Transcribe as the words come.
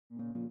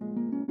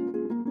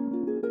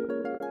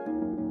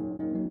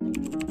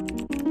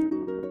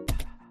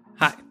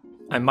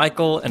I'm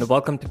Michael, and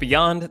welcome to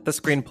Beyond the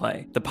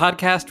Screenplay, the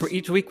podcast where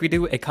each week we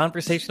do a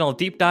conversational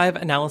deep dive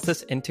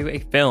analysis into a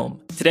film.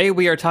 Today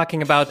we are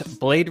talking about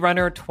Blade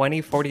Runner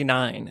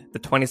 2049, the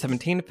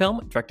 2017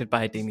 film directed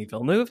by Denis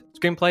Villeneuve,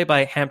 screenplay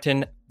by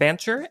Hampton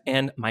Fancher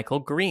and Michael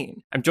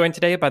Green. I'm joined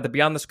today by the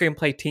Beyond the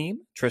Screenplay team,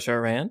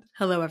 Trisha Rand.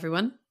 Hello,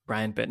 everyone.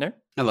 Brian Bittner.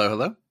 Hello,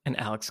 hello. And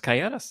Alex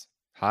Callejas.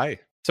 Hi.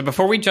 So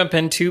before we jump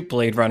into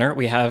Blade Runner,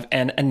 we have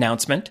an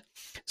announcement.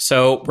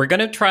 So we're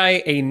going to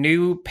try a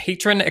new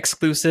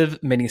patron-exclusive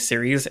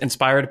miniseries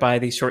inspired by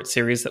the short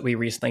series that we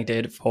recently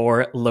did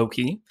for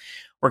Loki.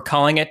 We're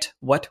calling it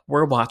What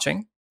We're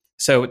Watching.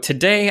 So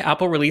today,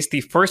 Apple released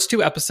the first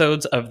 2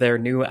 episodes of their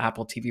new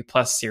Apple TV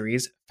Plus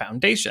series,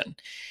 Foundation.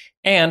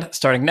 And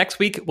starting next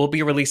week, we'll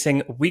be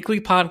releasing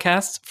weekly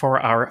podcasts for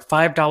our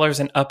 $5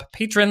 and up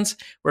patrons,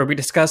 where we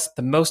discuss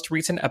the most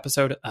recent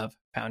episode of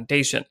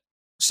Foundation.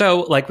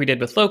 So, like we did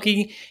with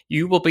Loki,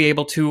 you will be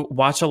able to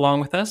watch along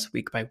with us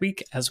week by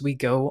week as we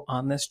go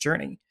on this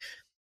journey.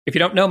 If you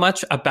don't know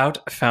much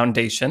about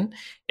Foundation,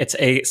 it's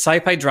a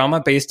sci-fi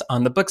drama based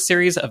on the book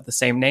series of the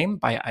same name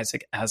by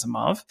Isaac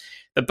Asimov.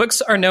 The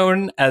books are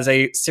known as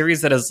a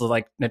series that is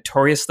like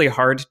notoriously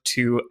hard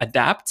to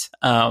adapt,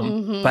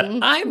 but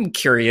I'm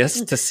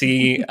curious to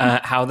see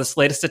how this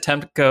latest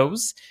attempt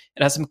goes.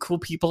 It has some cool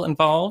people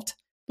involved.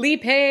 Lee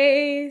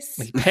Pace.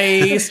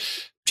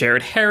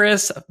 Jared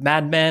Harris of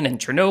Mad Men and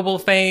Chernobyl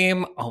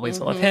fame. Always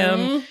love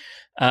him.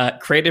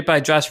 Created by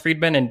Josh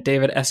Friedman and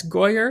David S.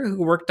 Goyer,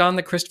 who worked on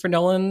the Christopher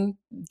Nolan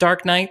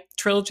Dark Knight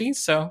trilogy.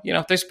 So,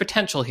 there's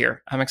potential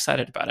here. I'm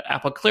excited about it.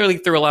 Apple clearly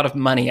threw a lot of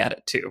money at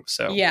it, too.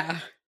 So yeah,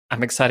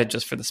 I'm excited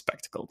just for the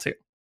spectacle, too.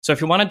 So if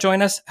you want to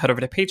join us, head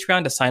over to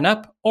Patreon to sign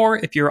up. Or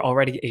if you're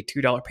already a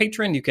 $2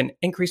 patron, you can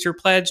increase your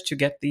pledge to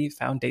get the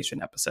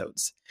Foundation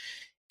episodes.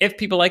 If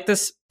people like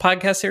this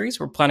podcast series,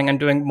 we're planning on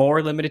doing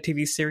more limited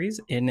TV series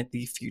in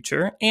the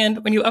future.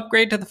 And when you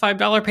upgrade to the $5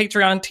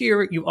 Patreon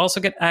tier, you also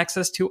get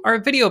access to our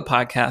video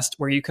podcast,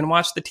 where you can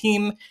watch the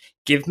team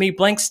give me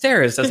blank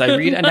stares as I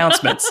read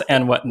announcements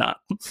and whatnot.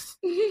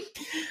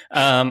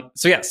 So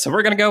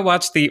we're going to go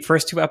watch the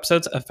first 2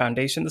 episodes of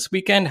Foundation this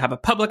weekend, have a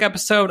public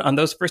episode on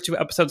those first 2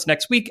 episodes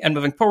next week, and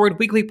moving forward,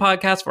 weekly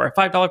podcasts for our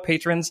 $5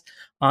 patrons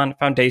on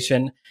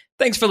Foundation.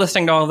 Thanks for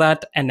listening to all of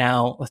that. And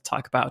now let's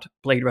talk about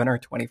Blade Runner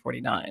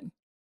 2049.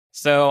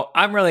 So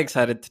I'm really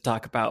excited to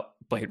talk about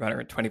Blade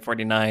Runner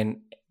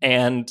 2049.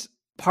 And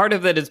part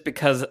of it is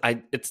because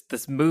it's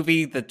this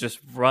movie that just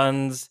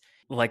runs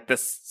like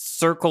this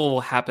circle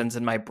happens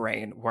in my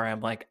brain where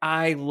I'm like,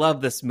 I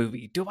love this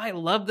movie. Do I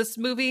love this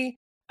movie?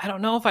 I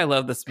don't know if I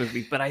love this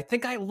movie, but I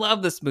think I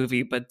love this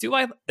movie. But do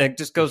I? It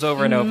just goes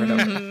over and over and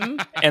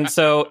over. And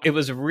so it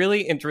was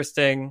really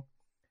interesting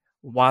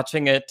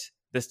watching it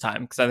this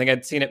time, because I think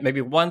I'd seen it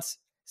maybe once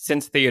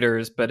since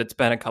theaters, but it's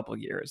been a couple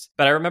years.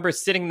 But I remember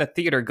sitting in the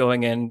theater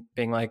going in,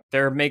 being like,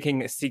 they're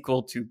making a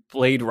sequel to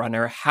Blade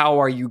Runner. How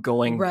are you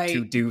going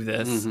to do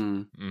this?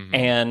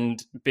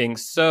 And being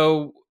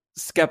so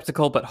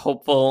skeptical but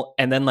hopeful.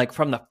 And then like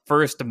from the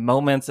first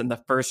moments and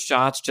the first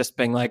shots, just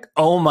being like,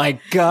 oh my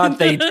God,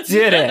 they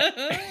did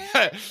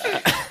it.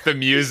 The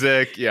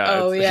music, yeah.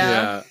 Oh,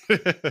 yeah.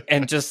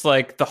 And just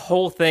like the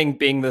whole thing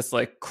being this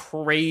like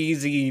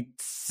crazy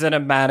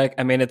cinematic,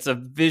 I mean, it's a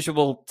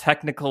visual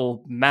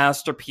technical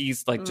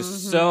masterpiece. Like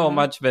just so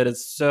much of it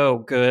is so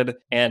good.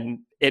 And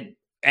it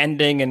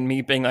ending and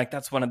me being like,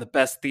 that's one of the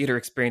best theater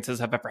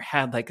experiences I've ever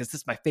had. Like, is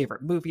this my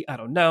favorite movie? I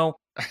don't know.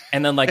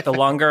 And then like the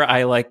longer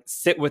I like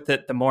sit with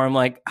it, the more I'm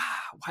like,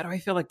 why do I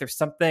feel like there's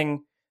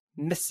something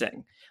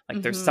missing?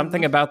 Like there's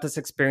something about this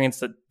experience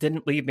that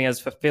didn't leave me as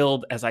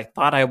fulfilled as I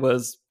thought I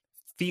was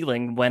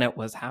feeling when it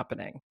was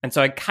happening. And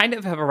so I kind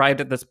of have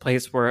arrived at this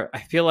place where I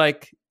feel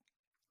like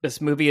this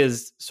movie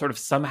is sort of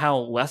somehow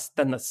less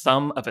than the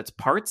sum of its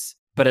parts,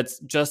 but it's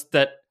just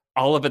that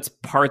all of its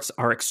parts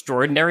are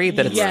extraordinary,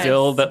 that it's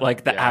still that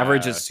like the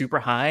average is super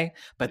high,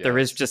 but there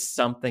is just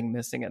something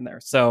missing in there.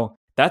 So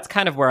that's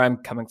kind of where I'm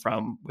coming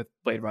from with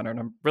Blade Runner. And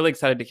I'm really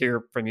excited to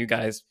hear from you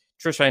guys.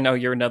 Trisha, I know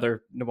you're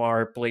another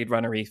noir Blade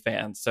Runner-y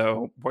fan.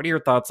 So what are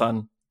your thoughts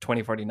on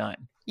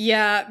 2049?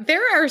 Yeah,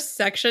 there are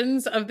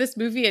sections of this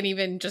movie and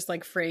even just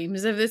like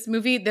frames of this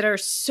movie that are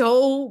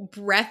so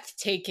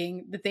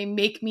breathtaking that they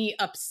make me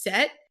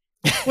upset,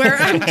 where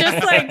I'm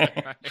just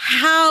like,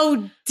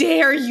 how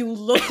dare you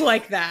look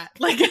like that?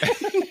 Like,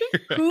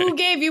 who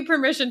gave you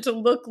permission to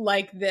look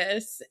like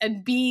this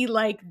and be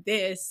like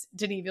this,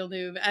 Denis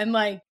Villeneuve? And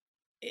like,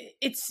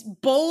 it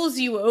bowls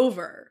you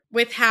over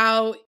with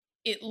how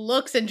it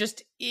looks and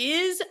just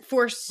is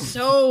for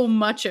so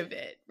much of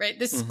it, right?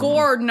 The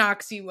score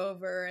knocks you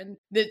over, and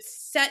the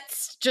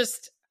sets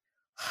just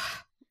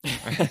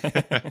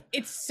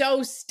it's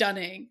so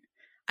stunning.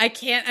 I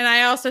can't, and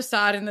I also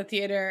saw it in the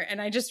theater, and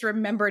I just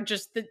remember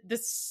just the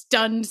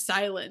stunned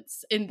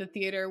silence in the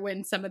theater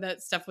when some of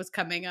that stuff was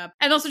coming up,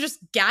 and also just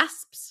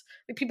gasps,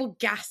 like people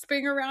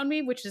gasping around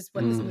me, which is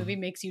what this movie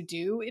makes you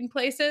do in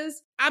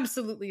places.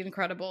 Absolutely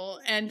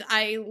incredible. And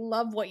I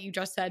love what you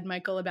just said,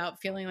 Michael,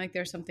 about feeling like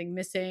there's something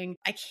missing.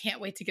 I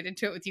can't wait to get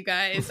into it with you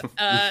guys.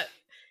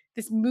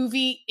 This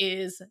movie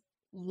is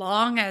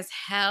long as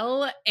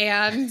hell,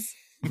 and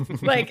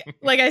like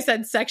I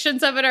said,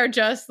 sections of it are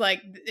just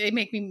like they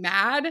make me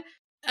mad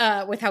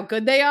with how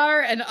good they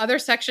are, and other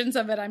sections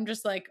of it I'm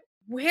just like,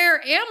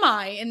 where am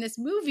I in this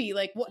movie?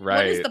 Like,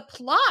 what is the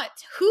plot?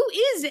 Who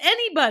is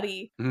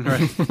anybody?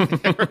 Right.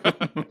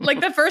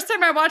 Like, the first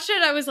time I watched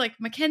it, I was like,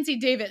 Mackenzie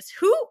Davis,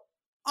 who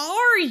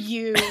are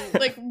you?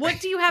 Like, what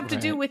do you have to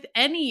do with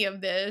any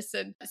of this?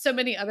 And so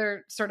many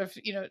other sort of,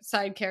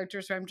 side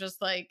characters where I'm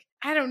just like,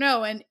 I don't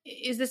know. And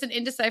is this an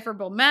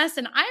indecipherable mess?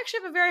 And I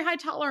actually have a very high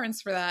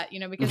tolerance for that,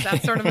 because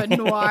that's sort of a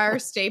noir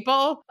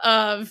staple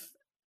of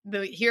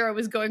the hero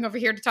is going over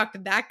here to talk to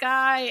that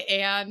guy,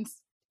 and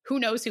who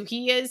knows who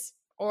he is,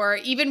 or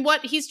even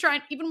what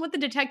the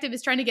detective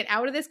is trying to get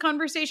out of this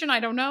conversation. I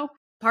don't know.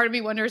 Part of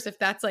me wonders if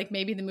that's like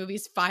maybe the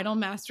movie's final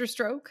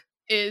masterstroke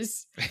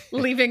is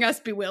leaving us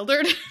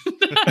bewildered.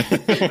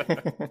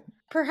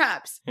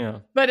 Perhaps. Yeah.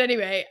 But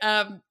anyway,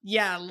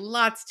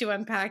 lots to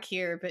unpack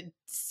here, but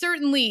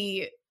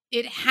certainly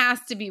it has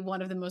to be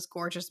one of the most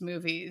gorgeous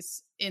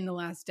movies in the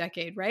last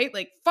decade, right?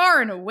 Like,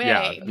 far and away.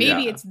 Yeah,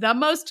 Maybe it's the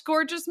most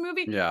gorgeous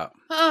movie. Yeah.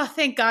 Oh,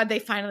 thank God they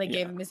finally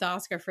gave him his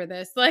Oscar for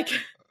this. Like,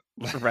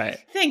 right.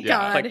 Thank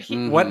God.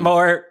 Like, what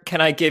more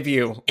can I give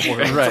you?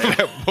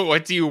 Right.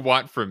 What do you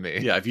want from me?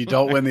 Yeah, if you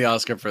don't win the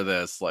Oscar for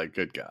this, like,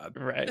 good God.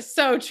 Right.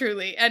 So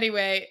truly.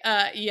 Anyway,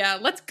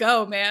 let's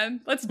go,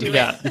 man. Let's do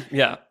it.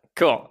 Yeah.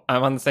 Cool.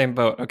 I'm on the same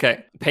boat.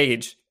 Okay.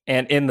 Paige,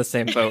 and in the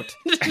same boat.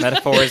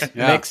 Metaphors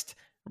mixed,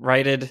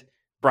 righted.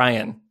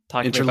 Brian,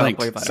 talking about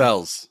Blade Runner.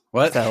 Cells.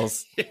 What?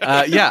 Cells.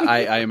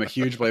 I am a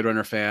huge Blade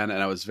Runner fan,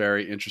 and I was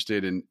very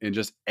interested in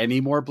just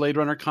any more Blade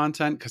Runner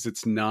content, because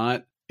it's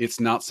not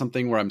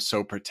something where I'm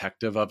so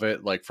protective of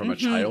it, like from a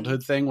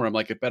childhood thing where I'm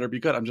like, it better be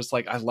good. I'm just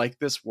like, I like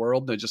this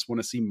world, and I just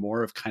want to see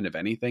more of kind of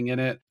anything in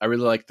it. I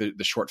really like the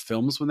short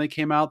films when they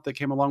came out that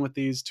came along with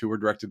these. 2 were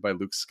directed by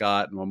Luke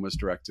Scott, and 1 was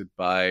directed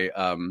by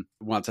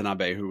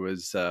Watanabe, who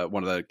was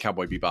one of the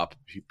Cowboy Bebop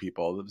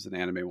people. It was an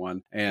anime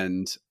one.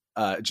 And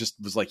just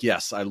was like,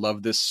 yes, I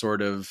love this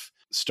sort of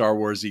Star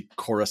Wars-y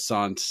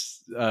Coruscant,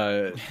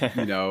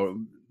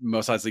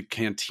 Mos Eisley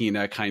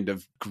Cantina kind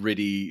of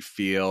gritty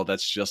feel.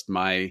 That's just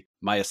my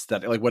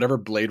aesthetic. Like, whatever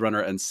Blade Runner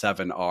and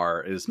 7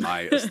 are is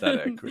my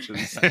aesthetic, which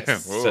is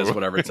says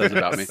whatever it says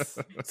about me.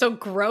 So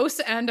gross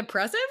and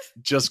oppressive?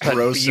 Just but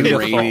gross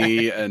beautiful. and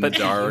rainy and But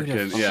dark.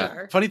 beautiful. And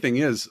Sure. Funny thing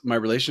is, my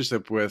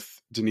relationship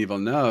with Denis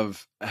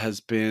Villeneuve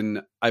has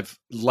been, I've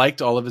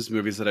liked all of his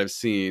movies that I've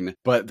seen,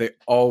 but they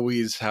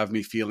always have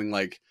me feeling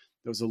like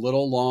it was a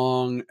little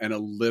long and a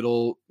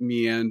little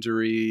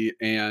meandery,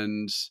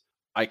 and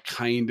I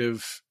kind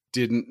of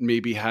didn't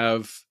maybe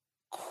have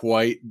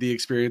quite the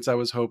experience I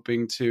was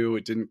hoping to.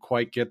 It didn't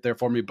quite get there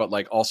for me, but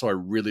like also I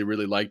really,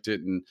 really liked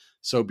it and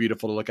so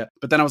beautiful to look at.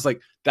 But then I was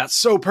like, that's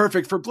so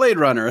perfect for Blade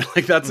Runner.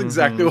 Like, that's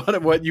exactly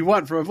what you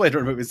want from a Blade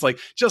Runner movie. It's like,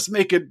 just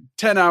make it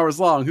 10 hours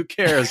long. Who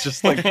cares?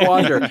 Just like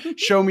wander,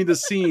 show me the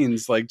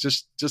scenes. Like,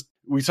 just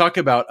we talk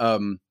about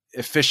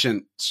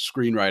efficient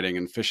screenwriting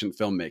and efficient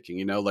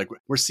filmmaking, like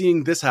we're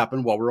seeing this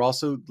happen while we're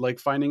also like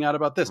finding out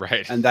about this.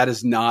 Right. And that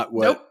is not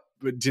what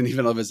Denis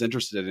Villeneuve is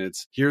interested in.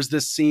 It's, here's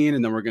this scene,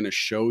 and then we're going to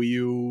show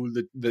you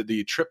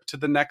the trip to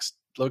the next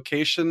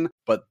location,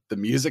 but the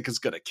music is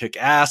going to kick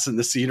ass, and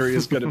the scenery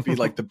is going to be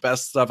like the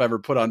best stuff ever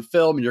put on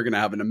film, and you're going to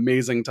have an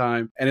amazing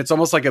time. And it's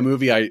almost like a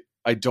movie I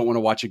don't want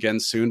to watch again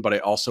soon, but I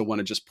also want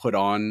to just put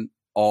on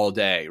all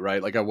day,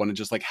 right? Like, I want to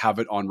just like have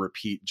it on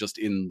repeat just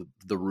in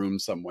the room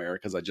somewhere,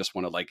 because I just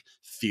want to like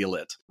feel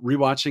it.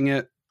 Rewatching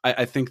it,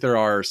 I think there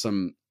are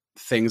some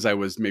things I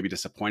was maybe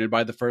disappointed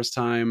by the first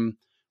time,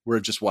 were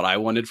just what I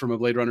wanted from a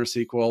Blade Runner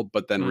sequel,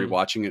 but then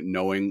rewatching it,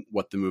 knowing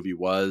what the movie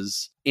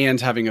was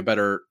and having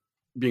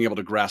being able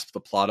to grasp the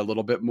plot a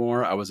little bit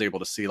more, I was able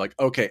to see like,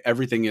 okay,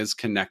 everything is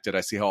connected.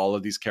 I see how all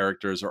of these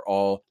characters are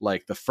all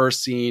like, the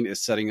first scene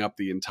is setting up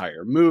the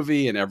entire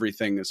movie, and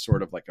everything is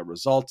sort of like a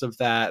result of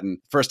that. And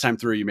first time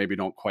through, you maybe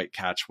don't quite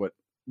catch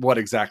what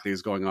exactly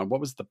is going on. What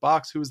was the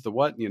box? Who was the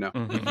what?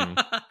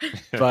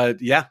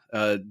 But yeah,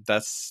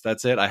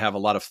 that's it. I have a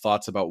lot of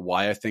thoughts about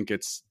why I think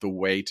it's the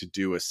way to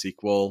do a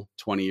sequel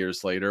 20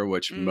 years later,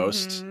 which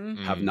most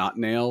have not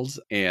nailed.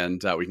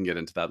 And we can get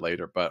into that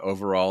later. But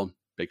overall,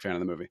 big fan of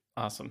the movie.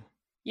 Awesome.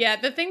 Yeah,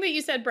 the thing that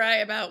you said,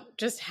 Bri, about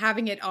just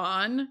having it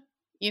on,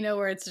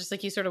 where it's just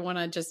like you sort of want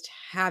to just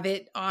have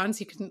it on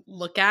so you can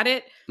look at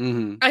it.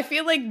 I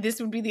feel like this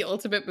would be the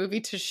ultimate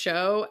movie to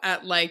show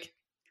at like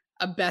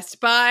a Best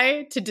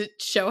Buy to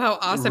show how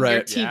awesome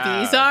your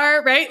TVs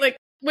are, right? Like,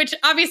 which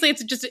obviously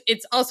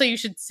it's also, you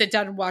should sit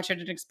down and watch it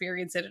and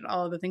experience it and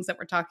all of the things that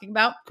we're talking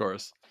about. Of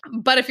course.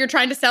 But if you're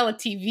trying to sell a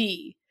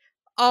TV,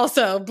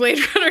 also Blade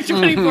Runner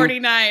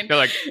 2049.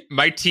 Like,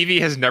 my TV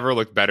has never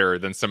looked better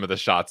than some of the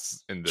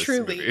shots in this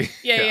movie.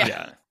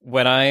 Yeah.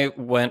 When I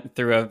went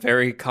through a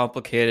very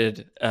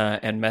complicated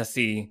and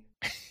messy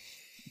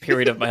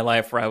period of my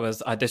life where I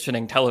was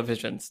auditioning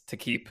televisions to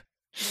keep,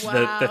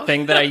 the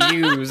thing that I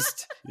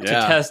used to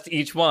test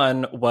each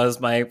one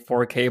was my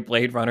 4K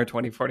Blade Runner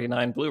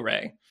 2049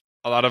 Blu-ray.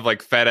 A lot of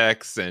like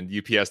FedEx and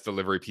UPS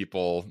delivery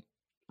people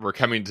We're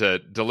coming to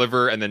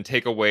deliver and then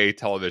take away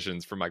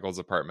televisions from Michael's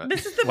apartment.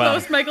 This is the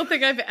most Michael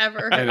thing I've ever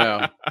heard. I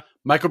know.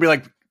 Michael will be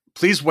like,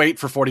 please wait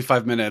for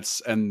 45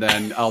 minutes and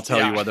then I'll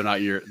tell you whether or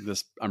not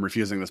I'm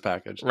refusing this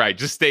package. Right.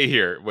 Just stay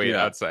here. Wait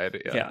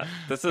outside. Yeah.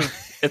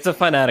 It's a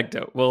fun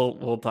anecdote.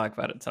 We'll talk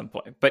about it at some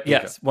point. But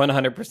yes,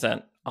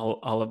 100%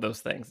 all of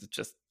those things. It's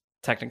just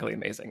technically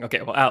amazing.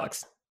 Okay. Well,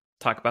 Alex,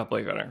 talk about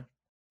Blade Runner.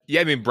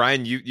 Yeah. I mean,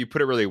 Brian, you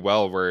put it really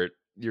well where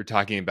you're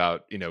talking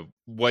about,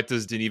 what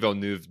does Denis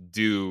Villeneuve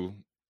do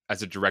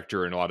as a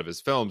director in a lot of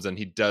his films, and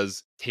he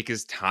does take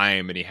his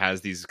time and he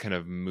has these kind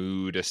of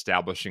mood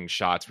establishing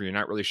shots where you're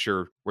not really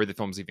sure where the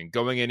film's even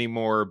going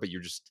anymore, but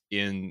you're just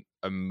in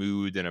a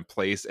mood and a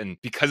place. And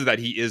because of that,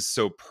 he is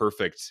so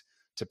perfect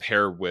to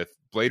pair with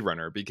Blade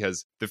Runner,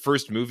 because the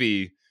first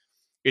movie,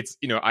 it's,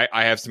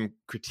 I have some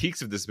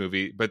critiques of this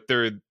movie, but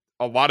they're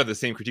a lot of the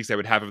same critiques I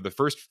would have of the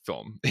first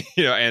film,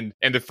 and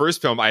the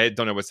first film, I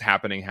don't know what's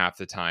happening half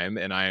the time.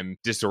 And I'm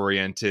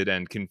disoriented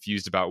and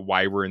confused about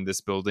why we're in this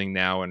building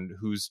now and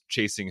who's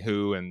chasing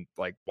who and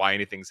like why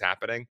anything's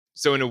happening.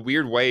 So in a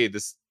weird way,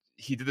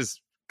 he did this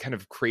kind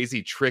of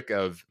crazy trick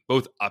of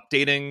both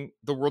updating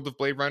the world of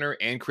Blade Runner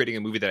and creating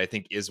a movie that I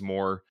think is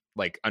more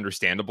like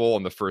understandable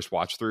on the first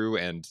watch through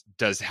and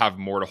does have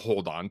more to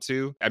hold on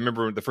to. I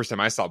remember the first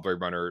time I saw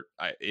Blade Runner,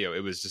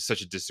 it was just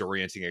such a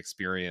disorienting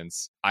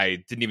experience.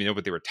 I didn't even know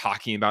what they were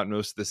talking about in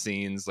most of the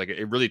scenes. Like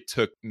it really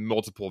took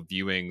multiple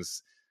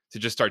viewings to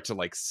just start to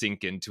like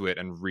sink into it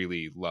and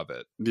really love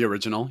it. The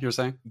original, you're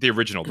saying? The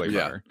original Blade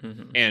Runner.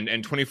 Mm-hmm.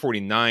 And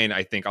 2049,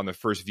 I think on the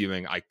first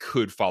viewing, I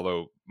could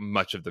follow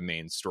much of the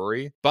main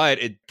story, but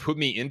it put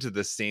me into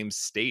the same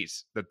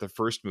state that the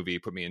first movie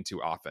put me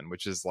into often,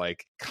 which is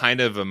like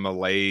kind of a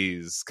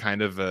malaise,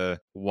 kind of a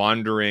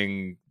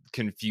wandering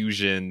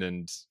confusion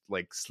and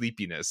like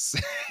sleepiness.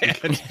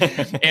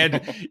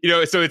 and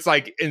so it's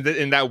like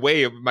in that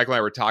way, Michael and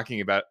I were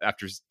talking about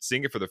after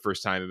seeing it for the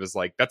first time, it was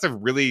like it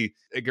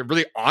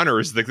really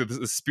honors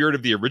the spirit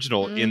of the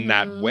original in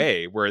that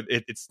way, where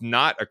it's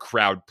not a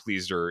crowd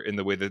pleaser in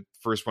the way the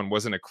first one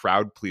wasn't a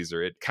crowd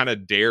pleaser. It kind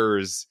of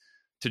dares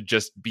to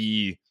just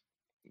be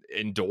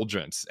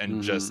indulgent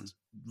and just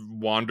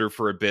wander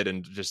for a bit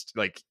and just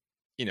like,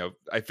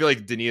 I feel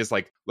like Denis is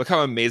like, look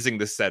how amazing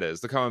this set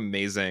is. Look how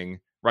amazing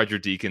Roger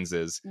Deakins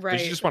is. Right.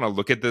 Don't you just want to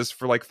look at this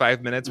for like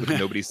 5 minutes with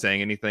nobody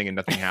saying anything and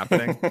nothing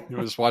happening? You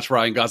just watch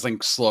Ryan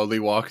Gosling slowly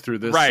walk through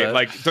this right. set.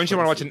 Like, don't you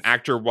want to watch an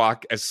actor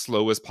walk as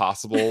slow as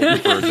possible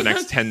for the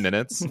next 10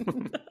 minutes?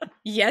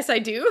 Yes, I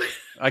do.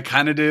 I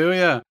kind of do,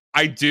 yeah.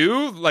 I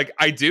do,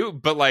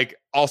 but like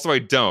also I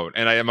don't.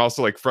 And I am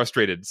also like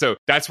frustrated. So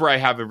that's where I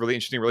have a really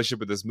interesting relationship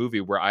with this movie,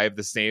 where I have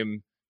the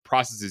same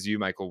process as you,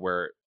 Michael,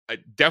 where I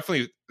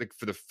definitely like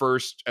for the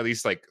first, at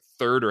least like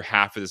third or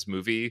half of this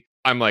movie,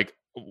 I'm like,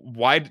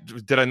 why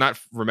did I not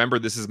remember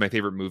this is my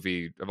favorite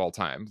movie of all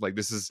time? Like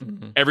this is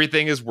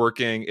everything is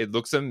working. It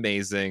looks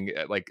amazing.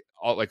 Like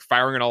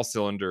firing on all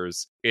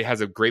cylinders. It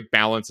has a great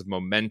balance of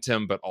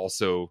momentum, but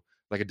also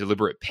like a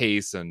deliberate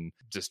pace and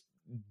just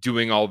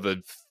doing all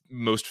the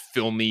most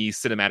filmy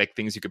cinematic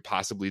things you could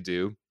possibly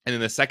do. And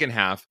in the second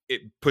half,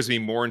 it puts me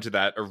more into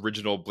that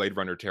original Blade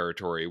Runner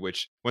territory,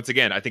 which once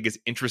again, I think is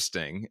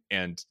interesting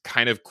and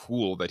kind of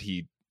cool that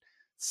he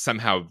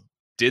somehow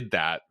did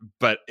that,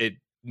 but it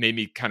made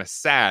me kind of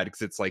sad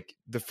because it's like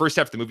the first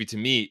half of the movie to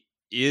me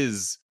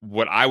is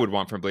what I would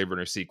want from a Blade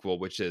Runner sequel,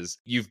 which is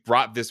you've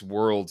brought this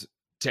world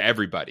to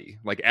everybody.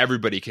 Like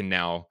everybody can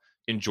now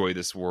enjoy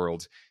this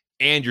world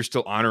and you're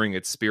still honoring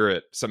its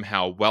spirit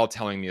somehow while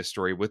telling me a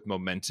story with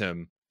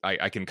momentum.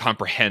 I can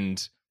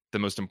comprehend the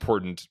most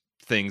important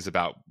things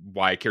about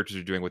why characters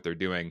are doing what they're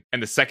doing.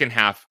 And the second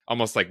half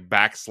almost like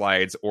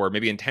backslides or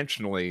maybe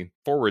intentionally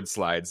forward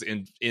slides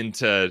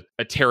into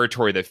a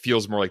territory that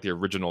feels more like the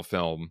original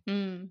film.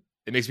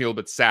 It makes me a little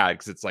bit sad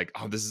because it's like,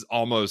 oh, this is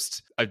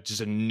almost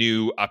just a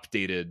new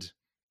updated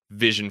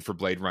vision for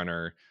Blade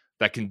Runner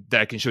that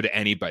can show to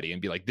anybody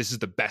and be like, this is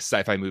the best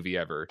sci-fi movie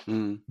ever.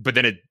 But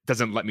then it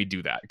doesn't let me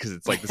do that because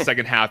it's like the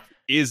second half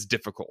is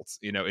difficult.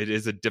 It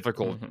is a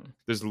difficult,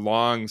 there's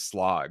long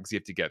slogs you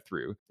have to get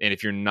through. And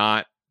if you're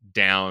not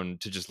down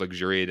to just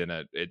luxuriate in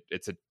it,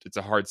 it's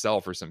a hard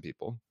sell for some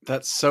people.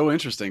 That's so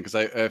interesting because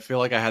I feel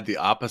like I had the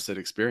opposite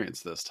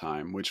experience this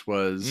time, which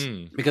was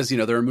because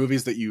there are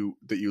movies that you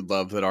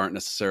love that aren't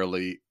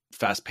necessarily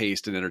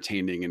fast-paced and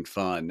entertaining and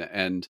fun.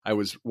 And I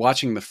was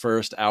watching the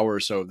first hour or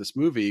so of this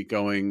movie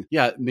going,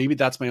 yeah, maybe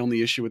that's my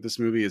only issue with this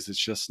movie is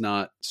it's just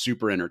not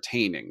super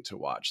entertaining to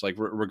watch. Like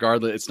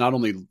regardless, it's not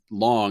only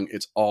long,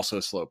 it's also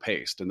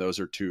slow-paced. And those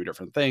are two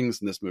different things.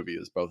 And this movie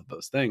is both of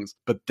those things.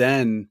 But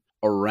then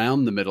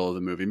around the middle of the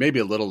movie, maybe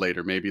a little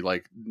later, maybe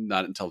like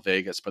not until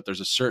Vegas, but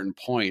there's a certain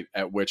point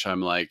at which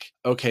I'm like,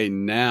 okay,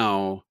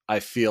 now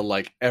I feel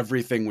like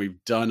everything we've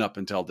done up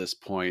until this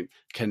point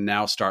can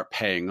now start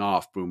paying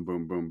off. Boom,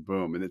 boom, boom,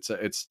 boom. And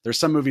it's there's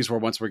some movies where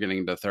once we're getting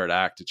into the third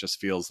act, it just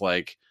feels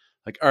like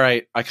like, all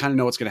right, I kind of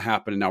know what's going to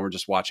happen, and now we're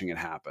just watching it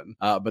happen.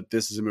 But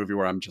this is a movie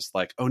where I'm just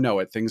like, oh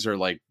no, things are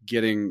like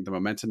the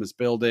momentum is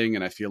building,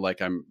 and I feel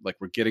like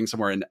we're getting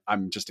somewhere, and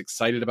I'm just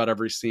excited about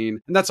every scene.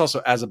 And that's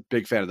also as a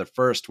big fan of the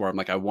first, where I'm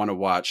like, I want to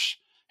watch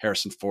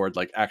Harrison Ford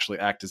like actually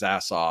act his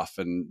ass off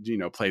and,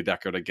 play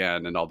Deckard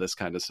again and all this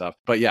kind of stuff.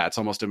 But yeah, it's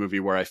almost a movie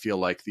where I feel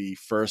like the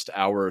first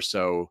hour or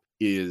so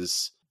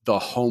is the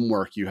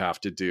homework you have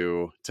to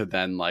do to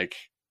then like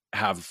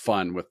have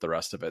fun with the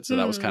rest of it. So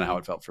that was kind of how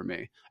it felt for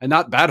me. And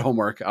not bad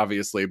homework,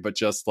 obviously, but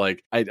just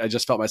like I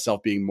just felt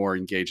myself being more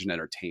engaged and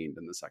entertained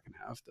in the second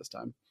half this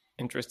time.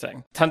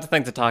 Interesting. Tons of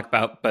things to talk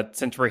about, but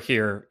since we're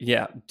here,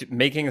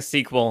 making a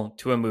sequel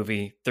to a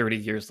movie 30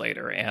 years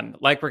later. And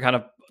like we're kind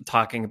of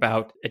talking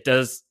about, it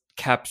does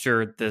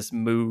capture this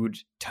mood,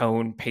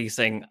 tone,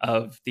 pacing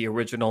of the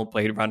original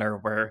Blade Runner,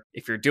 where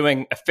if you're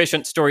doing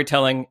efficient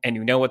storytelling and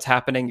you know what's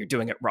happening, you're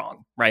doing it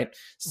wrong, right?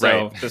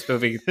 So This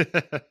movie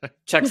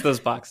checks those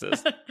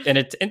boxes. And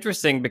it's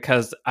interesting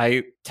because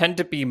I tend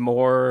to be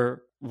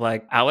more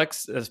like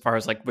Alex as far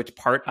as like which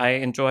part I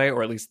enjoy,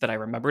 or at least that I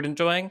remembered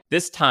enjoying.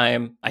 This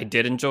time I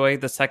did enjoy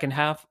the second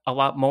half a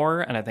lot more,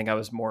 and I think I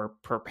was more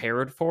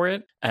prepared for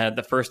it.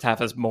 The first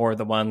half is more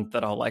the one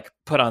that I'll like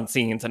put on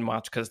scenes and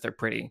watch because they're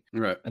pretty.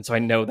 Right. And so I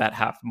know that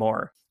half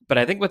more. But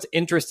I think what's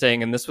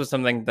interesting, and this was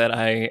something that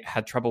I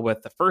had trouble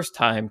with the first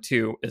time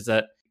too, is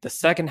that the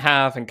second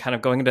half and kind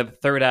of going into the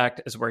third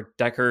act is where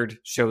Deckard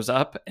shows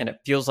up, and it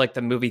feels like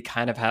the movie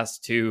kind of has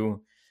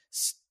to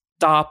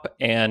stop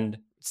and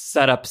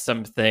set up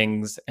some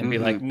things and be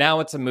like,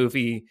 now it's a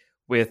movie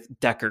with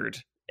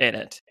Deckard in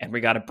it, and we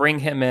got to bring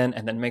him in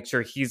and then make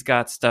sure he's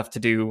got stuff to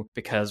do,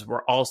 because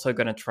we're also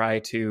going to try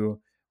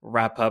to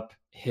wrap up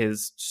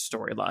his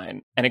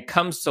storyline. And it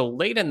comes so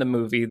late in the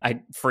movie,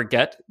 I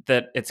forget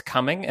that it's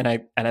coming, and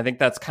I think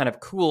that's kind of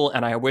cool.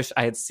 And I wish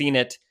I had seen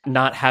it,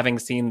 not having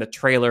seen the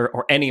trailer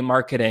or any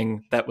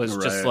marketing that was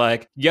just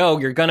like, yo,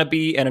 you're gonna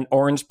be in an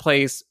orange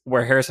place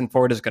where Harrison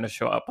Ford is going to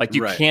show up. Like,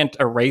 you can't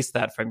erase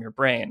that from your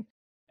brain.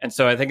 And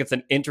so I think it's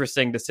an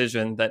interesting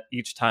decision that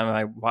each time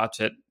I watch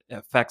it, it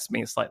affects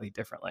me slightly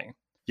differently.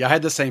 Yeah, I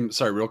had the same,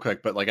 sorry, real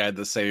quick, but like I had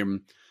the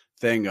same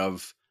thing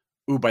of,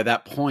 by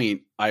that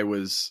point,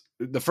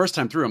 the first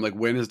time through, I'm like,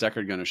 when is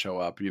Deckard going to show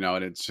up?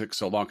 And it took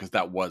so long because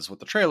that was what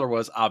the trailer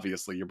was.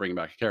 Obviously, you're bringing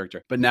back a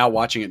character. But now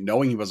watching it,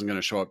 knowing he wasn't going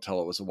to show up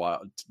till it was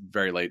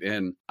very late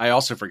in, I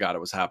also forgot it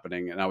was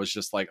happening. And I was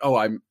just like, oh,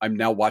 I'm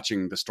now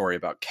watching the story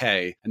about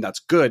Kay. And that's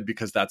good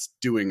because that's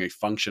doing a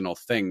functional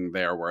thing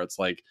there where it's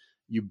like,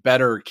 you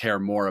better care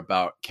more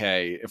about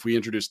Kay. If we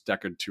introduce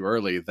Deckard too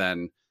early,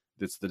 then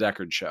it's the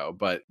Deckard show.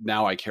 But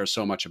now I care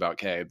so much about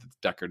Kay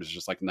that Deckard is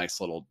just like a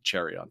nice little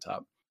cherry on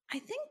top. I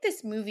think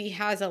this movie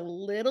has a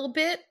little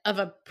bit of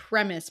a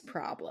premise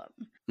problem.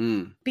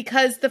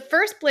 Because the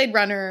first Blade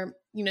Runner,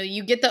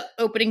 you get the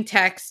opening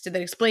text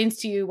that explains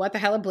to you what the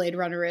hell a Blade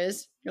Runner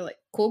is. You're like,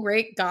 cool,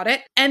 great, got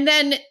it. And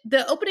then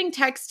the opening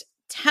text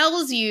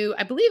tells you,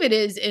 I believe it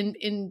is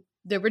in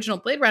the original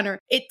Blade Runner,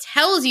 it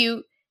tells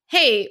you,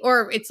 hey,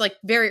 or it's like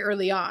very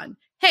early on,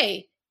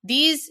 hey,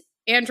 these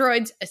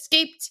androids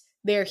escaped.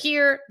 They're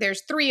here.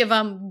 There's 3 of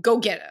them. Go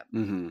get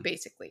them,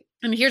 basically.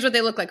 And here's what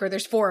they look like. Or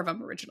there's 4 of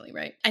them originally,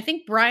 right? I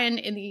think, Brian,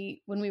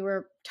 when we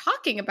were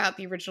talking about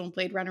the original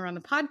Blade Runner on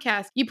the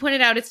podcast, you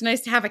pointed out it's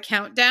nice to have a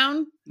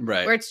countdown.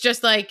 Right. Where it's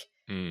just like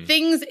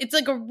things, it's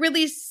like a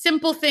really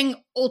simple thing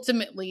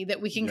ultimately that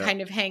we can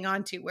kind of hang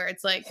on to, where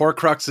it's like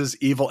Horcruxes,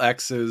 evil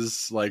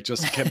X's, like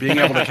just being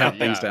able to count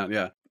things down.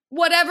 Yeah.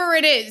 Whatever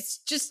it is,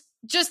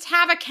 just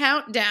have a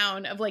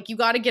countdown of like, you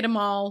got to get them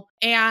all,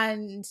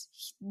 and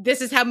this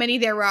is how many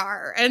there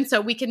are. And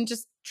so we can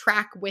just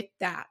track with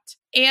that.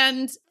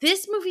 And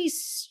this movie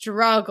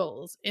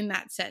struggles in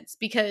that sense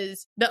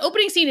because the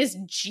opening scene is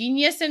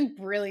genius and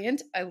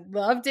brilliant. I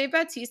love Dave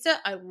Bautista.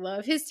 I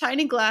love his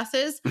tiny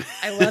glasses.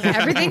 I love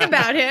everything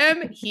about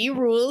him. He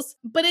rules.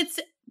 But it's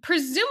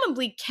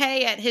presumably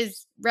Kay at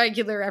his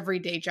regular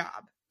everyday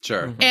job.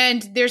 Sure.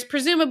 And there's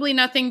presumably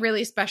nothing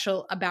really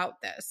special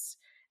about this.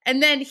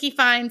 And then he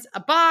finds a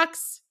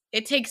box.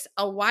 It takes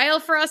a while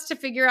for us to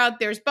figure out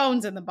there's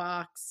bones in the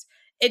box.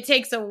 It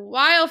takes a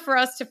while for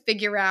us to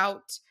figure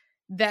out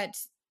that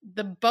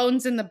the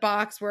bones in the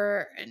box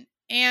were an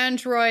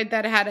android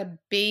that had a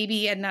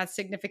baby, and that's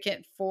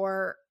significant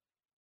for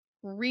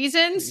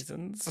reasons.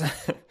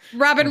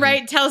 Robin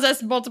Wright tells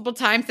us multiple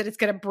times that it's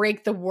going to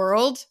break the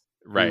world.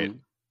 Right.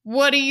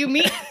 What do you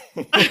mean?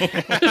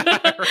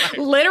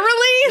 Literally?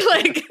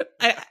 Like,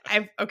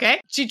 I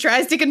okay. She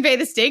tries to convey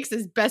the stakes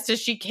as best as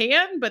she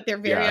can, but they're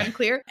very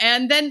unclear.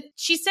 And then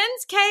she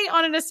sends Kay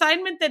on an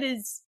assignment that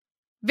is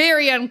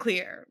very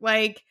unclear.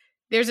 Like,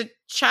 there's a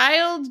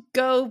child,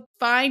 go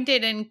find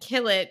it and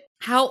kill it.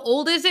 How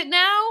old is it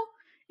now?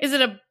 Is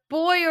it a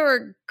boy or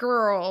a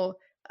girl?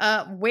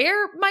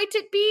 Where might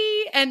it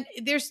be? And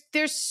there's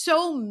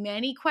so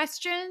many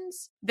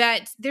questions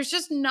that there's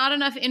just not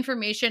enough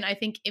information, I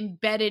think,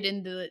 embedded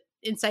in the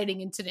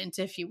inciting incident,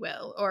 if you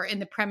will, or in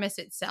the premise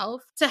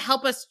itself to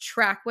help us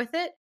track with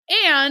it.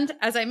 And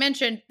as I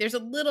mentioned, there's a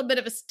little bit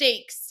of a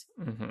stakes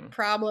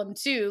problem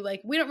too.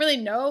 Like we don't really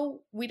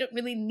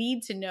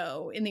need to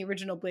know in the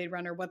original Blade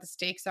Runner what the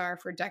stakes are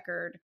for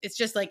Deckard. It's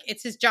just like,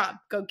 it's his job.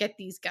 Go get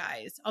these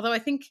guys. Although I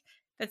think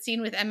that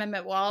scene with M.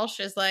 Emmett Walsh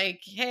is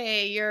like,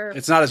 hey,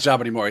 it's not his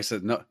job anymore. He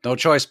said, no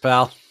choice,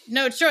 pal.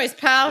 No choice,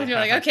 pal. And you're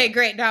like, okay,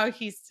 great. Now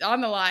he's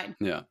on the line.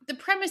 Yeah. The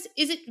premise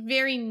isn't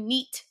very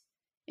neat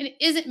and it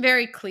isn't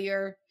very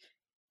clear.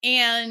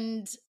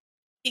 And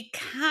it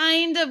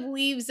kind of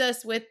leaves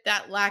us with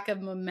that lack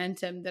of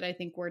momentum that I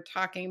think we're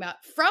talking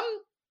about from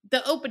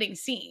the opening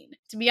scene,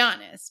 to be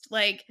honest.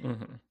 Like,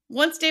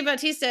 once Dave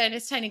Bautista and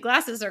his tiny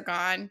glasses are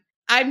gone,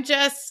 I'm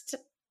just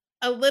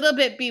a little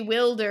bit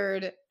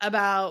bewildered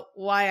about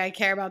why I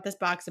care about this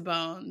box of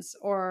bones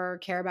or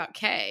care about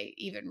Kay,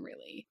 even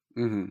really.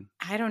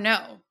 I don't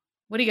know.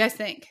 What do you guys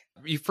think?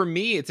 For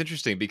me, it's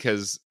interesting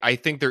because I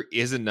think there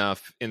is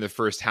enough in the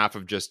first half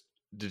of just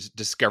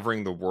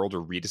discovering the world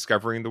or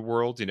rediscovering the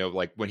world. You know,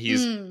 like when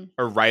he's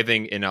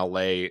arriving in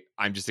LA,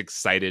 I'm just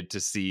excited to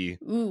see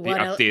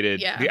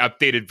the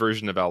updated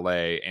version of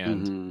LA,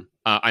 and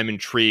I'm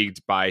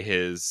intrigued by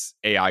his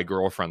AI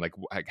girlfriend. Like,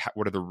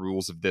 what are the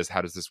rules of this?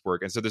 How does this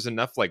work? And so there's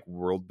enough like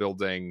world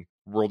building,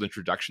 world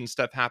introduction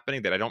stuff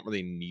happening that I don't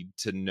really need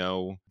to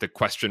know the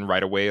question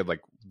right away of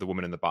like the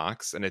woman in the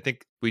box. And I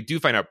think we do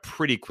find out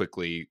pretty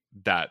quickly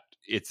that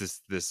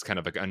it's this kind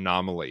of like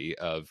anomaly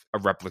of a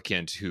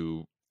replicant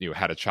who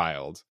had a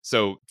child.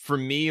 So for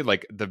me,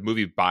 like the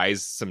movie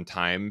buys some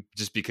time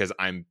just because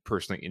I'm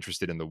personally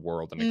interested in the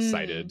world and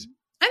excited.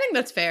 I think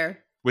that's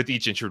fair. With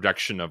each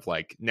introduction of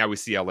like, now we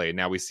see LA,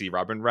 now we see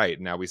Robin Wright,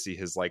 now we see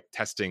his like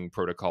testing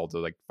protocol to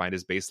like find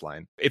his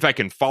baseline. If I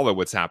can follow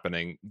what's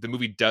happening, the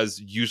movie does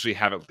usually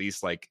have at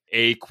least like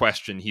a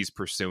question he's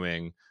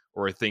pursuing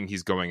or a thing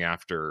he's going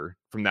after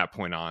from that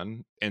point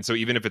on. And so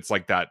even if it's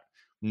like that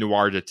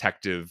noir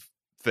detective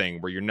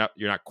thing where you're not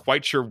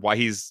quite sure why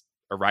he's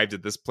arrived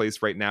at this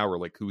place right now or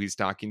like who he's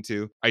talking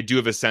to, I do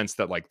have a sense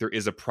that like there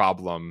is a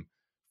problem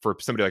for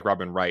somebody like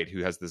Robin Wright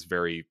who has this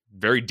very,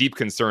 very deep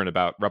concern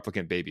about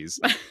replicant babies.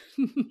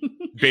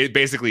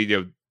 Basically,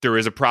 there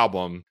is a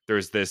problem.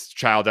 There's this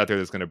child out there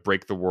that's going to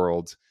break the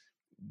world.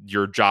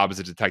 Your job as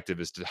a detective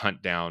is to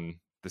hunt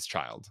down this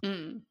child.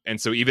 And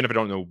so even if I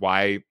don't know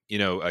why,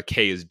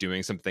 Kay is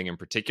doing something in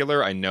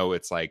particular, I know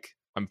it's like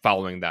I'm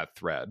following that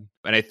thread.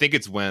 And I think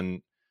it's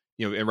when,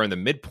 around the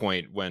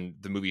midpoint when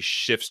the movie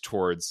shifts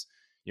towards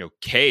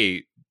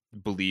Kay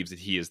believes that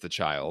he is the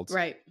child.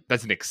 Right.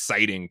 That's an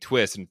exciting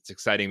twist, and it's an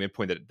exciting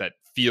midpoint that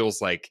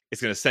feels like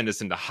it's going to send us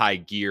into high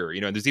gear.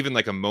 And there's even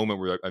like a moment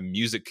where a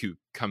music cue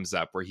comes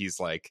up where he's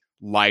like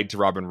lied to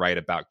Robin Wright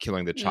about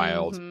killing the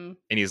child, and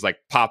he's like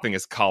popping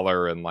his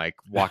collar and like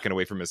walking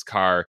away from his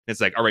car. And it's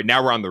like, all right,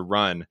 now we're on the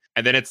run.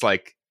 And then it's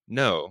like,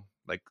 no,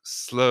 like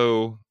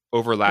slow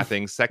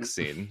overlapping sex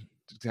scene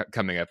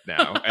coming up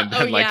now. And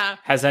then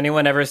has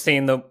anyone ever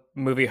seen the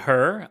movie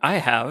Her? I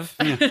have.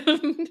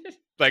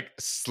 Like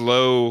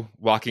slow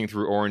walking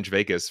through Orange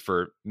Vegas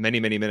for many,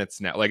 many minutes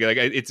now. Like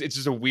it's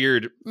just a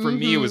weird, for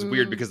me, it was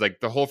weird because like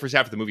the whole first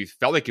half of the movie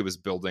felt like it was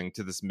building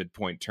to this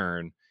midpoint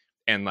turn.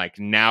 And like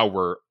now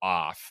we're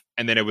off.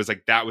 And then it was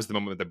like, that was the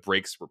moment that the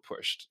brakes were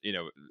pushed,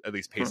 at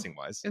least pacing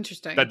wise.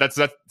 Interesting.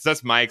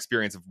 That's my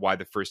experience of why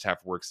the first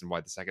half works and why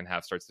the second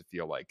half starts to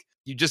feel like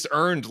you just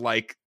earned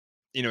like,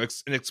 an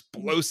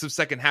explosive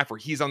second half where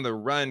he's on the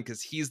run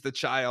because he's the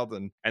child,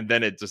 and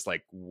then it just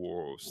like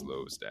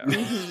slows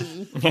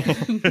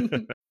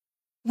down.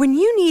 When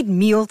you need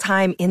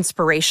mealtime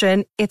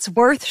inspiration, it's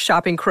worth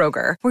shopping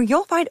Kroger, where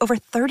you'll find over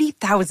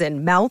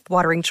 30,000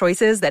 mouth-watering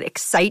choices that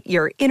excite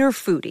your inner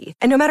foodie.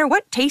 And no matter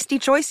what tasty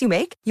choice you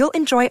make, you'll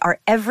enjoy our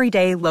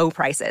everyday low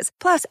prices,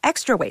 plus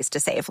extra ways to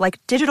save,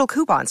 like digital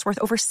coupons worth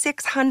over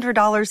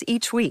 $600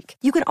 each week.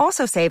 You can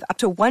also save up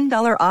to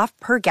 $1 off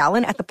per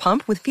gallon at the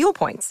pump with fuel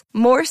points.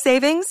 More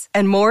savings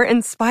and more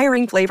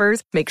inspiring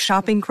flavors make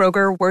shopping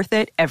Kroger worth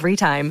it every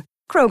time.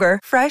 Kroger,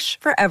 fresh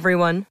for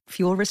everyone.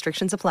 Fuel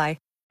restrictions apply.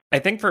 I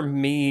think for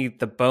me,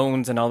 the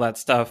bones and all that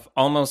stuff,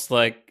 almost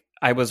like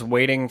I was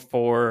waiting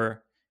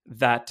for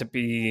that to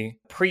be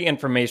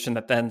pre-information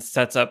that then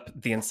sets up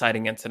the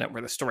inciting incident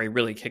where the story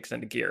really kicks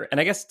into gear.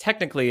 And I guess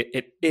technically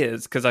it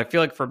is, because I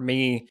feel like for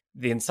me,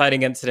 the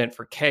inciting incident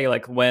for Kay,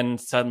 like when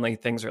suddenly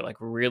things are like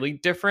really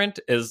different,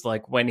 is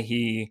like when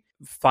he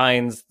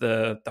finds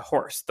the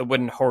horse, the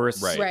wooden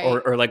horse, right.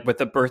 or like with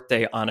the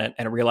birthday on it,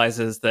 and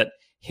realizes that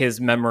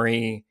his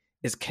memory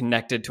is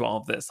connected to all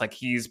of this. Like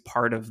he's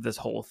part of this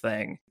whole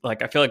thing.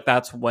 Like I feel like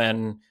that's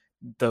when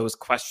those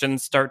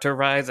questions start to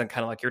arise, and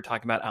kind of like you're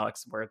talking about,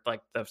 Alex, where like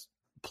the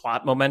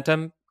plot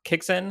momentum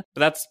kicks in.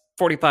 But that's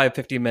 45,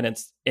 50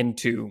 minutes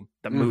into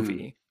the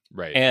movie.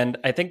 Right. And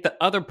I think the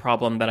other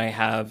problem that I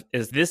have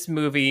is this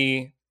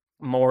movie,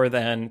 more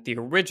than the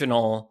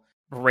original,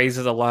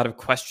 raises a lot of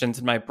questions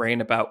in my brain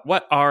about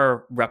what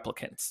are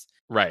replicants.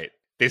 Right.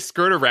 They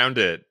skirt around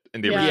it in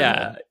the original.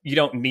 Yeah. You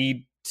don't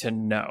need to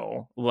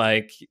know.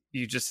 Like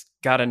you just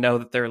got to know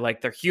that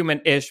they're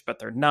human-ish, but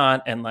they're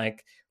not. And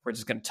like we're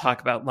just going to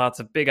talk about lots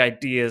of big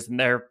ideas,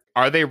 and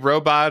Are they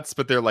robots,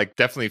 but they're like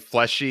definitely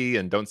fleshy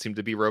and don't seem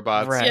to be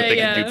robots? Right. But they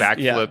can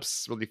do Yeah.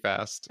 backflips really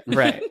fast.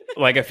 right.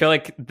 Like, I feel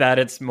like that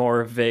it's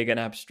more vague and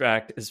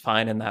abstract is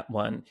fine in that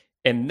one.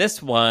 In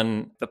this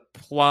one, the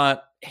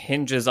plot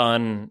hinges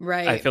on,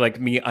 Right. I feel like,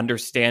 me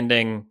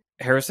understanding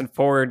Harrison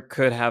Ford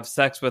could have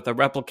sex with a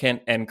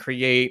replicant and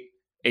create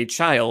a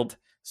child.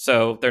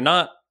 So they're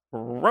not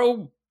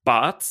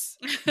robots.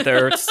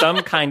 They're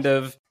some kind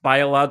of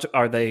biological,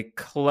 are they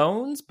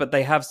clones? But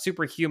they have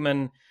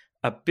superhuman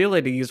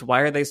abilities.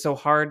 Why are they so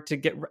hard to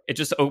get? It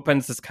just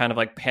opens this kind of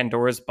like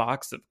Pandora's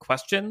box of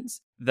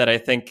questions that I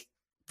think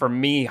for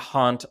me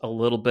haunt a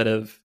little bit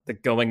of the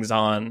goings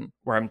on,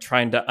 where I'm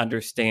trying to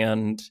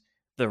understand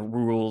the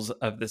rules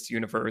of this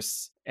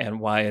universe and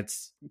why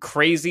it's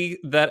crazy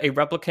that a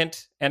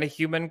replicant and a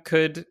human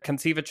could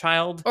conceive a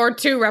child. Or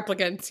two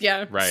replicants,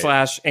 yeah. Right.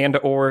 / and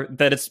or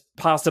that it's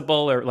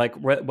possible, or like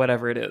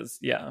whatever it is.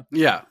 Yeah.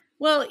 Yeah.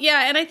 Well,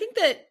 yeah, and I think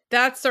that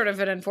that's sort of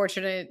an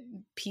unfortunate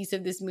piece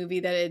of this movie,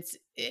 that it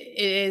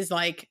is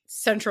like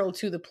central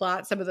to the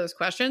plot, some of those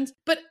questions,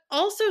 but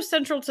also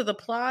central to the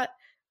plot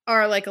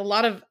are like a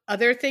lot of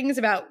other things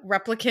about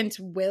replicant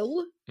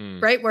will,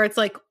 right? Where it's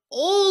like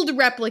old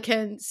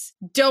replicants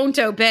don't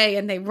obey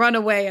and they run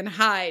away and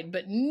hide,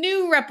 but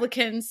new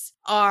replicants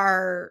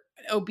are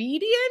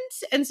obedient.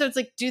 And so it's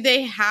like, do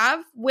they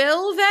have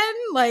will then?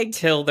 Like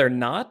Till they're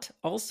not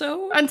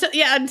also?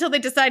 until they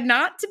decide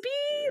not to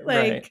be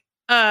like, Right.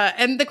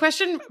 And the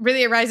question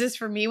really arises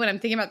for me when I'm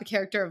thinking about the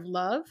character of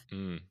Love,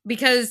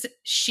 because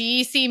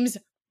she seems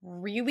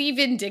really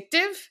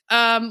vindictive.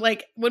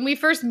 Like when we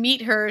first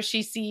meet her,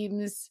 she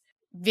seems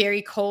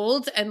very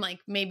cold and like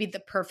maybe the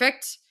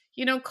perfect,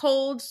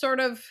 cold, sort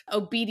of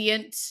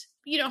obedient,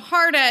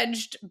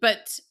 hard-edged,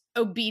 but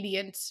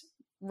obedient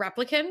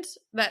replicant.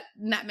 That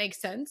makes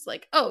sense.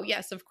 Like, oh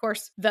yes, of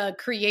course, the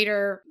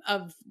creator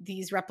of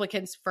these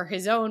replicants for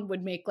his own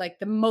would make like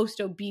the most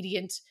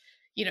obedient,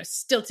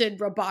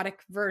 stilted robotic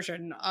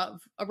version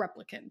of a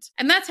replicant.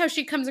 And that's how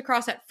she comes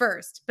across at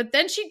first. But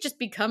then she just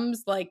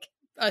becomes like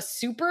a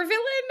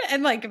supervillain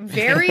and like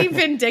very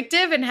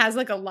vindictive and has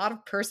like a lot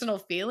of personal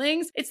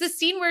feelings. It's the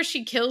scene where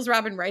she kills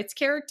Robin Wright's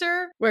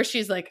character, where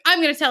she's like,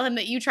 I'm going to tell him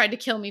that you tried to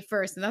kill me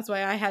first, and that's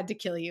why I had to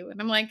kill you.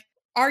 And I'm like,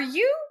 are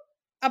you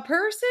a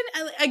person?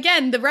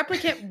 Again, the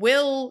replicant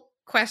will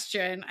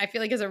question, I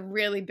feel like, is a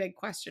really big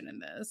question in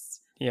this.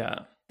 Yeah.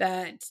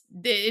 That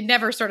it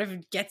never sort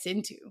of gets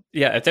into.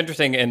 Yeah, it's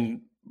interesting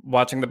in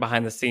watching the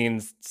behind the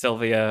scenes,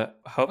 Sylvia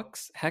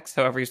Hex,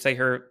 however you say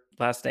her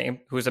last name,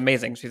 who's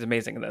amazing. She's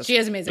amazing in this. She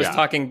is amazing. Was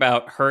talking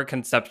about her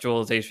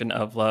conceptualization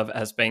of Love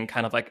as being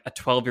kind of like a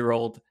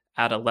 12-year-old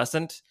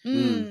adolescent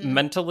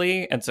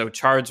mentally, and so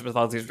charged with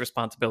all these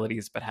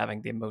responsibilities, but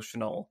having the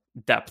emotional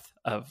depth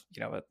of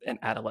an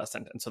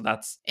adolescent. And so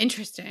that's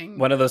interesting.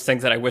 One of those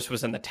things that I wish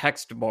was in the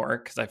text more,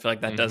 because I feel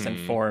like that does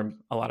inform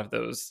a lot of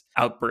those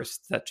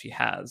outbursts that she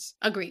has.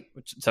 Agreed.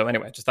 So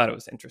anyway, I just thought it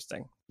was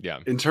interesting. Yeah.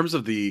 In terms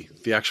of the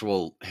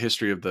actual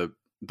history of the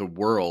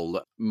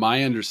world,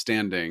 my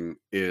understanding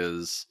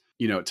is,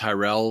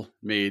 Tyrell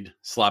made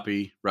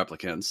sloppy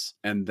replicants,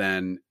 and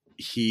then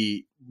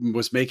he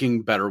was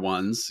making better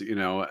ones,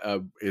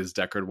 is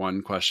Deckard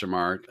one ?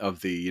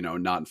 Of the,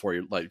 not in 4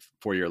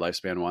 year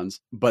lifespan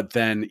ones. But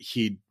then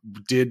he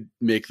did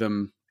make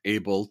them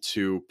able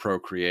to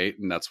procreate.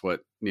 And that's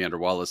what Neander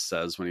Wallace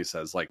says when he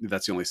says, like,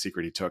 that's the only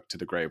secret he took to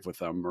the grave with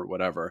them or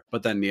whatever.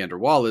 But then Neander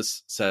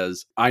Wallace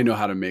says, I know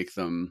how to make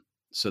them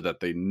so that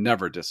they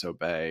never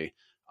disobey.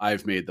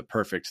 I've made the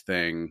perfect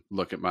thing.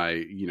 Look at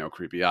my,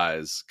 creepy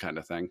eyes kind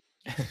of thing.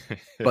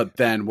 But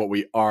then what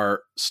we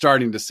are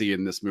starting to see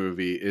in this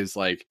movie is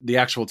like the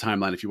actual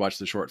timeline, if you watch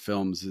the short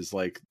films, is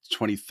like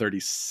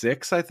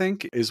 2036, I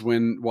think, is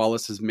when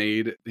Wallace has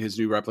made his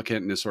new replicant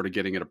and is sort of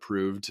getting it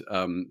approved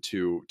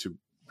to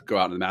go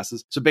out in the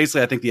masses. So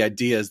basically, I think the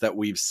idea is that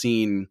we've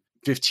seen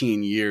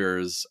 15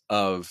 years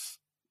of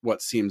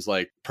what seems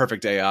like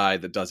perfect AI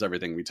that does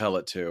everything we tell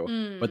it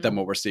to. But then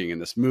what we're seeing in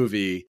this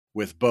movie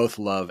with both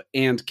Love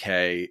and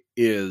Kay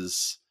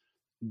is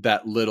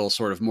that little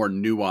sort of more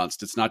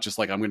nuanced. It's not just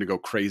like, I'm going to go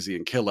crazy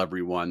and kill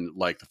everyone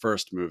like the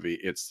first movie.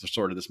 It's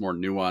sort of this more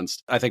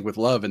nuanced, I think, with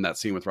Love in that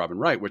scene with Robin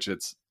Wright, which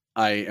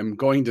I am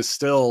going to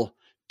still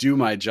do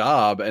my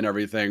job and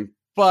everything,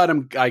 but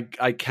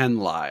I can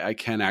lie. I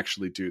can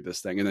actually do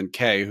this thing. And then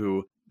Kay,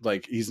 who,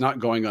 like, he's not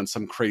going on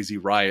some crazy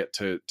riot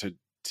to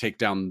take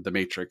down the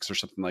Matrix or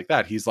something like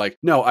that. He's like,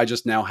 no, I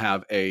just now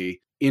have a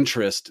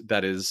interest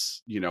that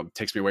is,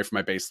 takes me away from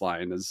my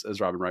baseline, as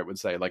Robin Wright would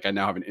say. Like, I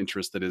now have an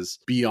interest that is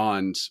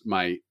beyond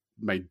my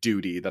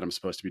duty that I'm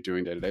supposed to be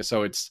doing day to day.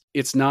 So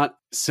it's not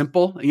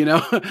simple,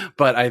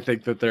 but I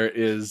think that there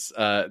is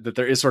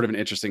sort of an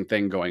interesting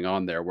thing going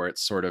on there, where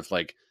it's sort of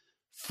like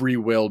free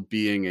will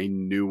being a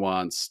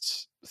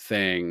nuanced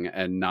thing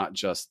and not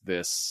just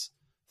this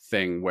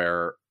thing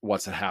where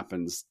once it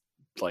happens,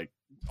 like,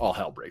 all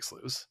hell breaks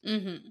loose.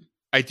 Mm-hmm.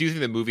 I do think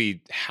the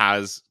movie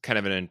has kind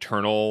of an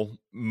internal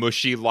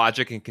mushy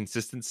logic and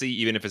consistency,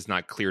 even if it's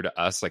not clear to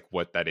us, like,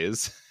 what that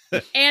is.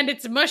 And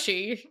it's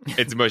mushy.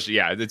 It's mushy.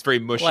 Yeah, it's very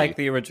mushy. Like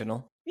the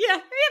original. Yeah,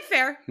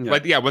 fair. Yeah.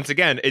 But yeah, once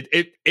again,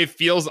 it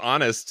feels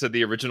honest to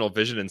the original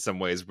vision in some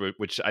ways,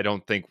 which I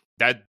don't think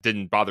that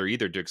didn't bother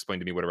either to explain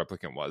to me what a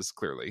replicant was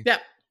clearly. Yeah.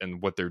 And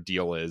what their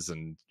deal is,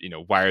 and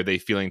why are they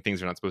feeling things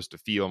they're not supposed to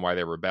feel, and why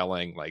they're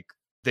rebelling. Like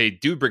they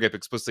do bring up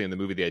explicitly in the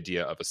movie the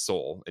idea of a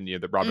soul, and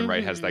that Robin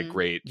Wright has that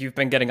great. You've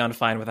been getting on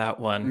fine with that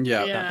one.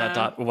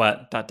 Yeah.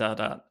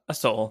 A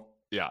soul.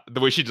 Yeah, the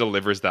way she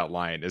delivers that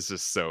line is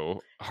just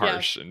so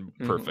harsh and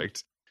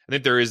perfect. I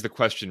think there is the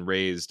question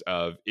raised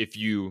of if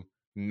you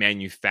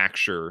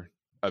manufacture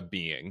a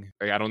being.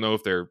 I don't know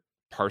if they're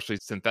partially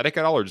synthetic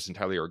at all or just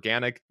entirely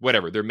organic.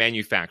 Whatever, they're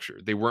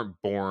manufactured. They weren't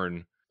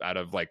born out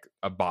of like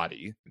a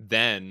body.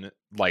 Then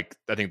like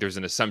I think there's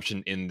an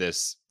assumption in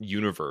this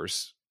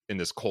universe, in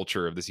this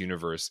culture of this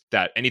universe,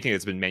 that anything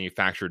that's been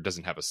manufactured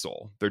doesn't have a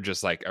soul. They're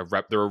just like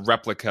they're a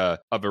replica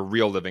of a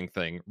real living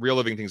thing. Real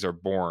living things are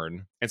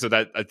born. And so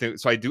that I think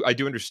so I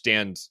do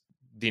understand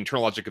the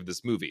internal logic of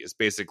this movie is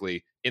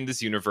basically in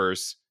this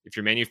universe, if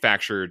you're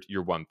manufactured,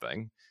 you're one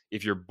thing.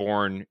 If you're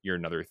born, you're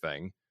another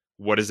thing.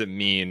 What does it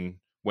mean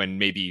when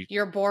maybe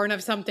you're born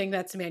of something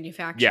that's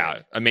manufactured?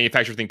 Yeah, a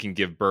manufactured thing can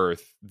give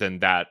birth, then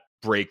that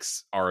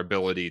breaks our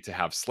ability to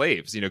have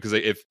slaves. Because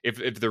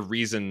if the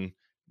reason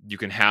you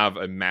can have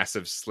a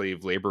massive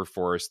slave labor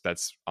force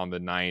that's on the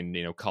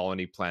 9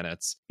 colony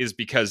planets is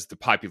because the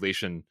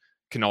population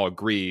can all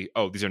agree,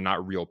 oh, these are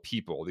not real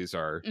people. These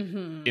are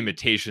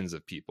imitations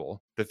of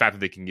people. The fact that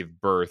they can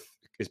give birth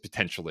is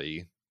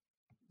potentially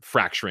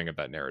fracturing of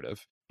that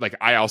narrative. Like,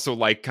 I also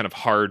like kind of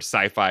hard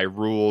sci-fi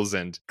rules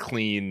and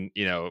clean,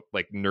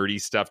 like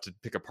nerdy stuff to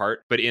pick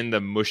apart. But in the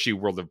mushy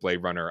world of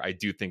Blade Runner, I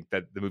do think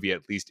that the movie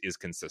at least is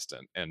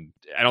consistent. And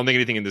I don't think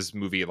anything in this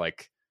movie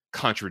like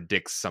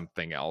contradicts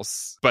something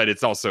else. But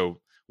it's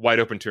also wide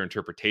open to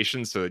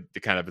interpretation. So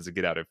it kind of is a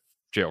get out of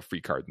jail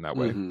free card in that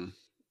way. Mm-hmm.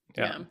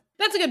 Yeah.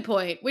 That's a good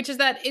point, which is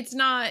that it's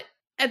not,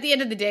 at the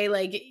end of the day,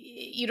 like,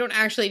 you don't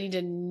actually need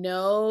to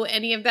know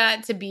any of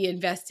that to be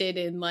invested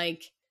in,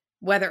 like,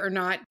 whether or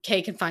not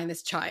Kay can find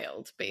this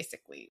child,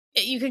 basically.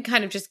 You can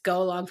kind of just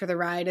go along for the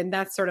ride, and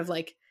that's sort of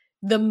like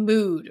the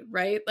mood,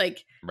 right?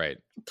 Like, right.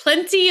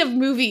 Plenty of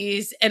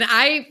movies, and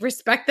I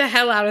respect the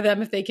hell out of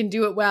them if they can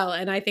do it well,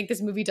 and I think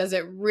this movie does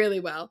it really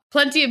well.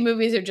 Plenty of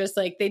movies are just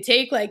like, they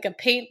take like a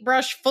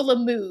paintbrush full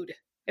of mood,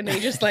 and they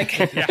just like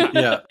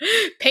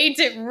paint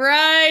it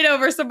right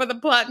over some of the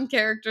plot and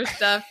character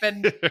stuff.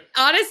 And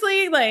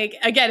honestly, like,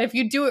 again, if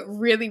you do it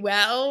really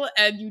well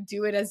and you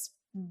do it as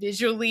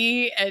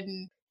visually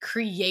and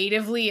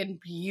creatively and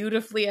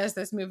beautifully as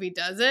this movie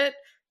does it,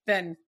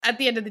 then at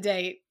the end of the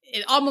day,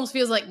 it almost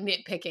feels like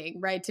nitpicking,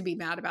 right? To be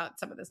mad about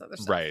some of this other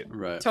stuff.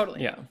 Right.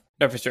 Totally. Yeah.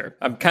 No, for sure.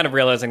 I'm kind of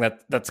realizing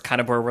that that's kind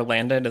of where we're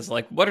landed is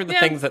like, what are the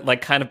things that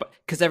like kind of,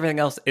 because everything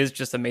else is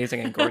just amazing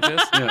and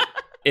gorgeous.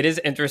 It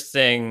is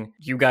interesting.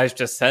 You guys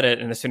just said it.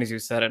 And as soon as you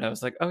said it, I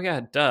was like, oh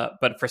yeah, duh.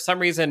 But for some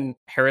reason,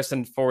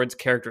 Harrison Ford's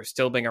character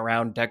still being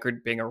around,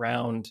 Deckard being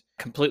around,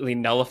 completely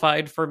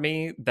nullified for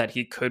me that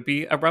he could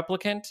be a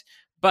replicant.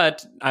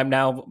 But I'm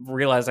now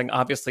realizing,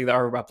 obviously, there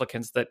are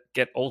replicants that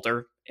get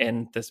older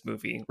in this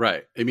movie.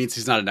 Right. It means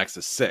he's not a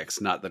Nexus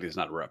 6, not that he's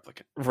not a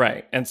replicant.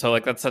 Right. And so,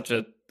 like, that's such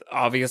an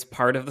obvious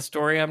part of the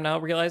story I'm now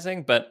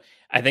realizing. But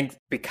I think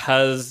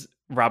because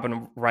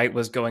Robin Wright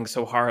was going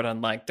so hard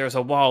on, like, there's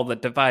a wall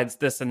that divides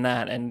this and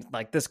that, and,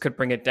 like, this could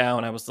bring it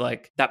down. I was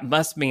like, that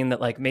must mean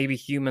that, like, maybe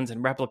humans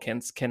and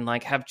replicants can,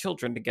 like, have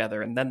children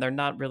together, and then they're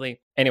not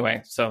really...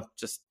 Anyway, so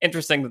just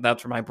interesting that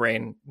that's where my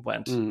brain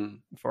went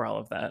for all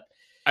of that.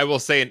 I will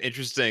say an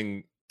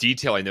interesting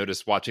detail I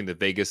noticed watching the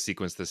Vegas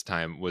sequence this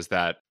time was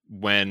that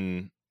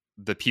when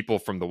the people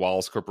from the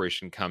Wallace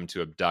Corporation come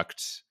to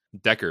abduct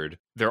Deckard,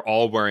 they're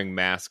all wearing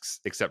masks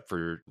except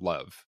for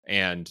Love.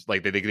 And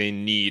like they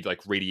need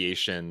like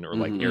radiation or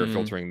like air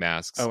filtering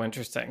masks. Oh,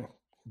 interesting.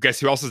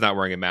 Guess who else is not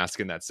wearing a mask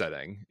in that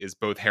setting is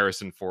both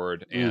Harrison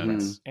Ford and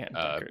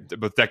Deckard.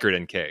 Both Deckard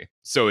and Kay.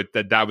 So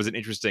that was an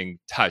interesting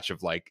touch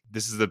of like,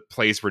 this is the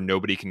place where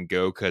nobody can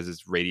go because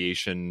it's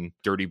radiation,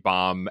 dirty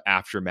bomb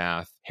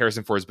aftermath.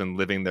 Harrison Ford's been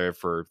living there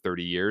for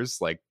 30 years,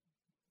 like,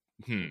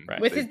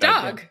 right. With his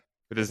dog.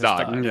 With his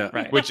dog, yeah.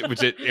 Right. Which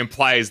it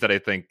implies that I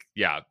think,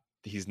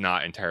 he's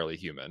not entirely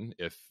human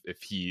if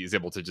he is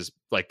able to just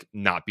like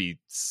not be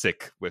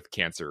sick with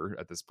cancer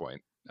at this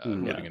point.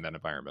 Living in that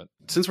environment.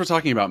 Since we're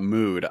talking about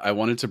mood, I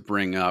wanted to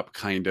bring up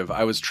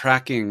I was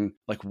tracking,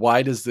 like,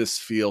 why does this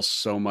feel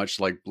so much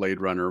like Blade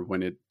Runner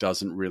when it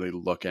doesn't really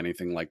look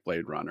anything like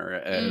Blade Runner,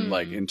 and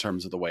like in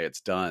terms of the way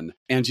it's done.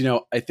 And,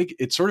 I think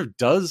it sort of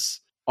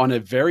does on a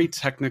very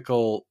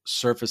technical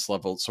surface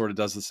level, it sort of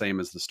does the same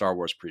as the Star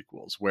Wars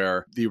prequels,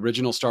 where the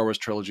original Star Wars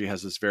trilogy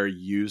has this very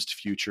used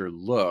future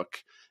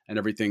look and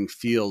everything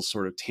feels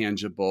sort of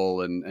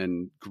tangible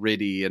and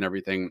gritty and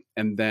everything.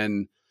 And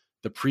then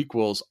the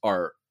prequels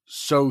are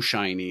so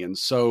shiny and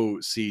so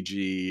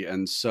CG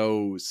and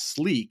so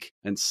sleek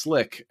and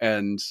slick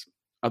and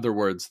other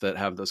words that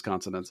have those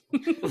consonants.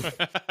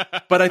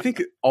 But I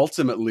think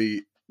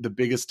ultimately the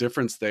biggest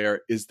difference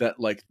there is that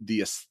like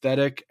the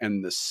aesthetic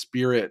and the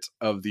spirit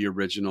of the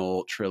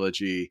original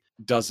trilogy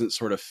doesn't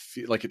sort of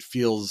feel like it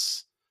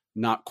feels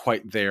not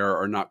quite there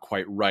or not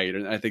quite right.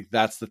 And I think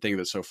that's the thing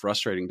that's so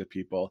frustrating to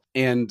people.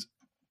 And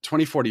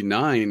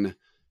 2049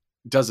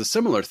 does a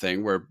similar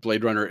thing where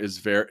Blade Runner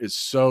is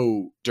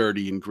so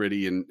dirty and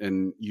gritty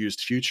and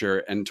used future,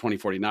 and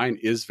 2049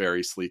 is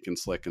very sleek and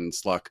slick and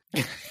sluck.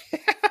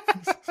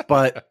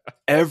 But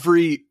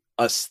every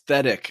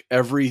aesthetic,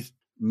 every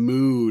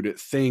mood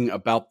thing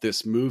about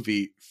this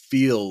movie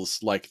feels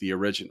like the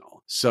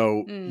original.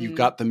 So you've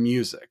got the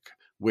music,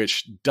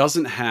 which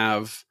doesn't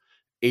have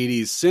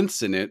 80s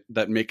synths in it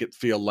that make it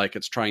feel like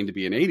it's trying to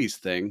be an 80s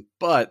thing,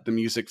 but the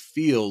music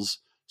feels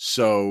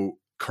so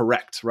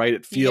correct, right?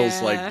 It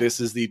feels like this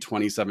is the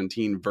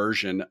 2017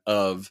 version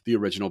of the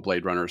original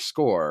Blade Runner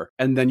score.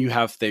 And then you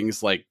have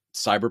things like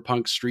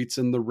cyberpunk streets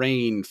in the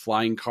rain,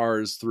 flying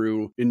cars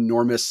through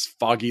enormous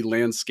foggy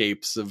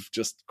landscapes of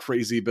just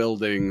crazy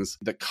buildings.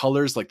 The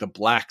colors, like the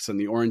blacks and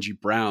the orangey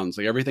browns,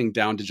 like everything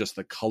down to just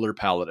the color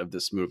palette of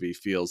this movie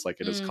feels like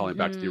it is calling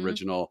back to the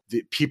original.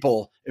 The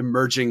people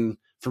emerging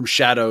from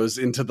shadows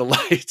into the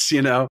lights,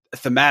 you know,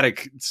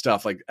 thematic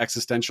stuff like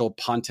existential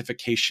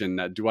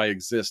pontification. Do I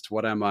exist?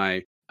 What am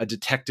I? A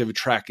detective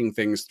tracking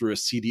things through a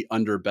seedy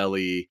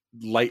underbelly,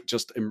 light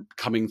just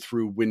coming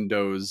through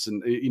windows.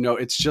 And, you know,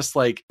 it's just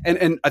like,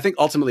 and I think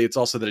ultimately it's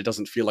also that it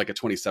doesn't feel like a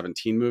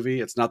 2017 movie.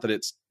 It's not that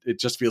it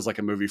just feels like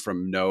a movie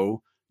from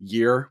no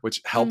year,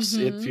 which helps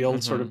it feel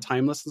sort of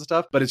timeless and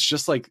stuff. But it's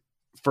just like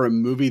for a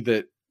movie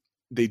that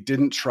they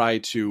didn't try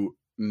to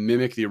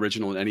mimic the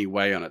original in any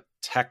way on a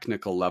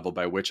technical level,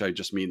 by which I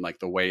just mean like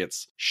the way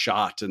it's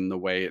shot and the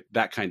way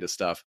that kind of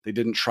stuff. They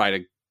didn't try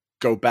to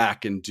go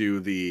back and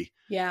do the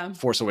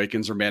Force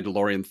Awakens or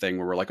Mandalorian thing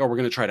where we're like, oh, we're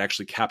going to try to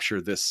actually capture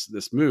this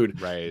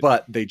mood. Right.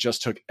 But they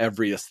just took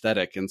every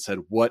aesthetic and said,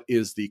 what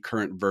is the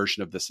current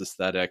version of this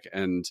aesthetic?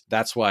 And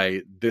that's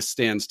why this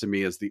stands to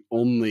me as the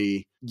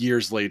only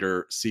years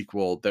later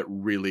sequel that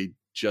really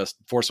just,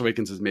 Force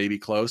Awakens is maybe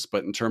close,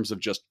 but in terms of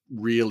just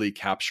really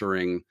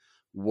capturing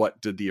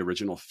what did the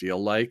original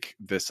feel like,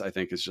 this I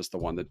think is just the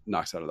one that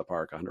knocks out of the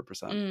park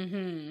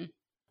 100%.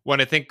 Well,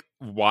 and I think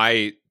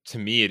why, to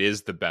me, it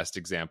is the best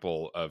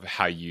example of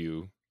how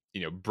you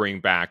bring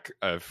back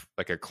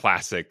like a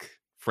classic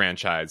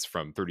franchise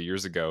from 30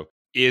 years ago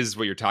is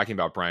what you're talking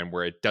about, Brian,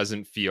 where it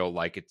doesn't feel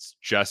like it's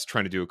just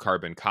trying to do a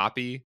carbon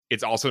copy.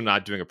 It's also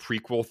not doing a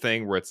prequel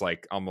thing where it's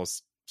like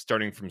almost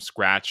starting from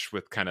scratch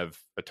with kind of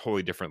a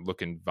totally different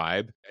look and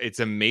vibe. It's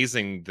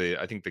amazing,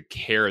 I think the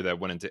care that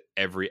went into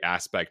every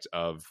aspect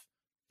of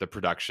the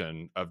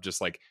production of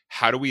just like,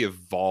 how do we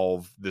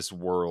evolve this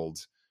world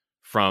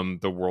from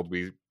the world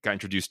we got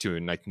introduced to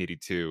in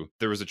 1982.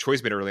 There was a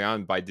choice made early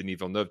on by Denis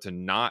Villeneuve to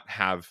not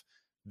have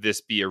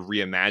this be a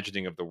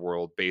reimagining of the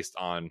world based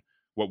on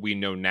what we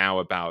know now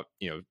about,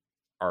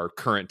 our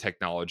current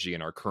technology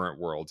and our current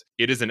world.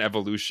 It is an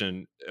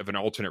evolution of an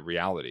alternate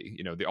reality,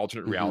 the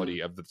alternate reality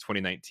of the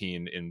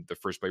 2019 in the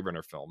first Blade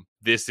Runner film.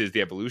 This is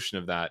the evolution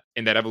of that.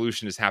 And that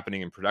evolution is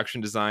happening in production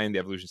design. The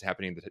evolution is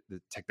happening in the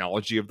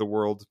technology of the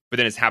world. But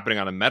then it's happening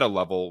on a meta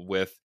level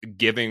with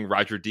giving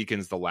Roger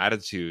Deakins the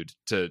latitude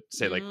to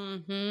say like,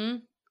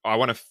 I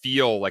want to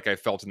feel like I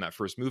felt in that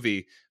first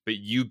movie, but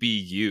you be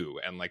you.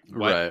 And like,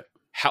 what? Right.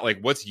 How, like,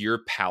 what's your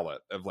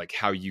palette of like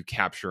how you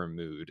capture a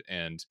mood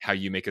and how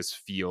you make us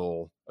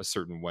feel a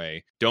certain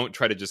way? Don't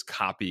try to just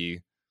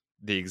copy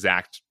the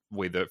exact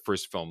way the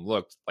first film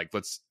looked. Like,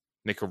 let's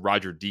make a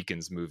Roger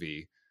Deakins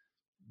movie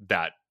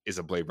that is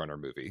a Blade Runner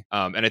movie.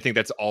 And I think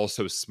that's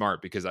also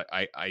smart because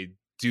I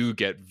do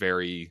get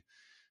very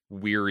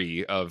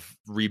weary of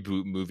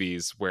reboot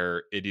movies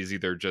where it is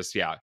either just,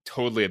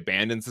 totally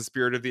abandons the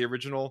spirit of the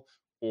original,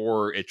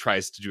 or it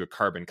tries to do a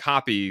carbon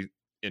copy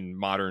in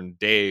modern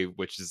day,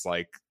 which is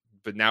like,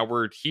 but now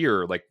we're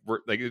here. Like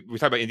we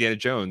talk about Indiana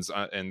Jones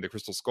and the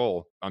Crystal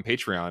Skull on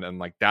Patreon, and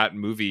like that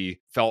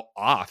movie felt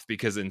off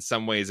because in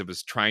some ways it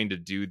was trying to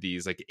do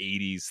these like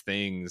 80s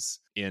things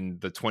in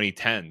the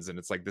 2010s, and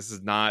it's like, this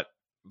is not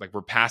like,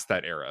 we're past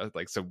that era.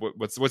 Like, so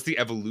what's the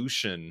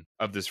evolution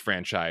of this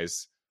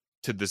franchise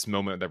to this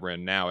moment that we're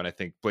in now? And I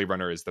think Blade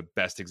Runner is the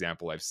best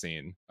example I've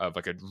seen of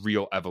like a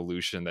real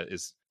evolution that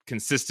is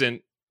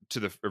consistent to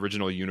the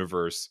original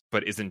universe,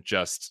 but isn't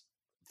just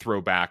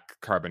throwback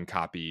carbon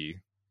copy,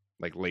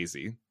 like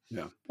lazy.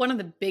 Yeah. One of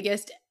the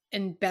biggest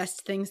and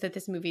best things that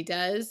this movie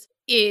does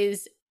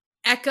is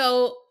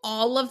echo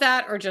all of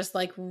that, or just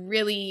like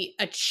really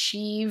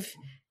achieve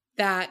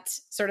that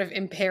sort of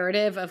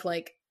imperative of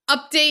like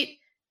update,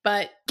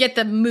 but get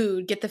the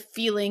mood, get the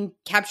feeling,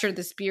 capture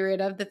the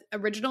spirit of the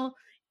original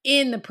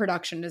in the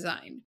production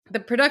design. The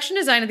production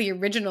design of the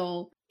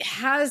original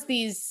has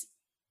these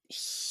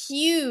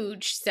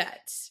huge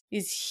sets,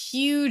 these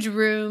huge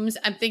rooms.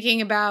 I'm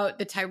thinking about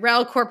the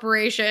Tyrell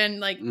Corporation,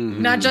 like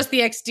not just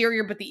the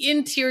exterior, but the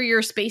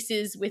interior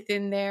spaces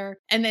within there.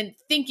 And then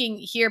thinking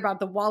here about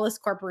the Wallace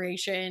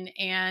Corporation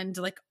and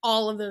like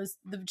all of those,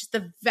 just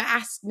the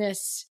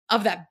vastness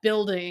of that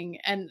building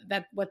and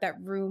that what that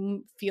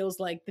room feels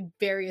like, the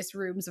various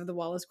rooms of the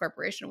Wallace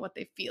Corporation, what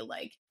they feel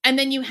like. And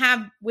then you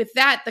have with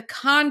that the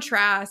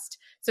contrast.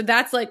 So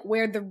that's like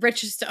where the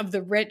richest of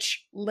the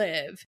rich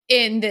live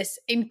in this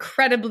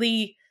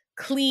incredibly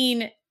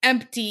clean,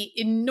 empty,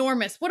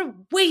 enormous, what a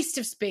waste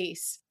of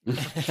space.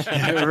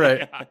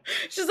 Right.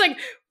 It's just like,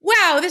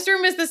 wow, this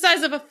room is the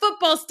size of a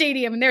football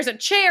stadium and there's a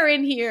chair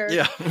in here.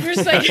 Yeah.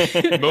 There's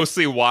like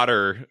mostly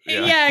water.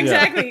 yeah,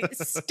 exactly.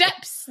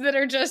 Steps that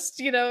are just,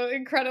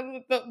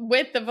 incredible, the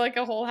width of like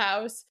a whole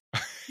house.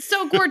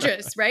 So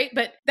gorgeous, right?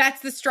 But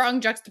that's the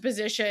strong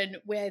juxtaposition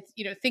with,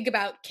 think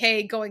about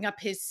Kay going up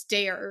his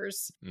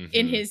stairs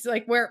in his,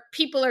 like, where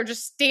people are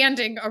just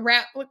standing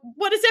around. Like,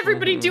 what is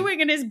everybody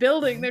doing in his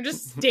building? They're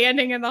just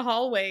standing in the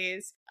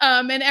hallways.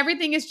 And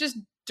everything is just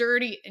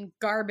dirty and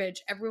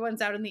garbage.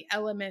 Everyone's out in the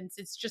elements.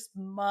 It's just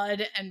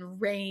mud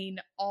and rain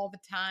all the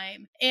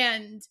time.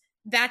 And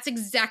that's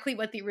exactly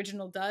what the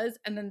original does.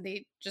 And then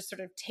they just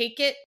sort of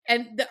take it.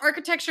 And the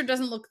architecture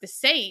doesn't look the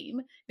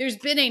same. There's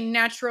been a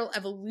natural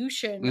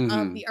evolution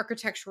of the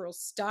architectural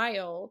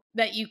style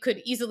that you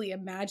could easily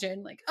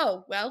imagine. Like,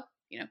 oh, well,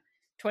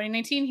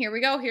 2019, here we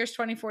go. Here's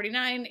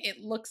 2049. It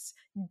looks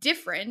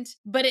different,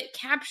 but it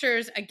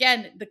captures,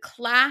 again, the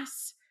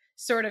class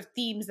sort of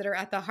themes that are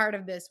at the heart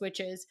of this, which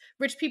is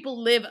rich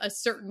people live a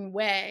certain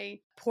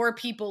way. Poor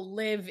people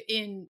live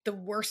in the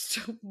worst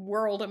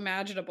world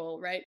imaginable,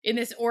 right? In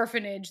this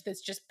orphanage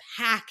that's just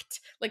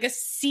packed like a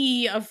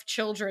sea of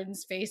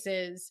children's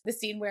faces. The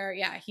scene where,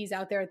 he's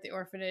out there at the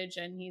orphanage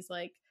and he's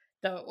like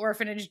the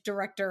orphanage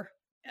director.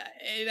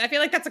 I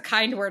feel like that's a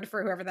kind word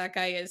for whoever that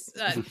guy is.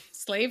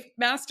 Slave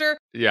master.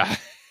 Yeah.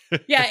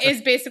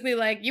 Is basically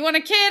like, you want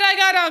a kid? I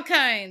got all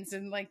kinds.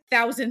 And like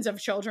thousands of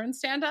children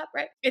stand up,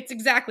 right? It's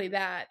exactly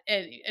that.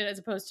 And as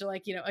opposed to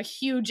like, a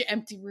huge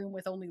empty room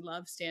with only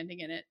love standing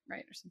in it,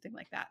 right? Or something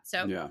like that.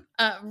 So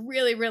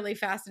really, really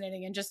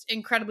fascinating and just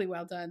incredibly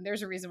well done.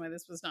 There's a reason why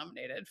this was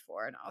nominated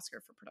for an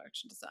Oscar for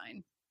production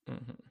design.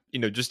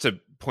 Just to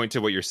point to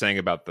what you're saying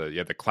about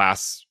the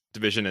class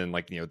division and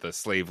like, the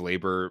slave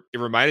labor, it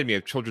reminded me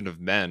of Children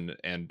of Men.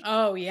 And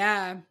oh,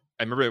 yeah.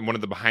 I remember in one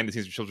of the behind the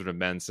scenes of Children of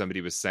Men,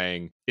 somebody was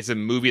saying it's a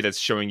movie that's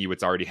showing you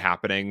what's already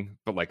happening,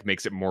 but like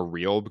makes it more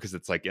real because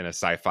it's like in a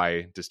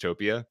sci-fi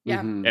dystopia. Yeah.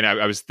 And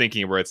I was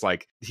thinking where it's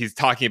like, he's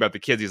talking about the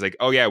kids. He's like,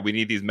 oh yeah, we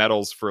need these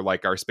metals for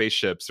like our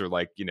spaceships or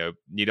like,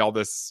 need all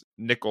this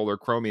nickel or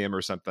chromium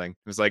or something. It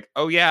was like,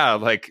 oh yeah,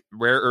 like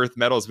rare earth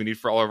metals we need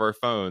for all of our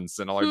phones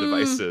and all our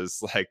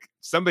devices. Like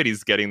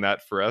somebody's getting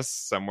that for us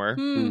somewhere.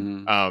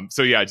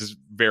 So yeah, just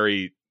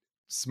very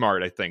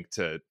smart, I think,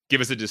 to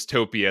give us a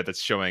dystopia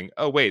that's showing,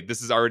 oh wait,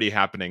 this is already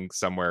happening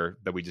somewhere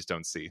that we just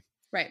don't see.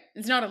 Right.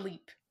 It's not a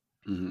leap.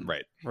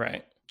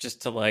 Right.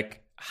 Just to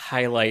like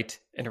highlight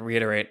and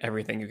reiterate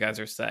everything you guys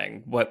are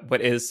saying, what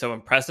is so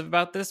impressive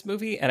about this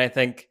movie, and I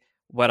think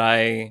what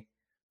I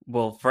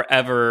will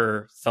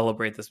forever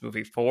celebrate this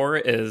movie for,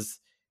 is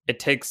it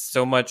takes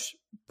so much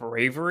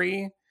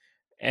bravery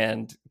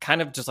and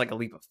kind of just like a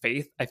leap of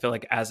faith, I feel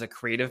like, as a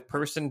creative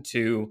person,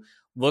 to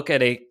look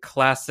at a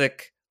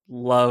classic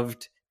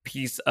loved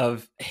piece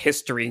of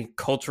history,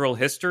 cultural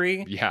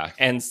history,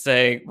 and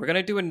say, we're going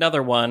to do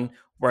another one.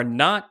 We're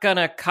not going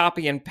to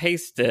copy and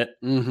paste it,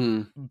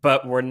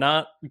 but we're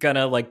not going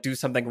to like do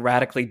something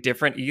radically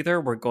different either.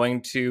 We're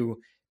going to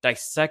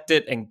dissect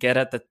it and get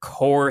at the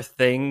core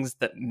things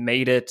that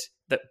made it,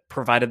 that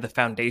provided the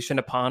foundation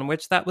upon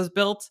which that was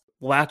built,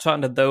 latch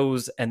onto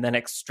those, and then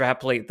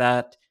extrapolate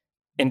that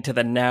into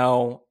the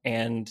now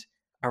and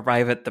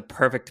arrive at the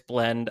perfect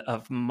blend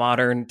of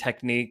modern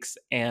techniques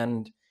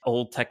and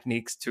old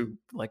techniques to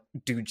like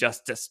do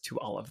justice to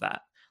all of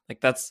that. Like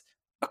that's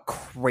a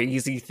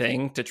crazy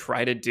thing to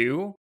try to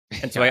do.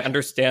 And so I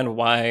understand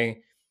why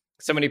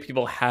so many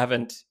people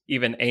haven't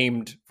even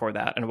aimed for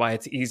that, and why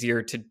it's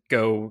easier to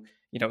go,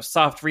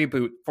 soft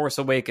reboot Force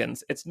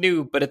Awakens. It's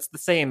new, but it's the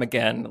same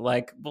again.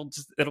 Like,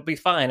 it'll be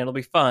fine. It'll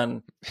be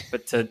fun.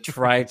 But to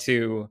try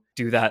to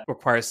do that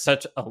requires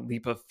such a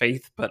leap of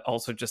faith, but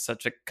also just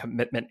such a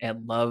commitment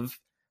and love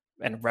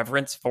and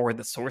reverence for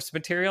the source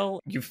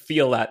material. You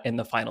feel that in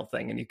the final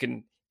thing, and you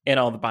can, in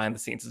all the behind the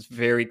scenes, it's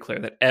very clear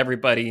that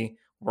everybody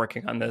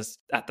working on this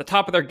at the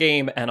top of their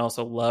game and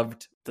also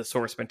loved the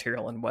source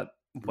material and what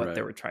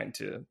they were trying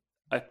to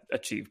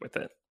achieve with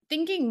it.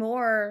 Thinking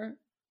more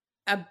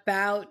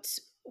about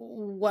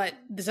what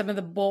some of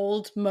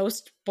the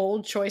most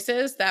bold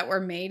choices that were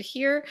made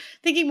here,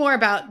 thinking more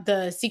about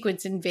the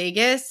sequence in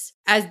Vegas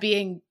as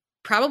being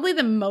probably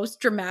the most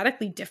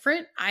dramatically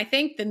different, I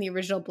think, than the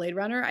original Blade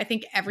Runner. I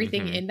think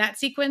everything in that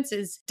sequence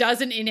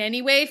doesn't in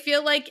any way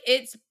feel like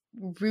it's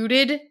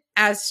rooted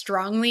as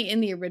strongly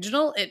in the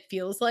original. It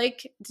feels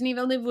like Denis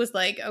Villeneuve was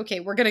like, okay,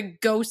 we're going to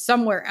go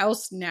somewhere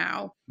else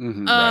now.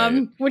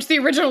 Right. Which the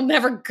original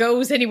never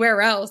goes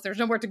anywhere else. There's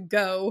nowhere to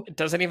go. It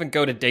doesn't even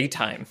go to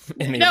daytime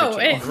in the No,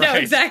 original. no,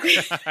 Right. exactly.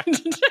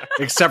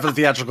 Except for the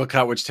theatrical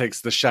cut, which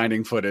takes the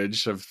Shining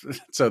footage of,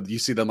 so you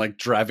see them like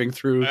driving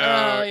through.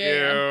 Oh,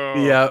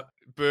 ew. Yeah.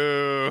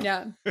 Boo.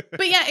 Yeah.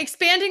 But yeah,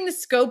 expanding the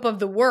scope of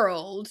the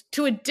world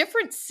to a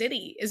different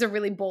city is a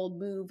really bold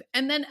move.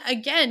 And then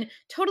again,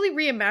 totally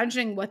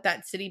reimagining what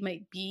that city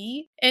might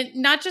be. And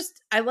not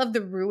just, I love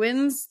the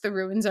ruins. The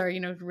ruins are,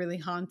 really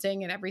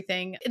haunting and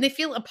everything. And they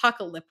feel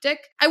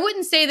apocalyptic. I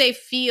wouldn't say they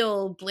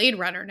feel Blade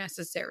Runner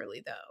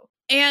necessarily, though.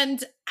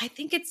 And I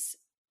think it's,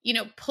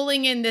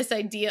 pulling in this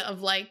idea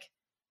of like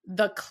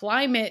the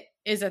climate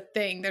is a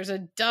thing. There's a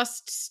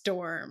dust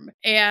storm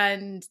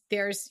and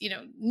there's,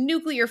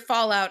 nuclear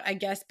fallout, I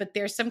guess, but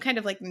there's some kind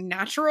of like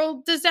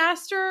natural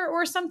disaster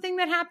or something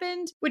that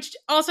happened, which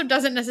also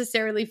doesn't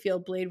necessarily feel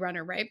Blade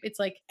Runner, right? It's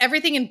like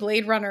everything in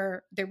Blade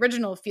Runner, the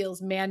original,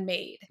 feels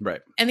man-made.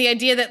 Right. And the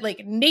idea that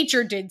like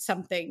nature did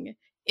something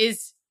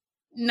is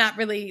not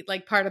really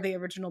like part of the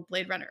original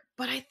Blade Runner,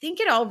 but I think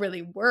it all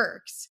really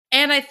works.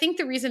 And I think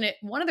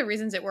one of the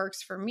reasons it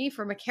works for me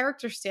from a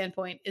character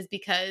standpoint is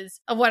because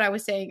of what I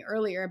was saying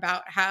earlier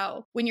about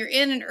how when you're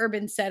in an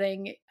urban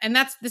setting, and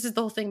this is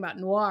the whole thing about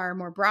noir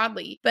more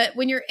broadly, but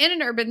when you're in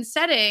an urban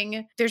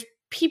setting, there's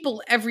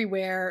people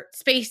everywhere.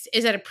 Space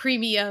is at a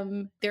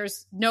premium.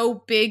 There's no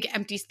big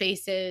empty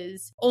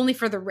spaces, only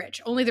for the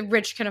rich. Only the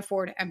rich can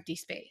afford empty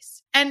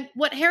space. And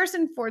what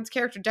Harrison Ford's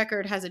character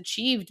Deckard has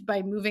achieved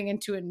by moving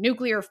into a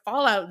nuclear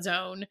fallout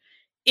zone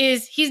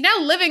is he's now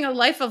living a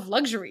life of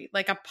luxury,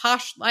 like a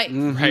posh life.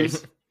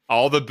 Right.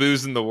 All the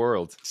booze in the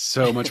world.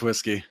 So much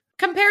whiskey.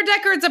 Compare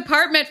Deckard's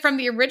apartment from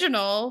the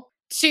original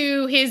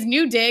to his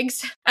new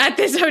digs at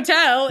this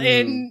hotel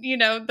in,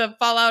 the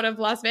fallout of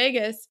Las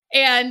Vegas.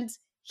 And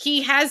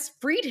he has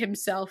freed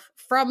himself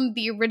from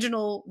the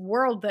original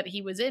world that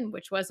he was in,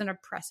 which was an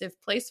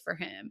oppressive place for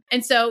him.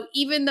 And so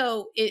even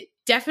though it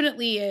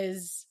definitely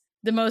is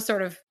the most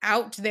sort of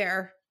out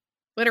there,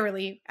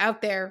 literally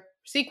out there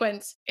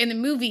sequence in the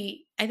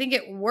movie, I think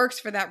it works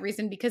for that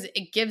reason because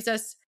it gives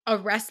us a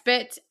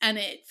respite and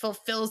it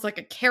fulfills like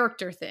a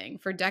character thing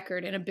for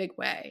Deckard in a big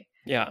way.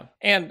 Yeah.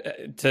 And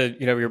to,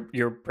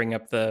 you're bringing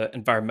up the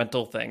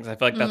environmental things. I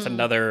feel like that's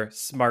another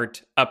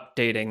smart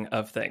updating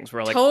of things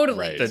where like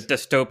totally the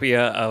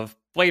dystopia of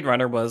Blade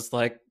Runner was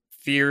like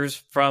fears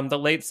from the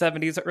late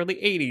 70s, early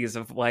 80s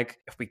of like,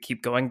 if we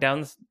keep going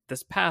down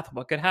this path,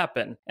 what could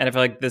happen? And I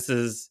feel like this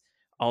is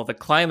all the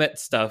climate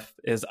stuff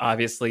is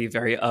obviously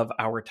very of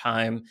our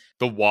time.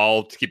 The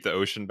wall to keep the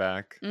ocean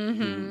back.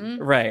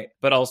 Right.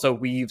 But also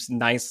weaves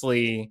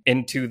nicely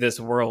into this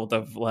world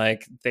of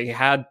like, they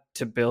had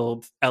to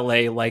build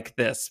LA like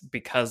this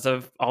because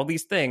of all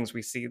these things.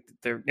 We see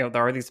there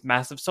are these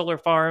massive solar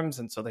farms,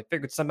 and so they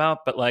figured some out,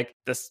 but like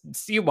this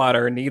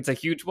seawater needs a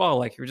huge wall,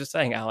 like you were just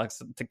saying, Alex,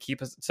 to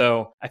keep us.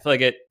 So I feel like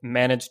it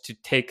managed to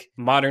take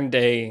modern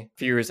day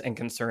fears and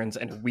concerns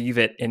and weave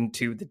it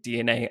into the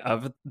DNA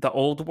of the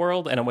old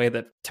world in a way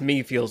that to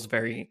me feels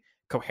very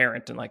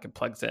coherent and like it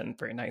plugs in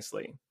very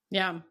nicely.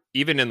 Yeah.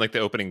 Even in like the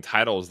opening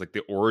titles, like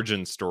the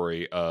origin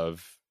story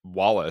of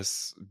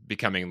Wallace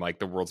becoming like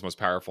the world's most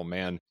powerful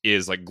man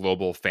is like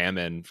global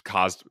famine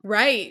caused,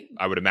 right,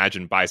 I would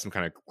imagine, by some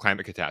kind of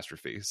climate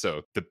catastrophe.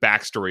 So the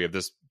backstory of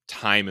this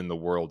time in the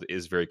world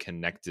is very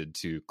connected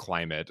to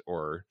climate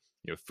or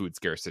food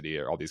scarcity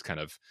or all these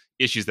kind of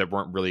issues that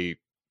weren't really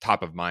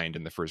top of mind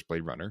in the first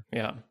Blade Runner.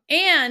 Yeah.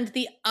 And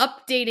the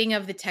updating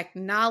of the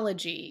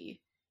technology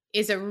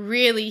is a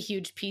really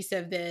huge piece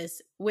of this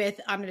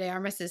with Ana de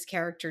Armas's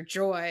character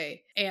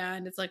Joy.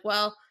 And it's like,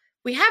 well,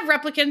 we have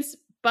replicants,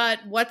 but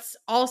what's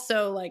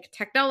also like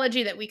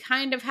technology that we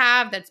kind of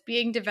have that's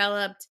being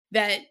developed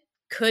that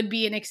could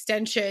be an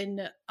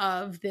extension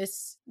of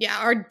this,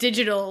 our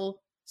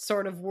digital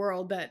sort of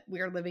world that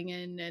we're living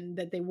in and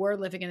that they were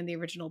living in the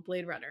original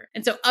Blade Runner.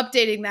 And so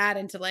updating that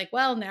into like,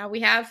 well, now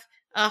we have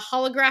a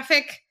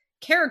holographic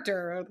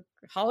character,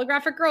 a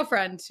holographic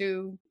girlfriend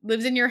who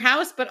lives in your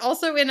house, but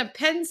also in a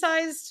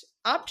pen-sized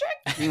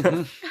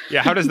object.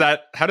 Yeah, how does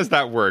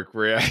that work?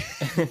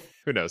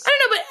 Who knows? I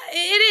don't know, but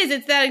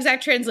it's that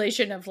exact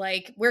translation of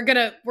like we're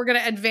gonna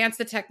advance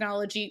the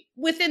technology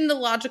within the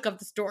logic of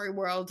the story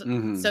world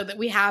so that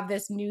we have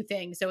this new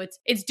thing. So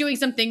it's doing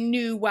something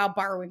new while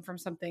borrowing from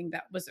something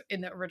that was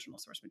in the original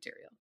source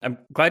material. I'm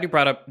glad you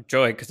brought up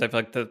Joy because I feel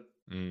like the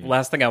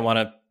last thing I want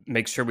to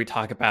make sure we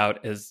talk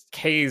about is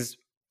Kay's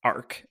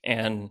arc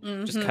and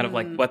just kind of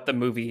like what the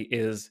movie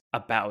is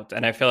about.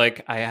 And I feel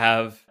like I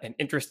have an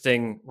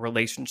interesting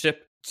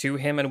relationship to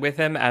him and with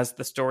him as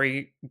the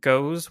story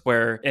goes,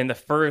 where in the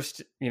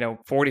first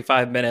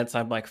 45 minutes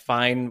I'm like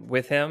fine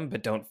with him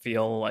but don't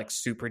feel like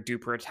super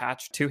duper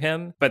attached to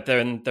him. But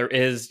then there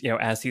is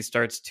as he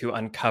starts to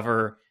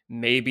uncover,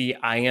 maybe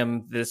I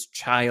am this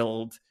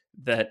child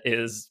that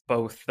is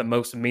both the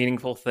most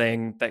meaningful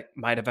thing that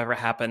might have ever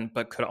happened,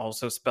 but could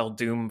also spell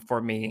doom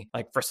for me.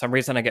 Like for some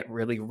reason, I get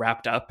really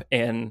wrapped up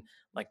in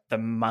like the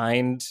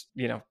mind,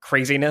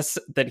 craziness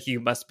that he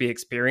must be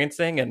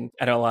experiencing. And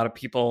I know a lot of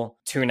people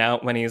tune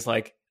out when he's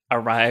like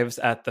arrives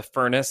at the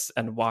furnace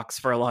and walks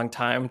for a long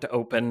time to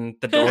open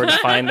the door to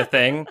find the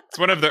thing. It's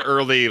one of the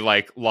early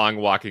like long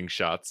walking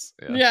shots.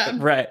 Yeah.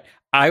 Right.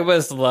 I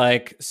was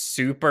like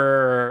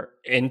super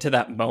into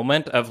that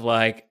moment of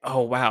like,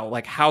 oh wow,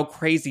 like how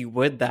crazy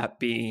would that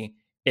be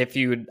if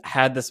you'd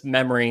had this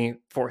memory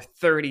for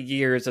 30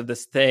 years of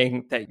this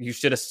thing that you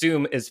should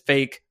assume is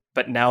fake,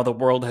 but now the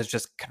world has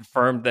just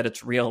confirmed that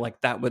it's real. Like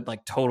that would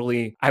like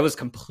totally, I was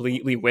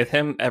completely with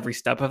him every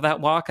step of that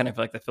walk. And I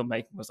feel like the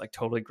filmmaking was like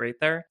totally great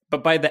there.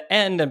 But by the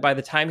end, and by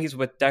the time he's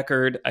with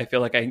Deckard, I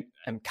feel like I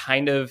am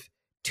kind of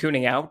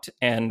tuning out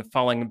and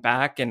falling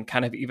back, and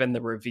kind of even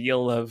the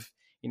reveal of,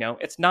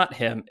 it's not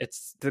him,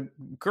 it's the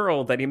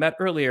girl that he met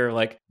earlier.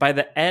 Like by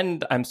the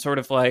end, I'm sort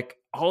of like,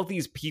 all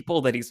these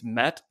people that he's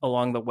met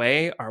along the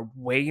way are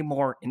way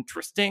more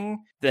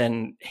interesting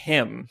than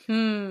him.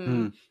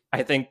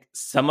 I think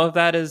some of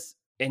that is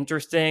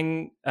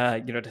interesting,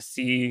 to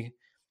see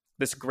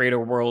this greater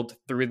world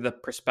through the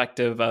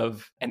perspective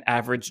of an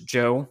average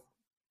Joe.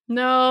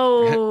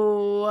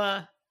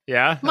 No.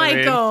 Yeah.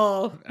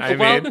 Michael. I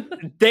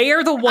mean, they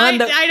are the one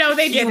that I know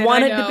they he did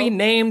wanted to be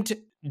named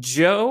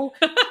Joe.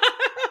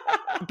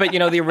 But,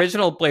 the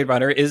original Blade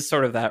Runner is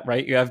sort of that,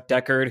 right? You have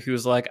Deckard,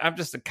 who's like, I'm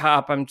just a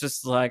cop. I'm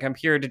just like, I'm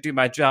here to do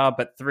my job.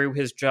 But through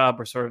his job,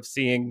 we're sort of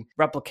seeing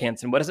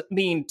replicants. And what does it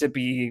mean to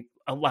be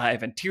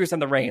alive? And Tears in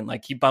the Rain.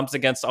 Like, he bumps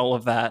against all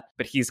of that,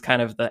 but he's kind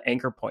of the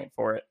anchor point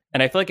for it.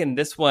 And I feel like in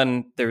this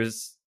one,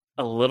 there's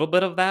a little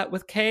bit of that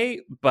with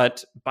Kay.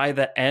 But by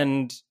the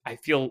end, I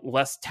feel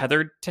less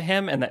tethered to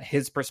him, and that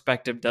his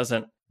perspective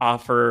doesn't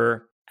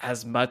offer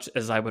as much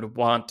as I would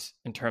want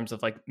in terms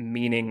of like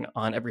meaning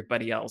on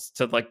everybody else,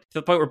 to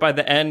the point where by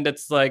the end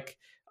it's like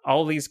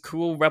all these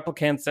cool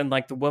replicants and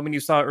like the woman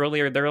you saw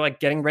earlier, they're like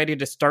getting ready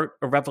to start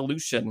a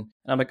revolution. And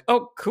I'm like,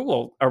 oh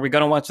cool, are we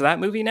gonna watch that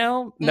movie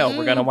now? No,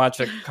 we're gonna watch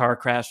a car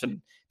crash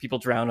and people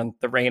drown in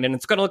the rain, and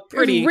it's gonna look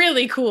pretty. It's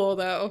really cool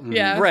though.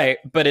 Yeah, right.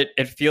 But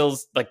it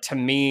feels like, to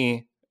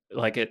me,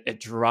 like it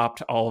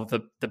dropped all of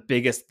the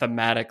biggest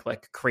thematic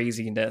like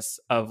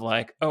craziness of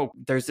like, oh,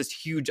 there's this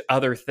huge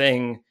other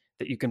thing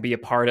that you can be a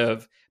part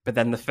of. But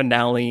then the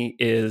finale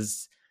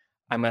is,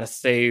 I'm going to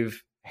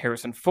save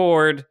Harrison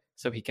Ford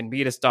so he can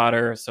meet his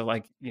daughter. So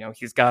like,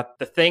 he's got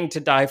the thing to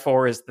die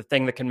for, is the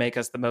thing that can make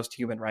us the most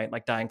human, right?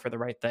 Like dying for the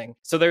right thing.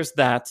 So there's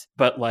that.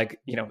 But like,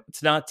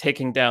 it's not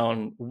taking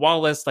down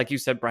Wallace. Like you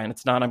said, Brian,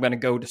 it's not, I'm going to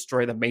go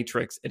destroy the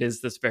Matrix. It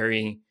is this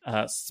very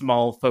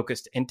small,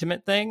 focused,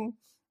 intimate thing,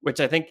 which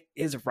I think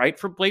is right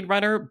for Blade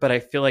Runner, but I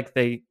feel like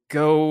they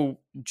go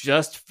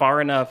just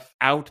far enough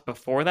out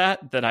before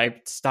that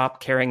I stop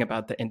caring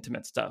about the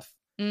intimate stuff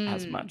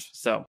as much.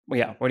 So,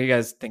 yeah, what do you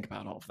guys think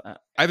about all of that?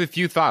 I have a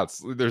few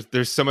thoughts.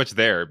 There's so much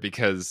there,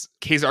 because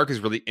Kay's arc is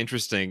really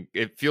interesting.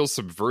 It feels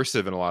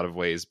subversive in a lot of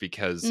ways,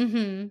 because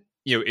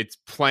it's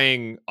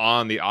playing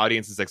on the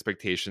audience's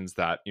expectations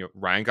that,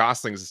 Ryan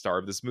Gosling is the star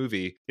of this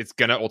movie. It's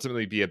going to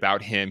ultimately be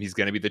about him. He's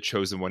going to be the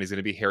chosen one. He's going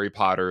to be Harry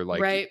Potter.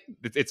 Like, right.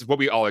 It's what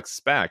we all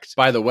expect.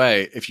 By the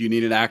way, if you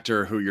need an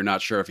actor who you're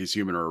not sure if he's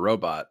human or a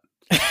robot,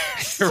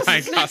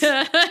 Ryan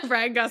Gosling.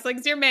 Ryan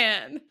Gosling's your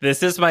man.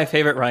 This is my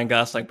favorite Ryan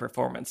Gosling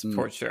performance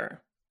for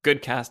sure.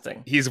 Good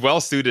casting. He's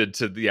well suited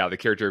to the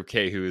character of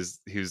Kay, who's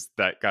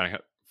that kind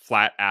of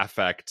flat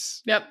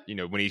affect. Yep.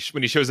 When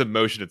he shows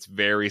emotion, it's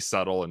very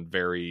subtle and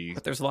very.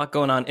 But there's a lot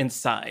going on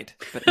inside,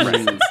 but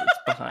it's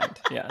behind.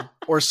 Yeah.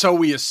 Or so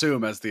we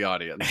assume as the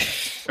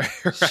audience.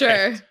 Right.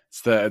 Sure.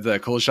 It's the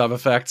Kuleshov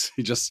effect.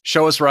 You just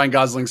show us Ryan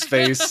Gosling's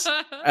face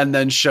and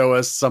then show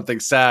us something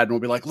sad, and we'll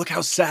be like, look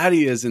how sad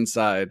he is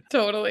inside.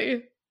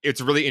 Totally. It's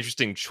a really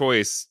interesting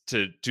choice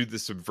to do the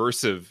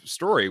subversive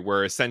story,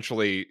 where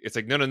essentially it's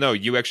like, no,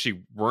 you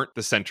actually weren't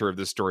the center of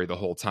this story the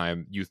whole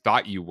time. You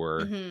thought you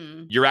were.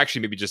 Mm-hmm. You're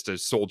actually maybe just a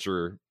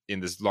soldier in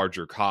this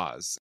larger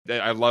cause.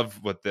 I love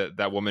what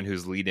that woman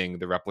who's leading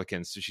the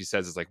replicants, she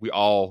says, is like, we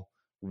all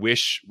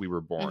wish we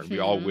were born. We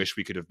all wish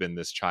we could have been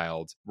this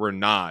child. We're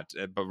not,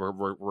 but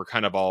we're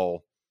kind of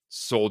all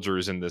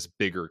soldiers in this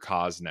bigger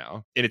cause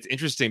now. And it's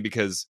interesting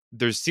because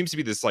there seems to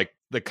be this like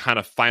the kind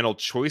of final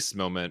choice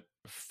moment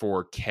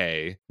for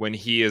Kay when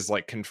he is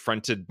like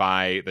confronted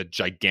by the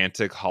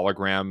gigantic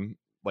hologram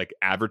like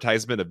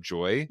advertisement of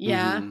joy.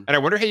 Yeah. And I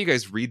wonder how you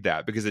guys read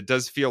that, because it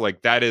does feel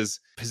like that is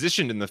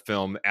positioned in the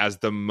film as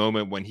the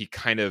moment when he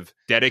kind of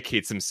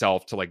dedicates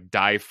himself to like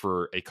die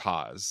for a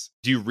cause.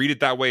 Do you read it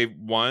that way,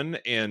 one?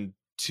 And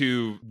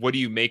two, what do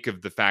you make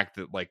of the fact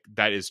that like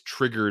that is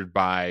triggered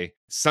by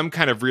some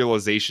kind of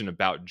realization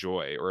about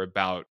joy, or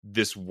about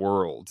this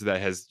world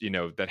that has,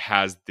 that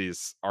has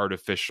this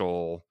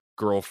artificial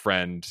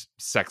girlfriend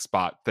sex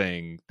bot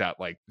thing that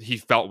like he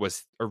felt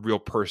was a real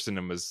person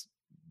and was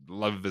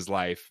love of his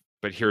life,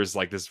 but here's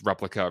like this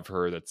replica of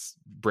her that's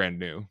brand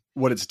new.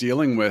 What it's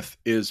dealing with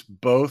is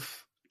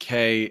both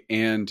Kay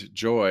and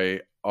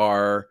Joy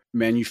are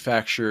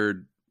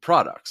manufactured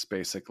products,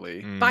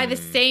 basically. By the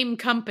same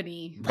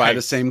company. By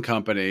the same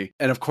company.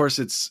 And of course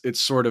it's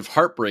sort of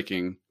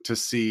heartbreaking to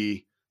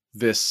see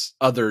this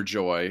other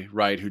Joy,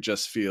 right, who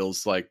just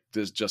feels like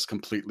there's just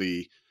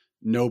completely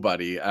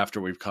nobody after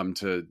we've come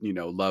to,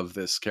 love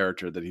this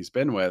character that he's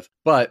been with.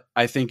 But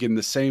I think in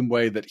the same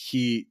way that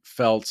he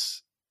felt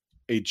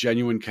a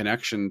genuine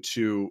connection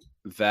to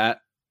that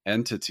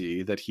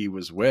entity that he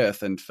was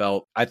with and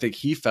I think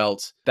he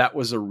felt that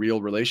was a real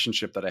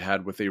relationship that I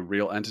had with a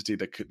real entity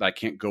that I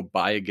can't go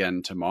buy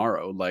again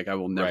tomorrow. Like I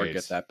will never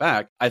get that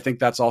back. I think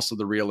that's also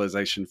the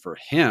realization for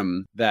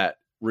him that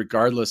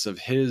regardless of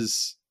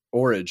his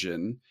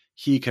origin,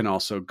 he can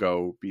also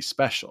go be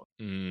special.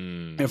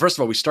 And first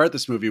of all, we start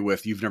this movie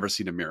with "You've never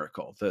seen a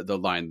miracle," the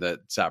line that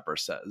Sapper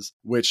says,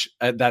 which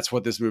that's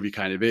what this movie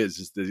kind of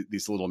is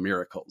these little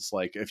miracles.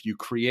 Like if you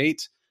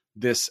create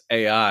this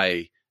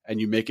AI and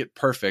you make it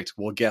perfect,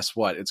 well, guess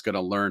what? It's going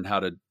to learn how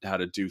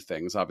to do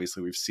things.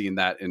 Obviously, we've seen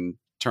that in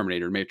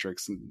Terminator,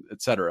 Matrix, and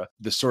etc.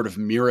 The sort of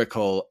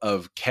miracle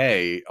of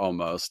K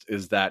almost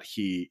is that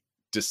he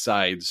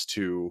decides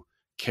to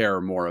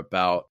care more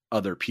about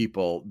other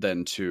people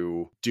than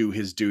to do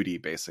his duty,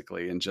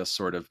 basically, and just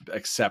sort of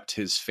accept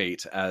his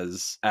fate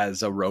as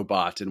a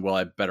robot. And well,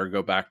 I better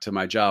go back to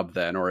my job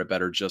then, or I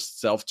better just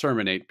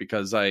self-terminate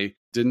because I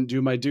didn't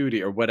do my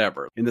duty or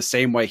whatever. In the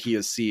same way he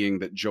is seeing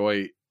that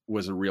Joy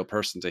was a real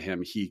person to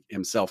him, he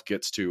himself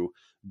gets to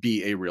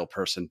be a real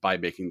person by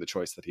making the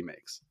choice that he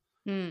makes.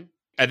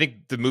 I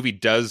think the movie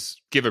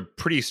does give a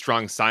pretty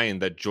strong sign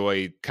that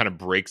Joy kind of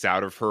breaks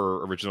out of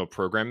her original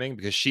programming,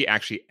 because she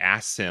actually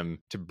asks him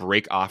to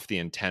break off the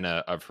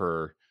antenna of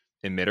her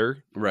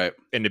emitter. Right.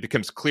 And it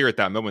becomes clear at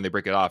that moment when they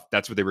break it off,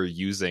 that's what they were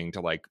using to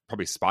like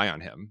probably spy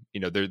on him.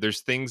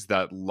 There's things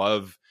that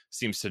Love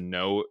seems to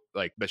know,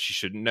 like that she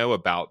shouldn't know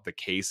about the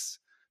case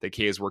that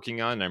Kay is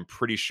working on. And I'm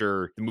pretty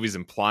sure the movie's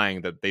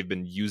implying that they've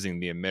been using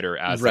the emitter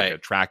as like a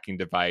tracking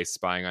device,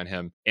 spying on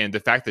him. And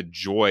the fact that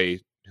Joy,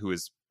 who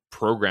is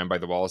programmed by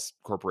the Wallace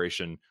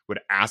Corporation, would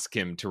ask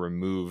him to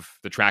remove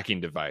the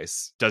tracking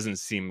device doesn't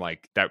seem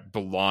like that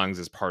belongs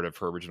as part of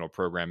her original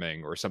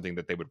programming or something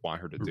that they would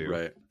want her to do.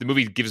 Right. The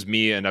movie gives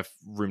me enough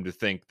room to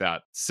think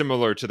that,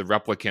 similar to the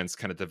replicants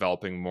kind of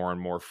developing more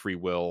and more free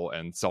will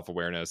and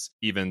self-awareness,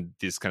 even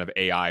this kind of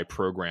AI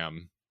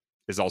program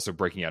is also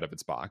breaking out of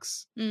its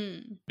box.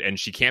 And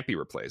she can't be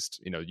replaced.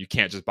 You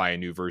can't just buy a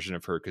new version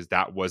of her, because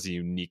that was a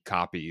unique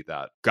copy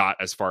that got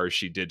as far as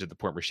she did, to the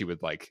point where she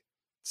would like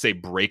say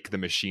break the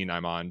machine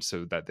I'm on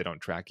so that they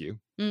don't track you.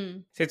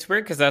 See, it's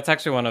weird because that's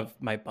actually one of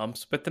my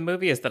bumps with the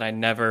movie, is that I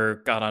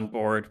never got on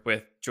board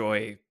with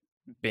Joy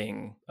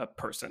being a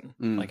person.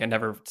 Like I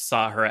never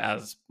saw her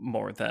as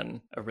more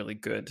than a really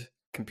good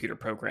computer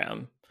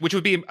program. Which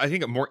would be, I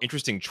think, a more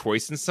interesting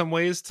choice in some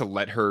ways, to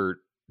let her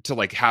to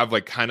like have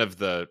like kind of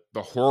the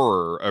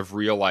horror of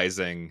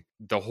realizing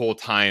the whole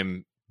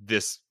time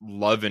this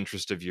love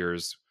interest of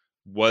yours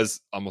was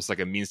almost like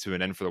a means to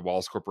an end for the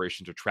Wallace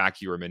Corporation to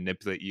track you or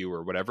manipulate you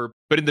or whatever.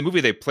 But in the movie,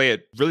 they play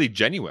it really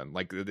genuine.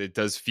 Like it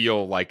does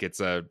feel like it's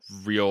a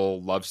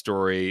real love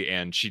story.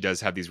 And she does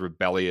have these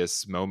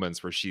rebellious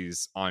moments where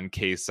she's on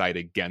Kay's side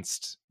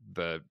against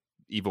the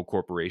evil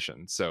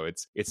corporation. So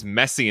it's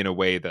messy in a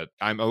way that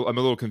I'm a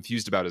little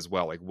confused about as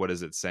well. Like, what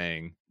is it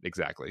saying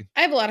exactly?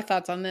 I have a lot of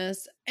thoughts on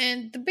this.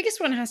 And the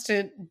biggest one has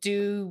to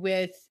do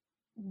with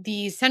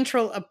the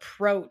central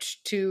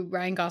approach to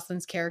Ryan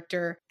Gosling's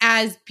character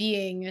as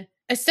being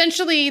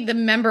essentially the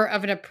member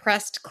of an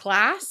oppressed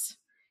class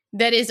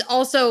that is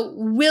also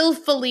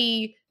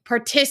willfully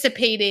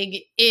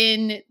participating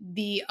in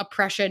the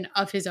oppression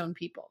of his own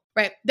people,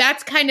 right?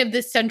 That's kind of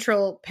the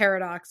central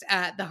paradox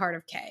at the heart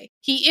of Kay.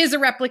 He is a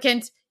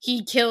replicant.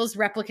 He kills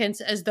replicants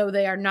as though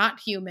they are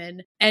not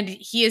human, and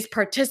he is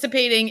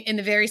participating in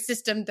the very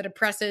system that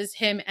oppresses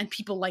him and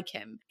people like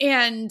him.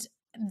 And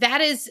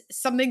that is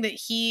something that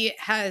he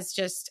has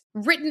just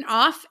written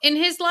off in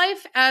his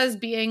life as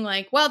being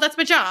like, well, that's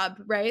my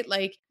job, right?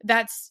 Like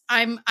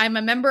I'm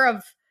a member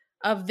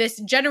of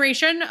this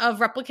generation of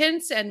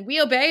replicants, and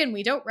we obey and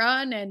we don't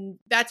run, and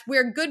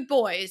we're good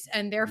boys.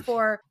 And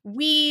therefore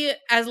we,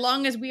 as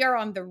long as we are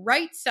on the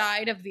right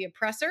side of the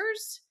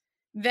oppressors,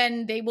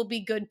 then they will be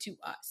good to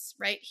us,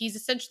 right? He's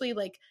essentially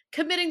like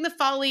committing the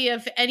folly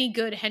of any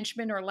good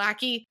henchman or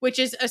lackey, which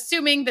is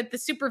assuming that the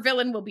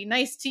supervillain will be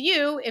nice to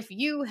you if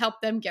you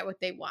help them get what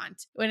they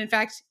want. When in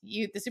fact,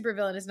 the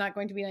supervillain is not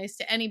going to be nice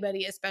to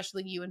anybody,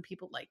 especially you and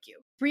people like you.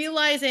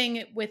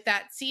 Realizing with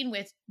that scene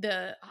with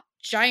the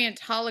giant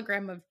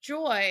hologram of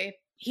Joy,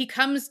 he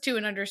comes to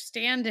an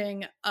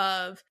understanding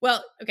of,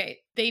 well, okay,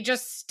 they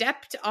just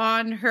stepped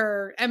on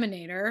her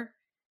emanator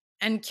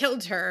and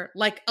killed her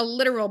like a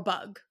literal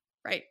bug.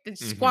 Right? It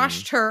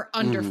squashed her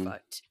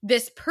underfoot.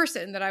 This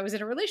person that I was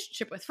in a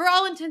relationship with, for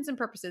all intents and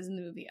purposes in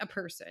the movie, a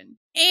person.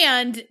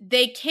 And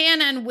they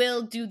can and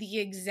will do the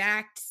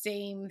exact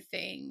same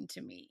thing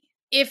to me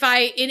if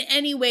I in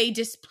any way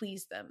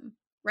displease them.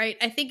 Right?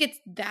 I think it's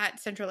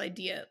that central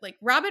idea. Like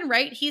Robin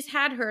Wright, he's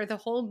had her the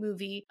whole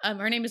movie.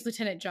 Her name is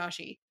Lieutenant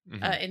Joshi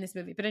in this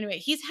movie. But anyway,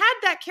 he's had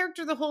that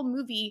character the whole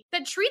movie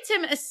that treats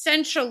him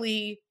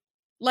essentially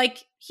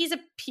like he's a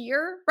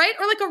peer, right?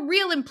 Or like a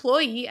real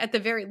employee at the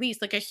very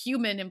least, like a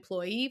human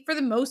employee for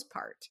the most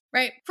part,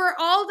 right? For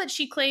all that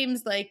she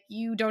claims, like,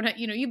 you don't have,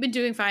 you've been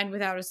doing fine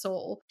without a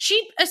soul.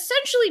 She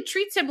essentially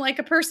treats him like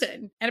a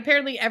person. And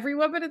apparently every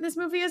woman in this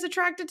movie is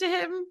attracted to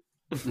him.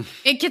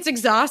 It gets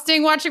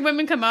exhausting watching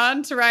women come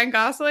on to Ryan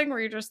Gosling where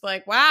you're just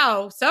like,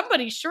 wow,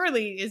 somebody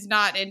surely is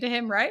not into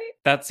him, right?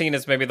 That scene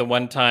is maybe the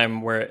one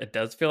time where it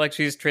does feel like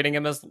she's treating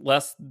him as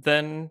less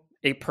than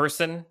a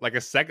person. Like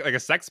a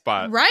sex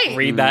bot. Right.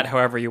 Read that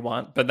however you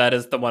want, but that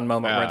is the one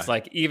moment where it's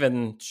like,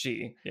 even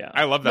she. Yeah.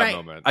 I love that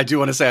moment. I do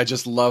want to say I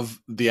just love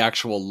the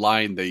actual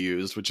line they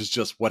used, which is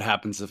just, what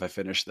happens if I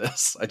finish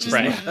this? I just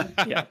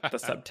Yeah, the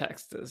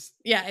subtext is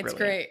it's brilliant.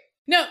 Great.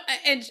 No,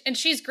 and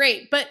she's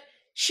great, but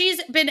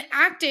she's been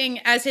acting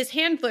as his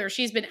handler.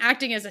 She's been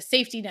acting as a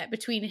safety net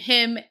between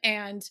him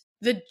and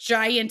the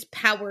giant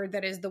power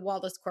that is the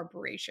Wallace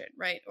Corporation,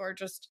 right? Or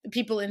just the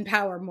people in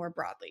power more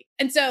broadly.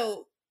 And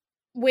so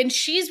when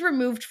she's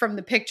removed from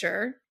the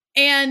picture,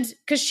 and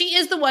because she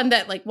is the one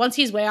that, like, once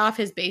he's way off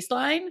his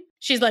baseline,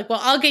 she's like, well,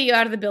 I'll get you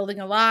out of the building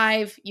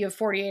alive. You have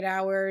 48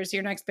 hours.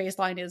 Your next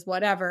baseline is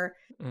whatever.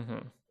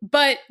 Mm-hmm.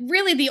 But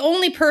really the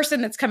only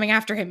person that's coming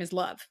after him is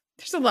Love.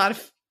 There's a lot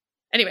of...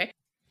 Anyway.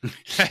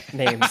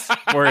 Names,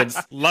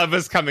 words. Love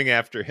is coming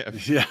after him.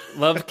 Yeah.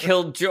 Love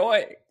killed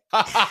Joy.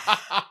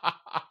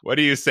 What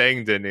are you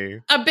saying, Denny?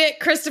 A bit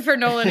Christopher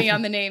Nolan-y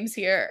on the names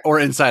here. Or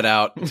Inside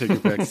Out. Take your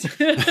pick.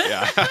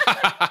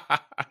 Yeah.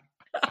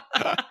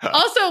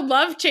 Also,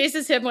 Love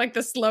chases him like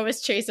the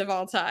slowest chase of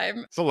all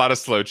time. It's a lot of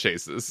slow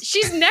chases.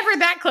 She's never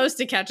that close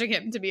to catching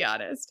him, to be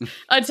honest,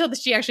 until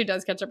she actually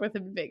does catch up with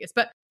him in Vegas.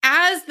 But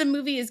as the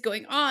movie is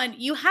going on,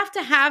 you have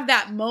to have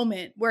that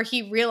moment where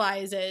he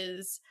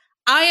realizes,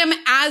 I am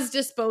as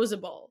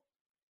disposable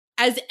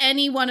as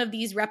any one of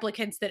these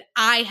replicants that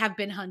I have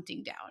been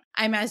hunting down.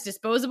 I'm as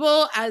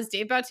disposable as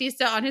Dave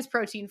Bautista on his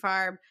protein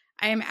farm.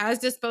 I am as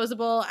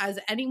disposable as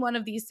any one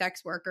of these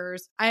sex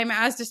workers. I am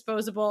as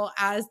disposable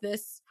as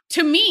this,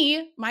 to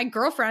me, my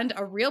girlfriend,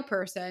 a real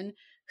person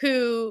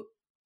who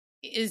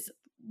is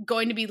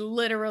going to be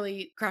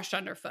literally crushed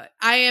underfoot.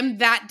 I am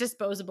that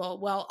disposable.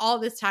 Well, all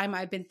this time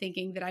I've been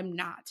thinking that I'm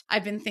not.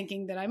 I've been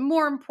thinking that I'm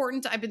more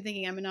important. I've been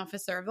thinking I'm an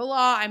officer of the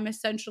law. I'm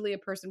essentially a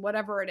person,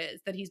 whatever it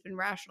is that he's been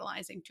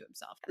rationalizing to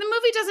himself. And the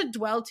movie doesn't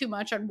dwell too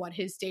much on what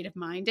his state of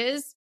mind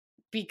is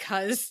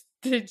because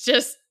they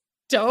just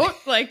don't.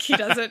 Like, he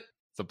doesn't.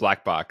 It's a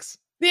black box.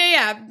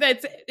 Yeah,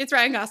 it's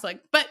Ryan Gosling.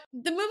 But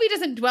the movie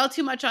doesn't dwell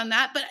too much on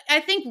that. But I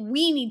think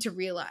we need to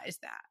realize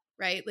that.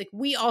 Right? Like,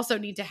 we also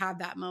need to have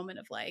that moment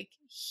of like,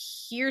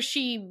 here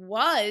she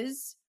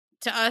was,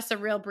 to us, a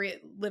real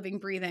living,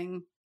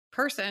 breathing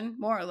person,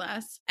 more or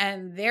less.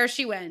 And there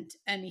she went.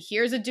 And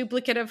here's a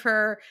duplicate of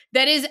her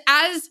that is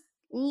as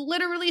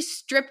literally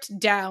stripped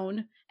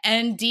down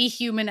and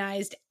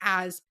dehumanized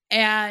as.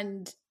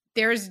 And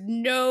there's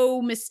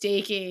no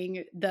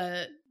mistaking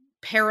the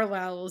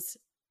parallels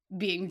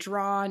being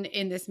drawn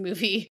in this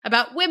movie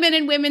about women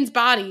and women's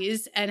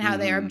bodies and how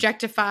they are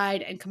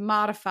objectified and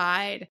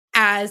commodified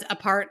as a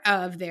part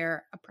of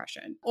their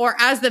oppression or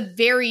as the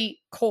very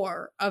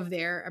core of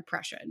their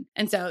oppression.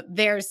 And so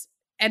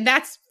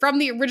that's from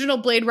the original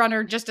Blade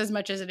Runner just as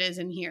much as it is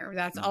in here.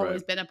 That's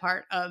always been a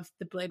part of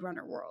the Blade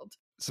Runner world.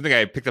 Something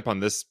I picked up on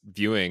this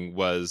viewing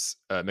was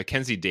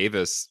Mackenzie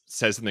Davis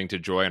says something to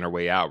Joy on her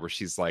way out where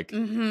she's like,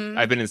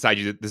 I've been inside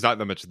you. There's not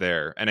that much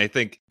there. And I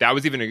think that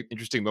was even an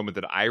interesting moment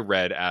that I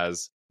read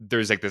as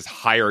there's like this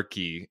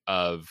hierarchy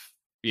of,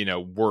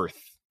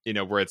 worth,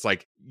 where it's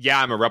like, yeah,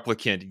 I'm a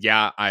replicant.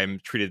 Yeah, I'm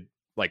treated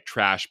like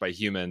trash by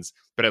humans,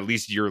 but at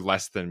least you're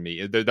less than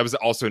me. That was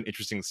also an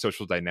interesting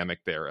social dynamic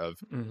there of,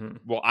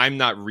 well, I'm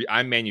not,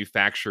 I'm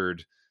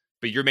manufactured,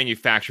 but you're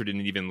manufactured in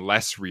an even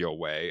less real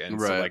way. And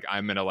so like,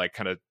 I'm going to like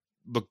kind of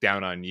look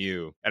down on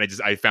you. And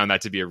I found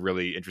that to be a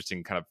really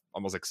interesting kind of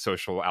almost like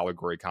social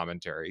allegory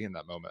commentary in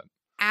that moment.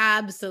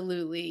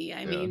 Absolutely.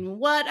 I mean,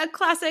 what a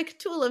classic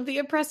tool of the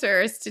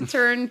oppressors to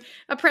turn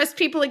oppressed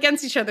people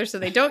against each other so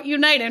they don't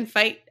unite and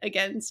fight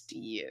against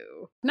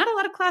you. Not a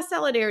lot of class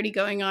solidarity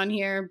going on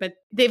here, but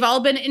they've all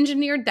been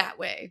engineered that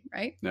way,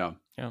 right? Yeah.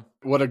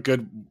 What a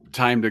good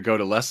time to go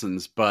to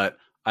lessons, but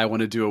I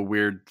want to do a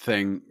weird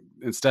thing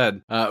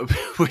instead,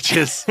 which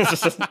is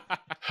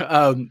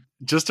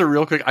just a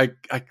real quick,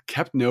 I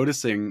kept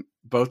noticing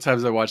both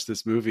times I watched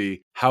this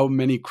movie how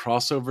many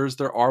crossovers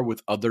there are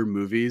with other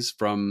movies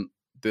from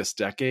this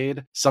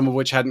decade, some of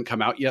which hadn't come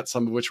out yet,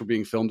 some of which were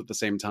being filmed at the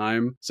same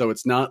time. So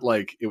it's not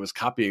like it was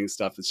copying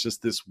stuff. It's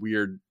just this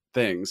weird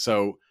thing.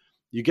 So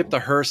you get the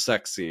Her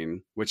sex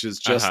scene, which is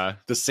just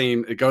the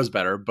same. It goes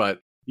better,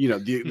 but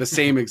the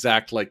same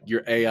exact, like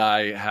your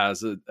AI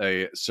has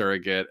a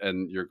surrogate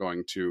and you're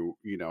going to,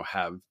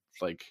 have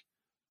like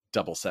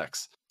double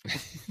sex.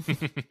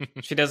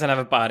 She doesn't have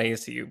a body,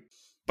 so you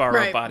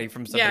borrow a body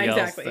from somebody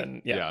else. Exactly.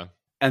 And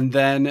And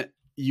then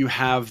you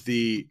have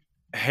the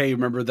hey,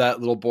 remember that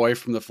little boy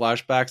from the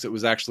flashbacks? It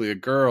was actually a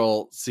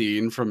girl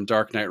scene from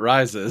Dark Knight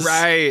Rises.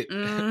 Right.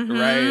 Mhm.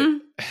 Right.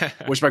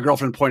 Which my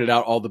girlfriend pointed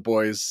out all the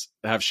boys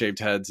have shaved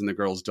heads and the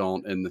girls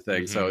don't in the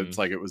thing. So it's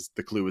like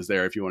the clue was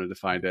there if you wanted to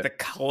find it. The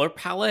color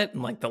palette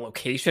and like the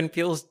location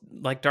feels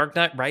like Dark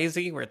Knight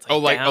Risey, where it's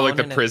like like the down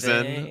in a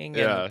prison. thing,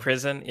 Yeah. and the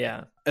prison.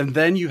 Yeah. And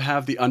then you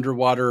have the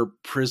underwater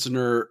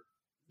prisoner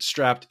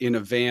strapped in a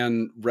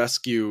van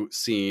rescue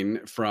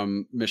scene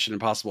from Mission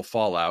Impossible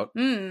Fallout.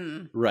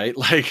 Mm. Right?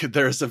 Like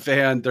there's a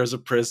van, there's a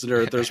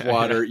prisoner, there's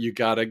water. You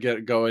gotta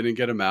go in and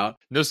get him out.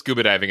 No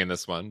scuba diving in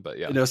this one, but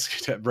yeah. No,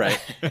 right.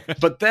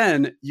 But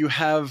then you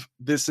have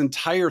this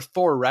entire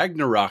Thor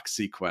Ragnarok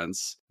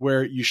sequence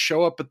where you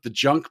show up at the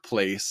junk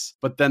place,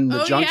 but then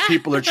the junk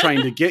people are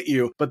trying to get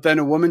you. But then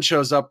a woman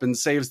shows up and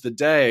saves the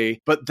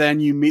day. But then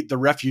you meet the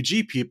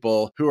refugee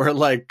people who are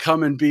like,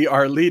 come and be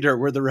our leader.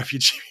 We're the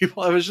refugee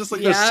people. I was just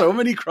like, there's so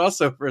many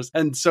crossovers.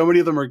 And so many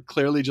of them are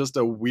clearly just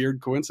a weird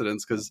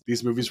coincidence because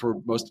these movies were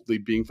mostly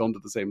being filmed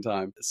at the same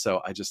time.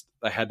 So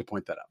I had to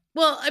point that out.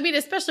 Well, I mean,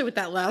 especially with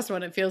that last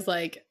one, it feels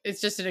like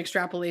it's just an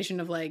extrapolation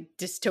of like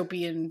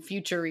dystopian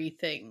future-y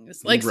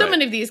things. Like so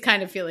many of these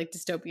kind of feel like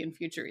dystopian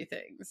future-y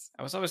things.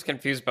 I was always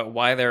confused about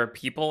why there are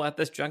people at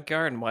this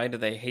junkyard and why do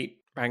they hate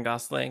Ryan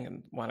Gosling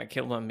and want to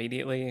kill him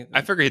immediately.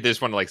 I figured they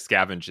just want to like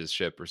scavenge his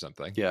ship or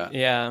something.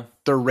 Yeah.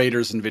 They're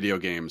raiders in video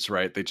games,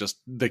 right?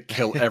 They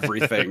kill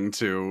everything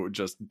to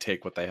just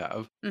take what they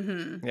have.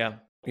 Mm-hmm.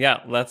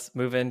 Yeah, let's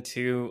move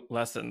into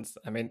lessons.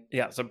 I mean,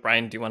 so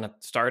Brian, do you want to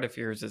start if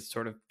yours is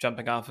sort of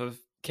jumping off of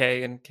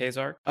Kay and Kay's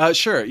arc?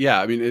 Sure. Yeah.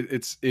 I mean,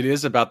 it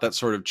is about that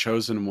sort of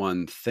chosen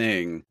one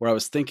thing where I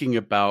was thinking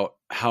about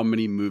how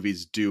many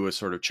movies do a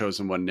sort of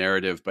chosen one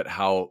narrative, but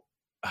how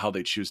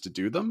they choose to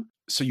do them.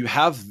 So you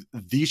have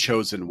the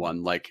chosen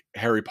one, like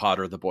Harry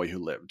Potter, the boy who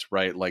lived,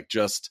 right? Like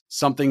just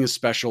something is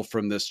special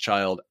from this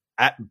child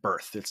at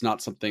birth. It's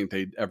not something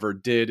they ever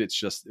did. It's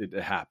just, it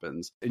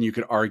happens. And you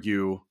could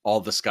argue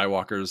all the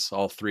Skywalkers,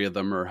 all three of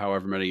them, or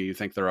however many you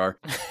think there are,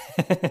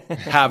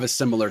 have a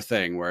similar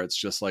thing where it's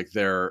just like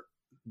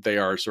they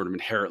are sort of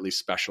inherently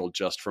special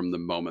just from the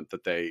moment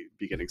that they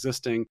begin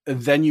existing.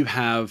 And then you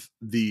have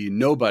the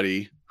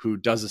nobody who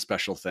does a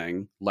special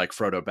thing like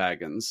Frodo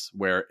Baggins,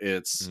 where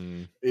it's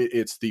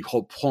the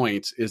whole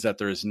point is that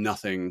there is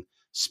nothing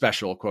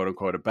special, quote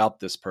unquote, about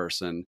this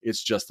person.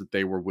 It's just that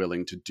they were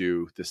willing to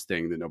do this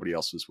thing that nobody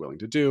else was willing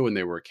to do, and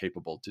they were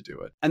capable to do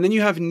it. And then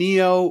you have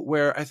Neo,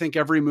 where I think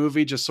every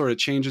movie just sort of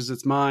changes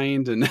its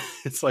mind, and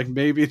it's like,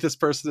 maybe this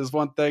person is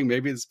one thing,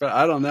 maybe it's,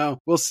 I don't know.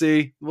 We'll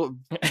see.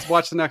 Let's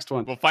watch the next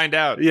one. We'll find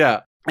out.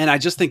 Yeah. And I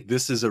just think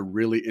this is a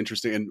really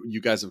interesting, and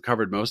you guys have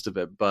covered most of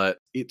it, but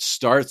it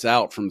starts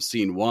out from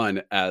scene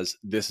one as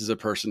this is a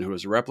person who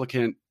is a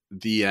replicant,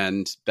 the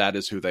end, that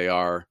is who they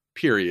are,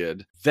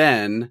 period.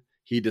 Then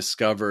he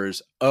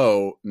discovers,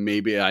 oh,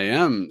 maybe I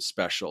am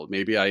special.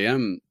 Maybe I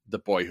am the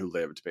boy who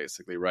lived,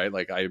 basically, right?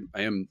 Like I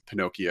am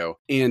Pinocchio.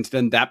 And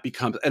then that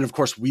becomes, and of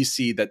course we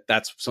see that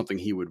that's something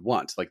he would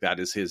want. Like that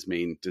is his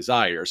main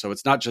desire. So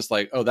it's not just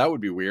like, oh, that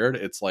would be weird.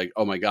 It's like,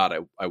 oh my God,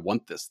 I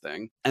want this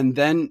thing. And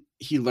then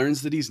he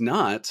learns that he's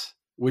not,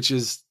 which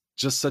is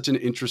just such an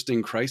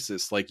interesting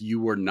crisis. Like you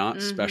were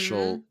not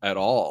special at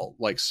all.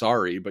 Like,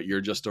 sorry, but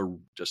you're just a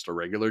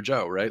regular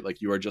Joe, right?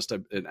 Like you are just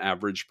an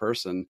average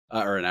person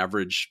or an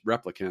average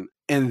replicant.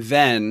 And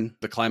then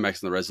the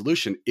climax and the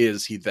resolution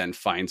is he then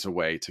finds a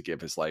way to give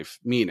his life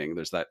meaning.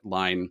 There's that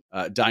line,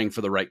 dying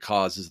for the right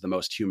cause is the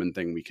most human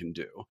thing we can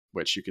do,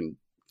 which you can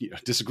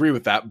disagree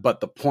with that, but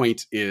the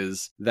point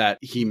is that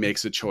he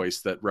makes a choice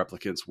that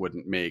replicants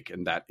wouldn't make,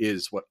 and that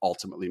is what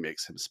ultimately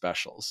makes him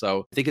special.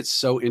 So I think it's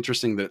so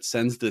interesting that it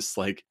sends this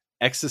like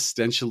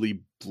existentially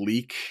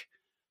bleak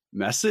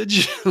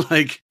message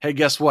like, hey,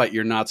 guess what?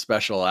 You're not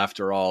special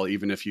after all,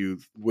 even if you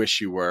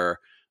wish you were,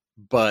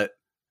 but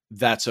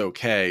that's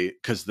okay,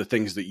 because the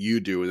things that you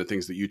do and the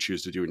things that you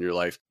choose to do in your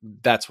life,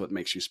 that's what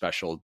makes you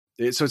special.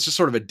 So it's just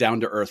sort of a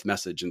down-to-earth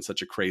message in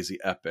such a crazy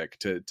epic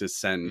to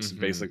send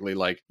basically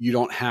like, you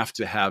don't have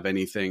to have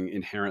anything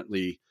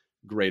inherently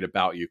great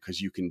about you because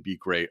you can be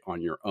great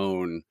on your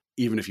own,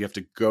 even if you have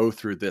to go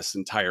through this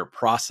entire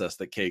process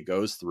that Kay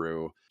goes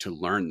through to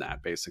learn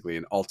that, basically.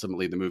 And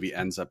ultimately the movie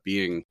ends up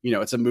being,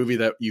 it's a movie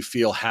that you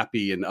feel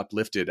happy and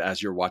uplifted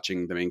as you're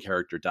watching the main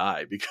character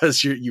die,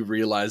 because you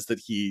realize that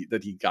he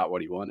got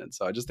what he wanted.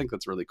 So I just think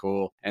that's really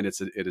cool. And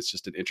it is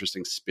just an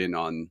interesting spin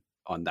on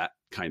that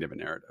kind of a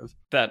narrative.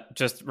 That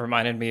just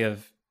reminded me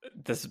of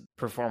this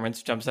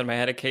performance jumps in my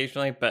head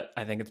occasionally, but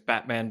I think it's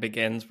Batman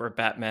Begins, where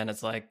Batman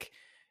is like,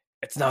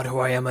 it's not who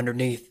I am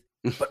underneath,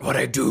 but what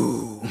I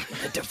do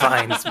that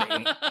defines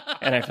me.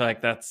 And I feel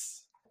like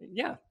that's,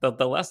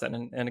 the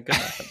lesson and a good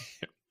lesson.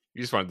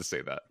 You just wanted to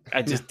say that.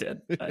 I just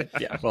did.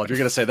 Yeah. Well, if you're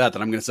going to say that,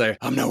 then I'm going to say,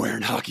 I'm not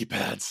wearing hockey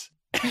pads.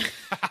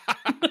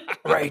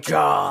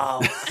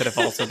 Rachel could have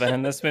also been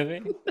in this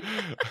movie.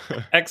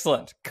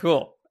 Excellent.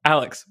 Cool.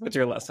 Alex, what's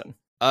your lesson?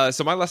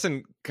 So my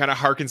lesson kind of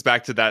harkens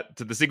back to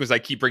the sequence I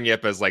keep bringing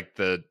up as like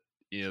the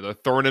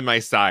thorn in my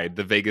side,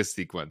 the Vegas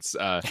sequence.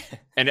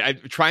 And I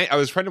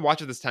was trying to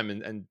watch it this time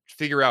and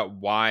figure out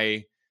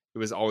why it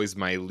was always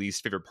my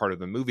least favorite part of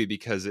the movie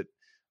because it,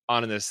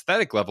 on an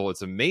aesthetic level,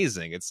 it's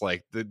amazing. It's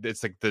like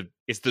it's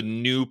the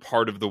new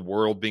part of the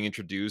world being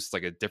introduced,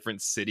 like a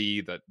different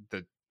city, the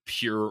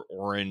pure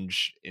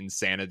orange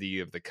insanity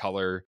of the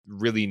color,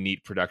 really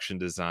neat production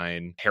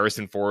design.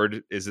 Harrison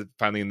Ford is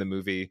finally in the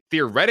movie.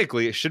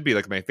 Theoretically, it should be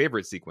like my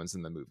favorite sequence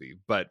in the movie,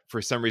 but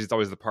for some reason, it's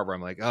always the part where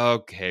I'm like,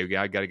 okay,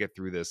 yeah, I got to get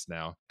through this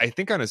now. I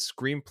think on a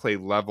screenplay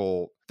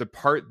level, the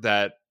part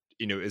that,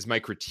 you know, is my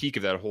critique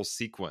of that whole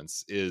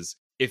sequence is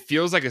it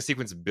feels like a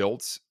sequence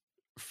built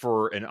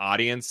for an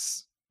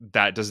audience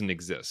that doesn't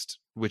exist,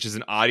 which is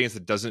an audience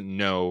that doesn't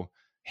know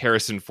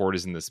Harrison Ford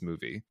is in this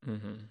movie.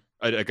 Mm-hmm.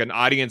 Like an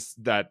audience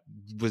that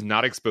was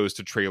not exposed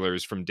to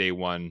trailers from day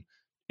one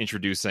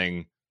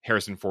introducing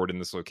Harrison Ford in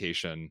this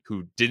location,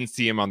 who didn't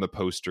see him on the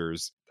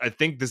posters. I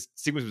think this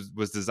sequence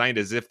was designed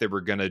as if they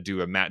were going to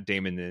do a Matt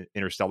Damon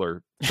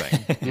Interstellar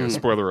thing. You know,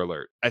 spoiler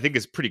alert. I think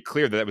it's pretty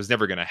clear that was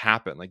never going to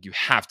happen. Like, you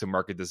have to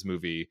market this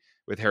movie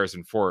with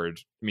Harrison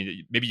Ford. I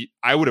mean, maybe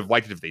I would have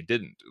liked it if they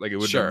didn't. Like, it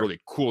would have been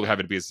really cool to have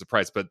it be a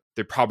surprise, but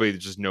there probably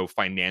just no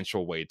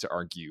financial way to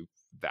argue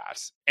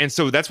that. And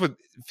so that's what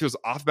feels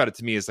off about it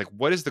to me, is like,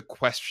 what is the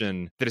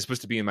question that is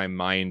supposed to be in my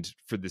mind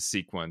for this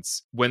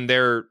sequence when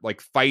they're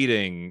like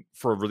fighting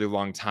for a really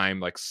long time,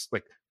 like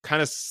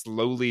kind of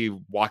slowly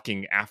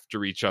walking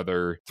after each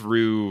other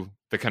through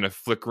the kind of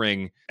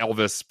flickering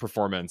Elvis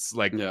performance.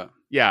 Like,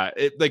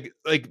 it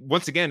like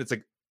once again, it's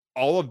like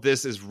all of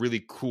this is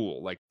really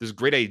cool. Like, there's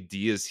great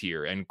ideas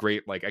here and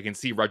great, like, I can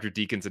see Roger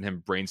Deakins and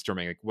him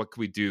brainstorming, like, what could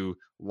we do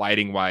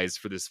lighting wise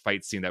for this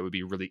fight scene that would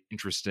be really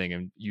interesting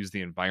and use the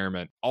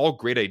environment. All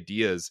great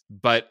ideas,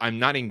 but I'm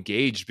not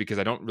engaged because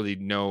I don't really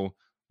know,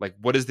 like,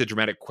 what is the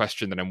dramatic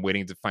question that I'm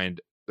waiting to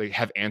find, like,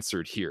 have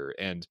answered here,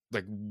 and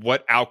like,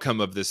 what outcome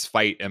of this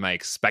fight am I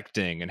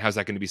expecting, and how's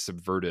that going to be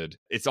subverted?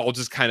 It's all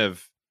just kind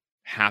of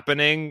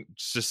happening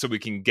just so we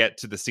can get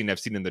to the scene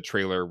I've seen in the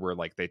trailer where,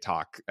 like, they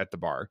talk at the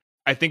bar.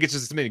 I think it's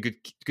just something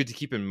good to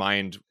keep in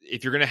mind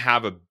if you're going to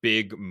have a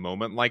big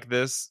moment like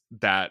this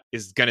that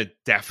is going to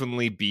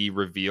definitely be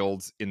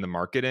revealed in the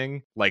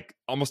marketing, like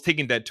almost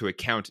taking that into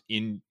account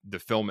in the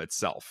film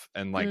itself,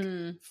 and like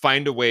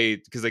find a way,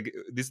 because like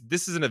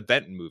this is an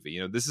event movie,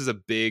 you know, this is a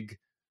big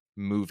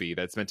movie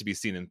that's meant to be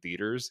seen in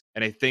theaters.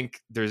 And I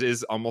think there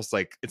is almost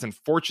like, it's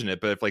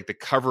unfortunate, but if like the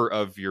cover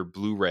of your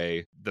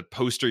Blu-ray, the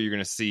poster you're going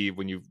to see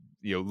when you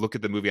look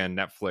at the movie on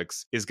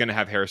Netflix is going to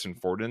have Harrison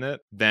Ford in it,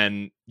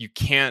 then you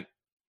can't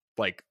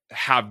like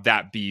have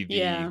that be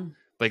the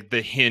like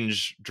the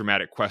hinge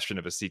dramatic question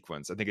of a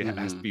sequence. I think it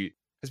has to be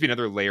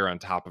another layer on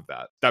top of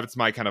that. That's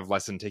my kind of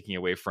lesson taking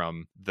away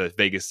from the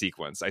Vegas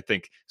sequence. I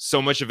think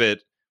so much of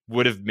it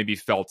would have maybe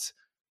felt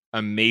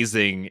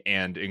amazing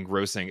and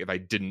engrossing if I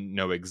didn't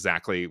know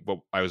exactly what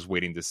I was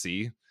waiting to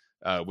see,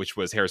 which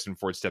was Harrison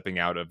Ford stepping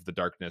out of the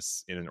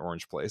darkness in an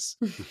orange place.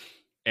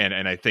 And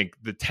I think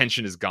the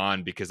tension is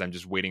gone because I'm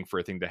just waiting for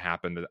a thing to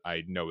happen that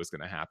I know is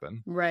going to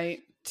happen. Right.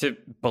 To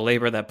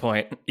belabor that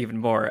point even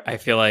more, I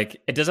feel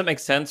like it doesn't make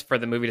sense for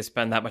the movie to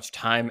spend that much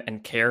time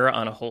and care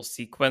on a whole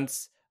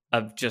sequence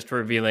of just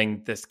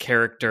revealing this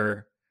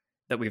character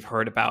that we've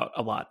heard about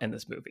a lot in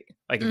this movie.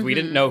 Like, if we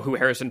didn't know who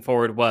Harrison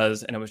Ford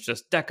was and it was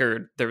just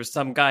Deckard, there was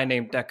some guy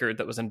named Deckard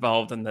that was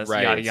involved in this,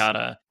 yada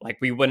yada. Like,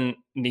 we wouldn't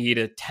need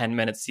a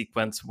 10-minute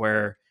sequence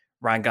where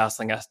Ryan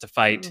Gosling has to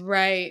fight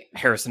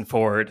Harrison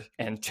Ford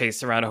and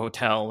chase around a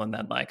hotel, and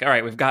then like, all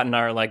right, we've gotten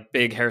our like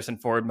big Harrison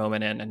Ford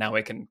moment in, and now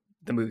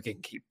the movie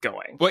can keep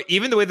going. Well,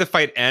 even the way the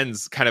fight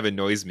ends kind of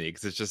annoys me,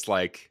 because it's just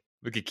like,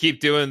 we could keep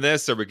doing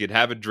this or we could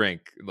have a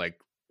drink. Like,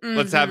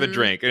 let's have a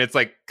drink. And it's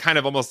like kind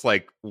of almost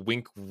like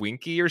wink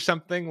winky or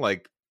something.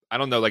 Like, I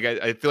don't know. Like,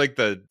 I feel like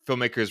the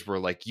filmmakers were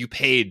like, you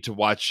paid to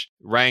watch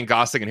Ryan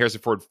Gosling and Harrison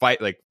Ford fight,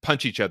 like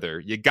punch each other.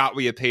 You got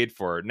what you paid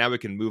for. Now we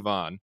can move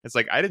on. It's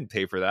like, I didn't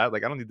pay for that.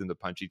 Like, I don't need them to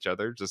punch each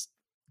other. Just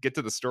get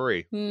to the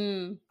story.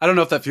 I don't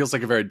know if that feels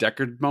like a very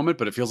Deckard moment,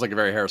 but it feels like a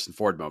very Harrison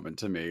Ford moment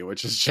to me,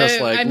 which is just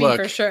like, look,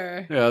 for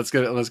sure. Yeah, let's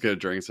get a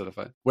drink instead of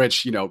fight.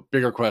 Which, you know,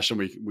 bigger question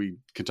we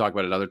can talk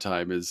about another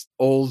time is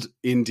old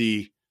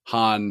indie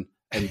Han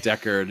and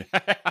Deckard.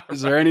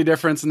 Is there any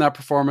difference in that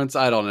performance?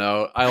 I don't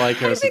know. I like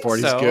Harrison Ford.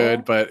 He's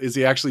good, but is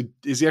he actually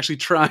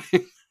trying?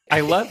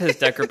 I love his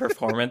Deckard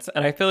performance,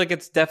 and I feel like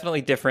it's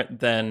definitely different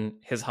than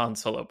his Han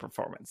Solo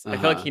performance. I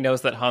feel like he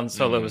knows that Han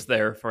Solo is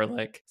there for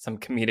like some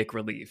comedic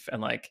relief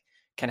and like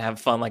can have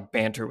fun like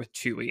banter with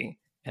Chewie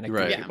in a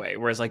goofy way.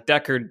 Whereas like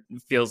Deckard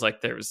feels like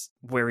there's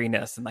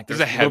weariness and like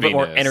there's a little bit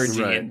more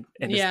energy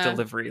in his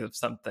delivery of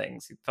some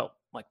things. He felt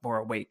like more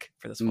awake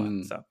for this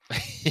one. So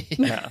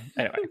yeah.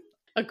 Anyway.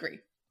 Agree.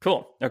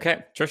 Cool.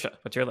 Okay. Trisha,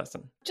 what's your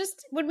lesson?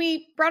 Just when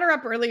we brought her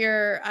up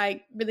earlier,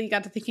 I really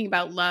got to thinking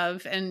about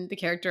Love and the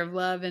character of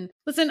Love. And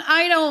listen,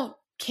 I don't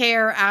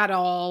care at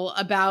all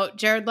about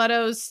Jared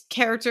Leto's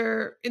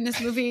character in this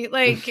movie.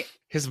 Like,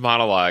 his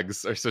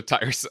monologues are so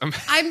tiresome.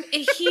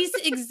 He's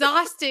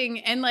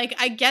exhausting. And like,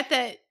 I get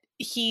that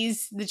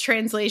he's the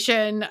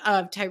translation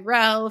of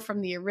Tyrell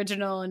from the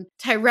original. And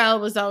Tyrell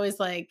was always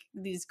like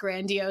these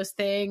grandiose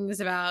things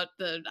about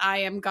the I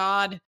am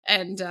God.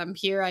 And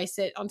here I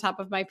sit on top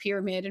of my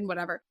pyramid and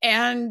whatever.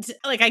 And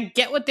like, I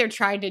get what they're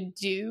trying to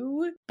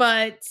do.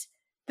 But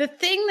the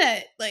thing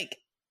that like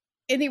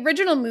in the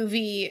original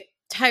movie,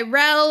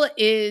 Tyrell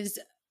is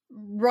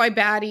Roy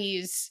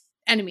Batty's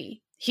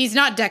enemy. He's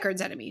not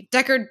Deckard's enemy.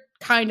 Deckard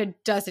kind of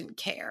doesn't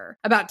care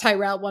about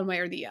Tyrell one way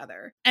or the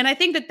other. And I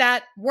think that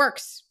that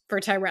works for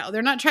Tyrell.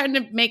 They're not trying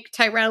to make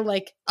Tyrell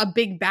like a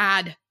big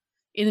bad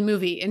in the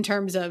movie in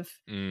terms of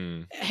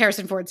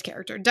Harrison Ford's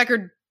character.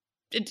 Deckard,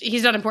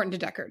 he's not important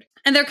to Deckard.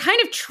 And they're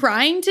kind of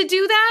trying to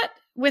do that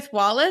with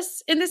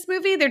Wallace in this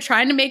movie. They're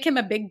trying to make him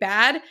a big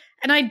bad.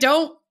 And I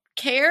don't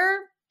care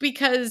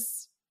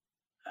because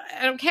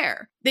I don't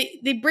care.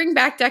 They bring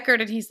back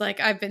Deckard and he's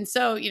like, I've been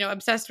so,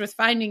 obsessed with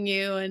finding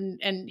you.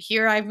 And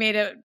here I've made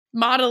a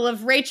model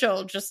of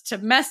Rachel just to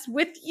mess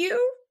with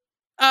you.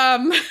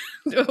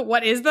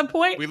 What is the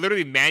point? We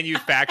literally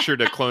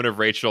manufactured a clone of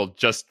Rachel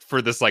just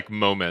for this like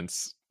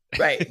moments.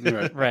 Right.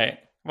 Right.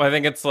 Well, I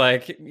think it's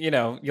like,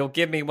 you'll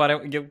give me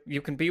what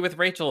you can be with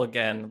Rachel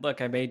again.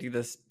 Look, I made you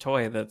this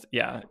toy that's,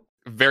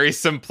 Very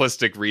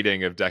simplistic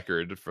reading of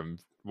Deckard from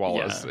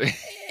Wallace. Yeah.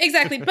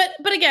 Exactly.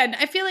 But again,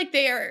 I feel like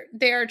they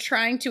are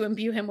trying to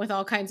imbue him with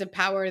all kinds of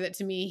power that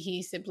to me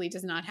he simply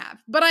does not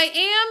have. But I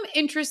am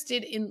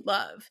interested in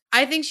Love.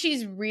 I think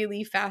she's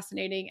really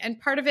fascinating. And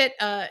part of it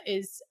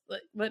is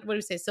what do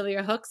we say?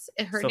 Sylvia Hooks,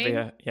 her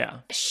name?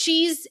 Yeah.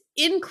 She's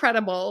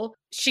incredible.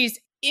 She's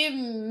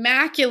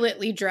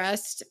immaculately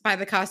dressed by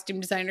the costume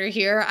designer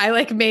here.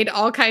 I made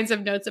all kinds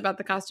of notes about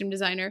the costume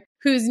designer,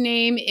 whose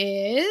name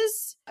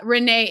is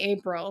Renee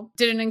April.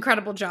 Did an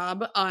incredible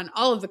job on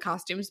all of the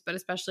costumes, but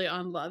especially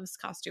on Love's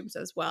costumes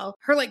as well.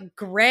 Her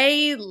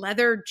gray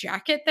leather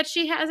jacket that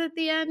she has at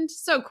the end,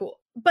 so cool.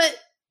 But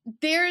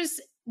there's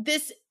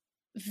this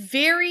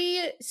very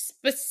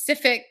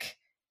specific,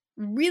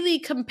 really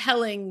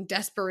compelling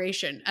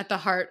desperation at the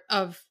heart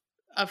of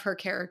her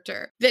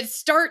character that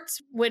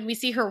starts when we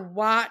see her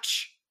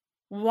watch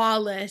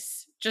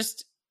Wallace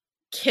just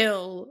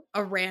kill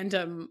a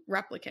random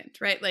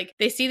replicant, right?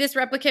 They see this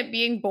replicant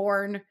being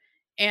born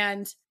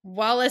and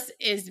Wallace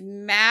is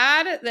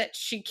mad that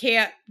she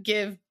can't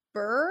give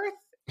birth,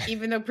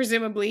 even though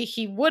presumably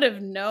he would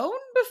have known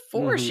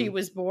before she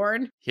was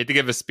born. He had to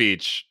give a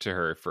speech to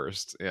her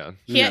first. Yeah.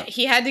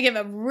 He had to give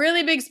a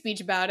really big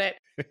speech about it.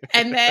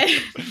 And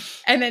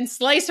then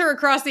slice her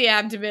across the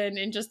abdomen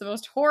in just the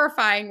most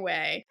horrifying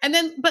way. And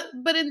then,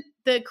 but in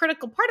the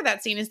critical part of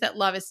that scene is that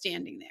Love is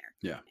standing there.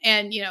 Yeah.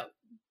 And,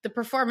 the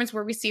performance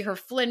where we see her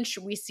flinch,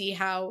 we see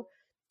how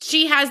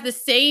she has the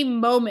same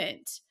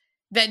moment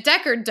that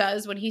Deckard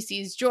does when he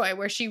sees Joy,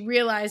 where she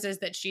realizes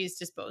that she's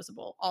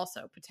disposable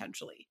also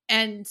potentially.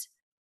 And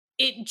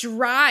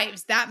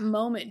that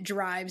moment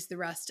drives the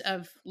rest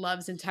of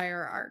Love's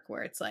entire arc,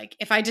 where it's like,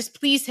 if I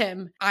displease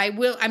him,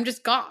 I'm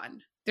just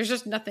gone. There's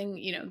just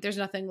nothing, there's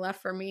nothing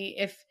left for me.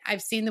 If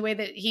I've seen the way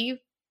that he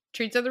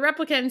treats other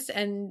replicants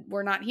and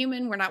we're not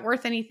human, we're not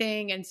worth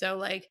anything. And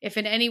so if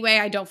in any way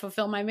I don't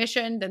fulfill my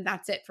mission, then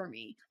that's it for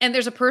me. And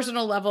there's a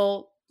personal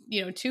level,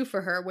 too,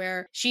 for her,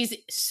 where she's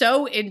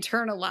so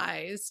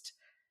internalized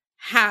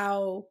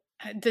how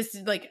this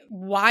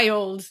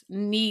wild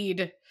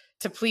need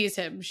to please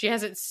him. She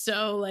has it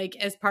so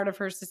as part of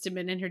her system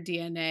and in her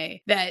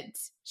DNA that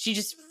she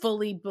just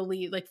fully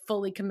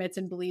commits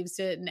and believes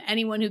it. And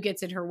anyone who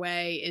gets in her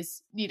way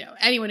is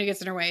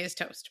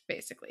toast,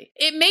 basically.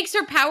 It makes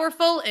her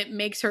powerful. It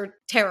makes her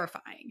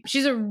terrifying.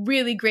 She's a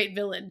really great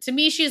villain. To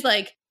me, she's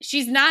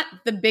not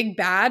the big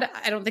bad.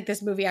 I don't think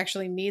this movie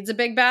actually needs a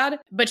big bad,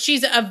 but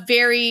she's a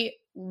very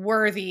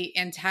worthy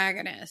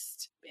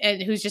antagonist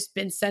and who's just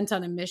been sent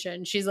on a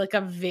mission. She's a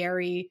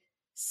very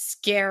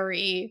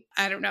scary,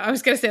 I don't know, I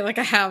was gonna say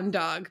a hound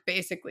dog,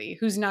 basically,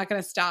 who's not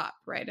gonna stop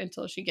right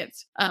until she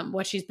gets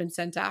what she's been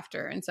sent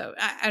after. And so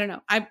I don't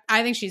know,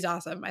 I think she's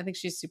awesome. I think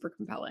she's super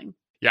compelling.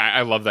 Yeah,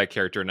 I love that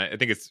character, and I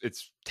think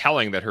it's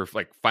telling that her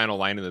final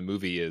line in the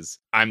movie is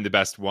 "I'm the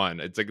best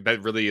one." It's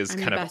that really is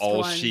kind of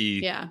all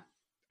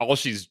all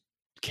she's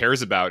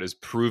cares about is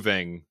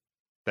proving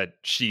that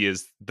she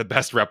is the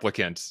best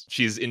replicant.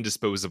 She's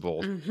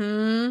indisposable.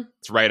 Mm-hmm.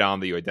 It's right on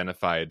that you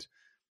identified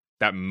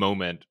that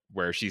moment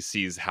where she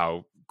sees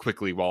how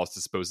quickly Wallace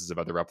disposes of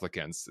other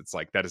replicants. It's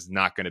that is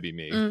not going to be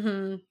me.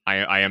 Mm-hmm.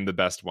 I am the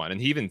best one.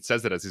 And he even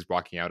says that as he's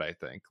walking out, I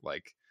think.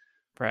 Right.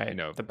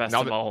 The best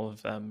of all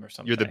of them or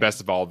something. You're the best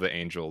of all the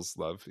angels,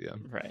 Love. Yeah.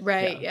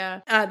 Right.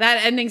 Yeah.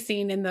 That ending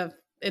scene in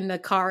the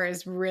car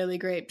is really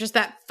great. Just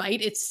that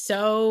fight. It's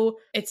so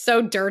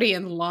dirty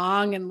and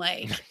long and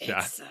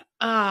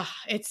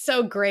it's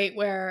so great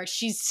where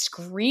she's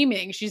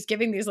screaming. She's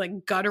giving these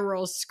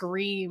guttural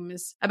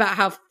screams about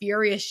how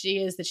furious she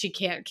is that she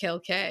can't kill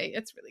Kay.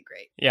 It's really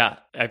great. Yeah.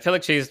 I feel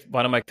like she's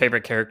one of my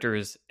favorite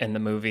characters in the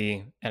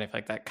movie. And I feel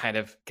like that kind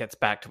of gets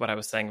back to what I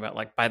was saying about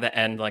by the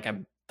end,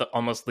 I'm the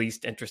almost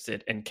least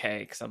interested in Kay,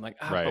 because I'm like,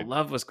 Right. but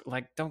Love was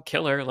like, don't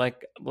kill her.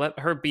 Like, let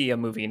her be a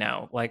movie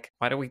now. Like,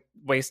 why do we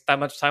waste that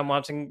much time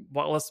watching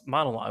Wallace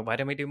monologue? Why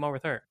didn't we do more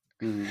with her?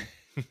 Mhm.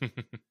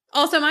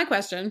 Also, my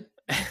question.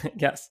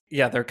 Yes.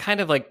 Yeah, they're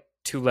kind of like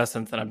two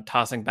lessons that I'm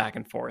tossing back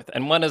and forth.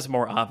 And one is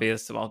more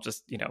obvious, so I'll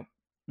just,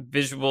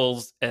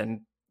 visuals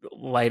and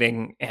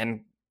lighting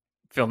and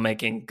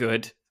filmmaking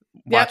good.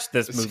 Watch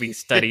this movie,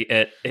 study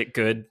it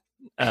good.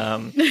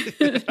 And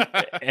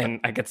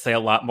I could say a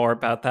lot more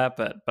about that,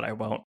 but I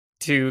won't.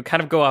 To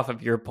kind of go off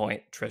of your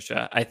point,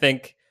 Trisha, I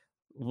think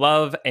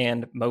Love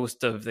and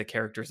most of the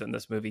characters in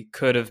this movie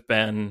could have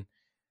been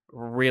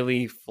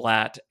really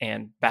flat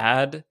and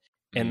bad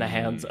in the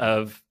hands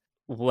of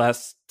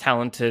less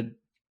talented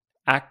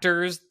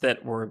actors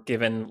that were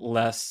given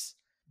less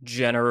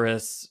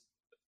generous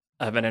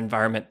of an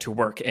environment to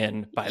work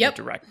in by the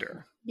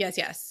director.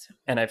 Yes.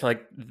 And I feel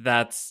like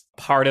that's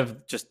part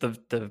of just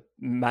the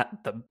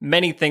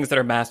many things that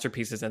are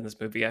masterpieces in this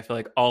movie. I feel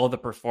like all of the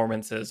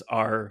performances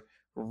are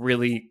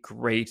really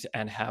great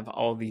and have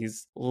all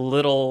these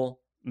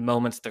little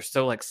moments. They're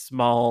so like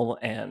small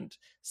and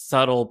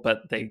subtle,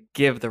 but they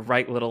give the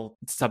right little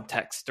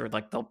subtext or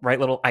like the right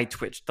little eye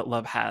twitch that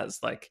Love has.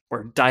 Like,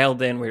 we're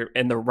dialed in, we're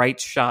in the right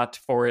shot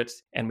for it,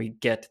 and we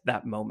get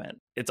that moment.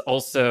 It's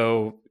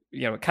also,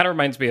 it kind of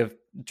reminds me of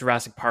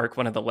Jurassic Park.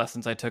 One of the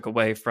lessons I took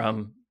away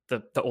from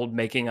the old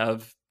making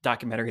of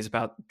documentaries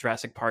about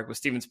Jurassic Park was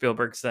Steven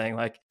Spielberg saying,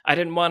 like, I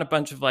didn't want a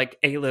bunch of like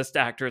A-list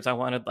actors. I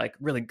wanted like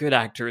really good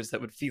actors that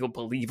would feel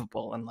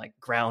believable and like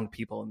ground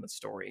people in the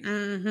story.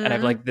 Mm-hmm. And I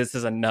feel like this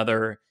is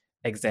another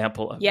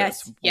example of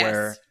this,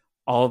 where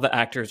all the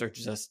actors are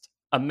just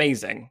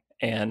amazing,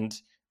 and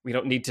we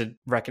don't need to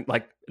reckon,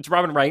 like, it's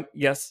Robin Wright,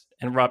 yes,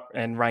 and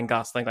Ryan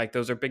Gosling, like,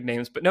 those are big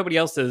names, but nobody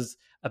else is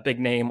a big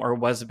name or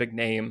was a big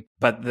name,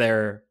 but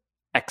they're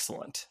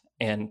excellent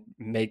and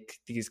make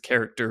these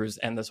characters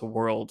and this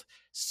world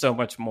so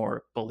much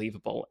more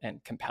believable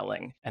and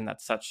compelling. And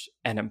that's such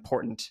an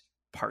important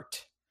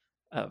part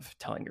of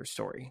telling your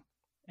story.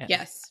 And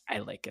yes, I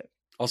like it.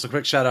 Also,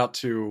 quick shout out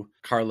to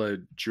Carla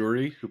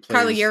Juri, who plays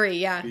Carla Juri.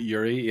 Yeah,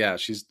 Juri. Yeah,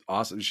 she's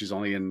awesome. She's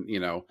only in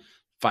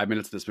 5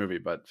 minutes of this movie,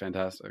 but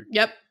fantastic.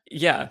 Yep.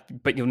 Yeah,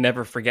 but you'll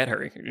never forget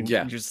her.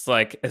 Yeah. You're just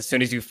like, as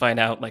soon as you find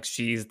out like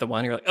she's the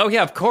one, you're like, oh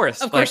yeah, of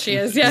course. Of course she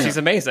is. Yeah, she's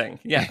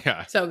amazing.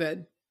 Yeah. So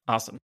good.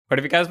 Awesome. What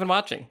have you guys been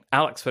watching?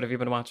 Alex, what have you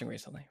been watching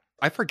recently?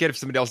 I forget if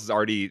somebody else has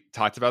already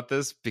talked about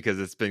this because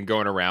it's been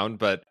going around,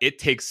 but It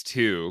Takes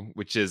Two,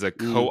 which is a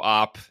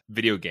co-op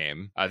video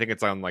game. I think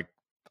it's on like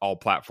all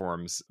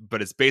platforms,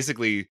 but it's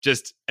basically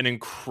just an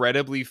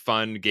incredibly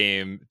fun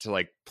game to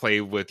like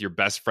play with your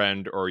best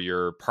friend or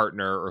your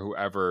partner or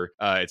whoever.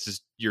 It's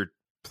just, you're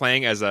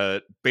playing as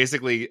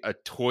basically a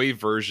toy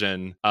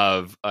version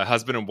of a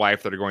husband and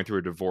wife that are going through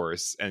a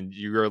divorce, and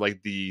you're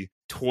like the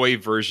toy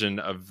version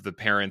of the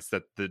parents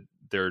that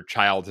their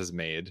child has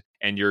made,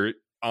 and you're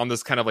on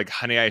this kind of like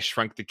Honey, I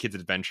Shrunk the Kids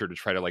adventure to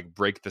try to like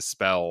break the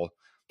spell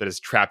that has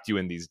trapped you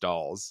in these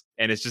dolls.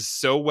 And it's just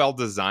so well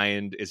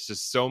designed. It's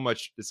just so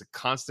much, it's a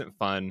constant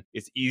fun.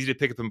 It's easy to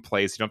pick up and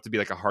play, so you don't have to be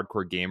like a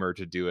hardcore gamer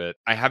to do it.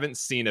 I haven't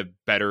seen a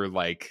better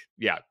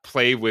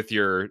play with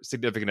your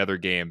significant other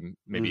game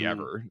maybe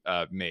ever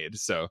made.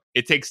 So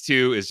It Takes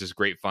Two is just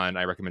great fun.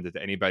 I recommend it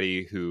to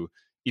anybody who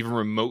even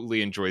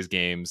remotely enjoys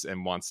games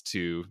and wants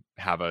to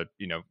have a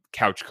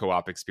couch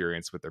co-op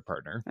experience with their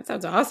partner. That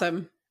sounds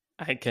awesome.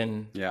 I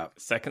can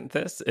second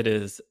this. It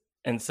is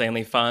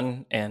insanely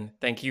fun, and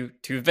thank you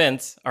to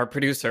Vince, our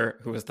producer,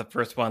 who was the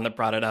first one that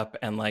brought it up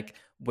and like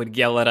would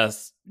yell at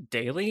us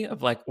daily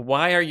of like,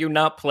 why are you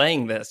not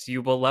playing this?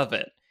 You will love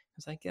it. I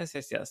was like,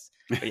 yes.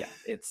 But yeah,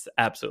 it's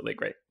absolutely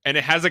great. And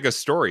it has like a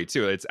story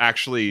too. It's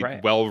actually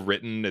well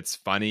written. It's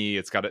funny.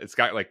 It's got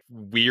like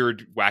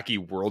weird, wacky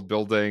world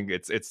building.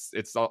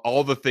 It's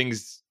all the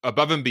things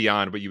above and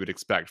beyond what you would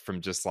expect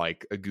from just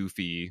like a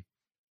goofy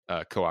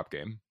co-op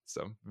game.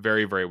 So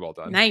very, very well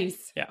done.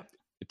 Nice. Yeah.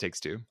 It Takes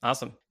Two.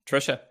 Awesome.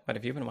 Trisha, what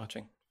have you been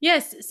watching?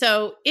 Yes.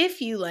 So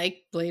if you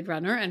like Blade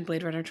Runner and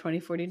Blade Runner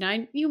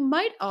 2049, you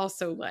might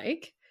also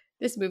like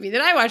this movie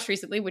that I watched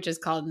recently, which is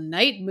called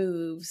Night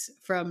Moves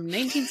from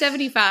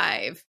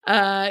 1975,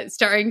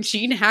 starring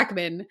Gene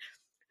Hackman,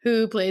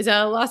 who plays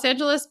a Los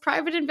Angeles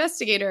private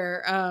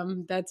investigator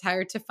that's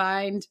hired to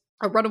find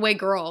a runaway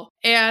girl.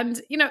 And,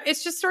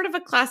 it's just sort of a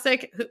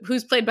classic,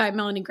 who's played by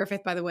Melanie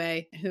Griffith, by the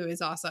way, who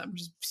is awesome.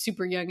 Just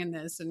super young in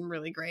this and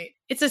really great.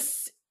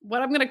 It's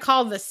what I'm going to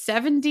call the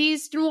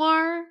 70s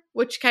noir,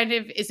 which kind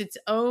of is its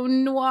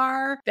own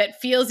noir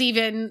that feels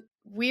even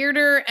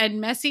weirder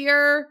and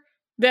messier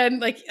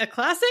than like a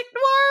classic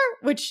noir,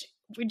 which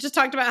we just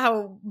talked about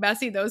how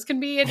messy those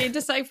can be and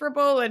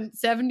indecipherable. And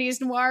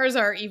 70s noirs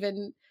are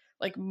even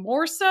like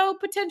more so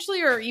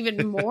potentially, or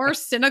even more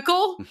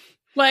cynical.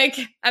 Like,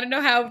 I don't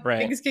know how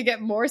things could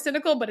get more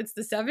cynical, but it's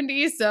the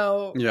 70s,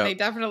 so they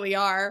definitely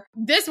are.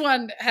 This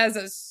one has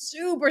a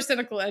super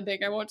cynical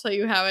ending. I won't tell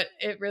you how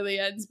it really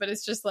ends, but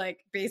it's just like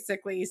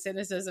basically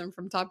cynicism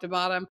from top to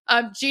bottom.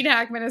 Gene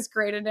Hackman is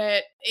great in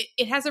it.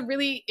 It has a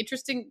really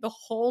interesting, the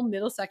whole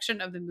middle section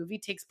of the movie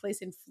takes place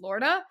in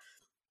Florida,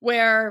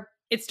 where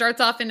it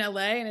starts off in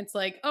LA and it's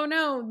like, oh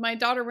no, my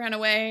daughter ran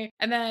away.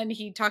 And then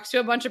he talks to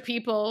a bunch of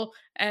people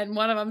and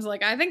one of them's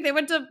like, I think they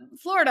went to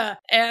Florida.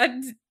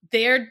 And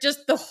they're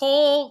just, the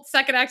whole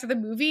second act of the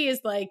movie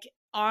is like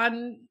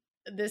on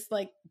this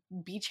like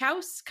beach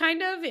house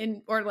kind of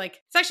or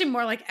like, it's actually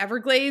more like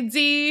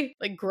Evergladesy,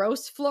 like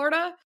gross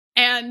Florida.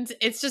 And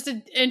it's just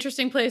an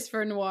interesting place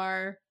for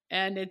noir.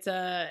 And it's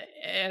I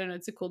don't know,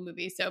 it's a cool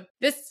movie. So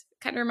this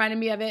kind of reminded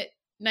me of it.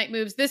 Night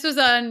Moves. This was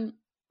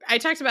I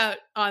talked about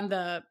on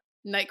the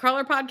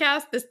Nightcrawler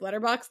podcast, this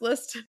letterbox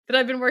list that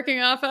I've been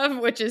working off of,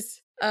 which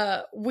is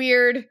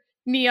weird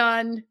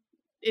neon.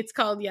 It's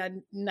called,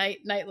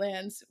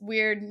 Nightlands.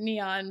 Weird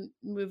neon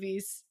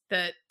movies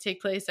that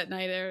take place at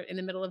night or in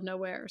the middle of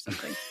nowhere or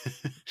something.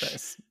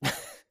 Nice.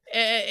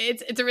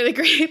 It's a really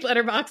great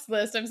letterbox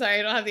list. I'm sorry,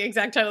 I don't have the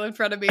exact title in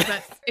front of me,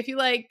 but if you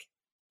like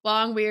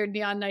long, weird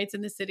neon nights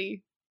in the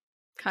city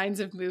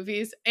kinds of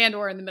movies and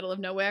or in the middle of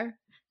nowhere,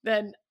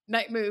 then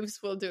Night Moves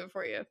will do it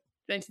for you.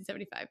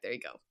 1975. There you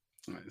go.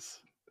 Nice.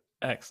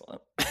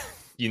 Excellent.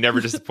 You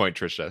never disappoint,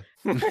 Trisha.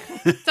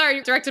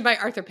 Sorry, directed by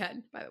Arthur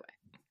Penn, by the way.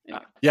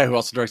 Anyway. Yeah, who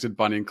also directed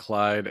Bonnie and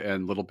Clyde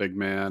and Little Big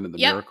Man and The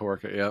Miracle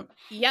Worker.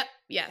 Yep.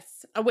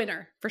 Yes. A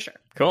winner, for sure.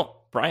 Cool.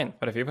 Brian,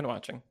 what have you been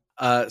watching?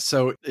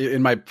 So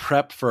in my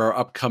prep for our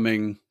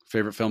upcoming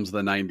favorite films of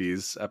the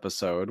 90s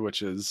episode,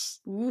 which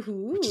is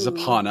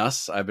upon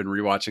us, I've been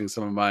rewatching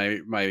some of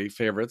my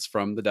favorites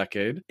from the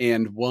decade.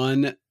 And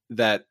one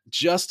that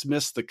just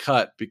missed the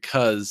cut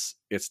because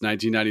it's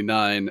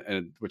 1999,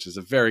 and which is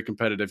a very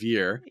competitive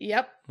year.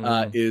 Yep.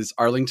 Is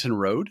Arlington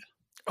Road.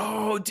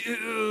 Oh,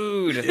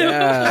 dude.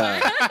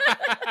 Yeah.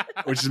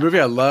 Which is a movie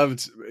I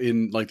loved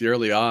in like the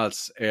early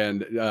aughts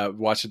and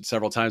watched it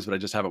several times, but I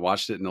just haven't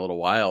watched it in a little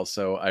while.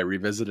 So I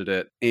revisited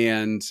it.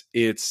 And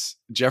it's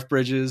Jeff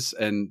Bridges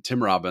and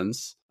Tim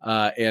Robbins,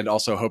 and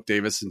also Hope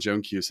Davis and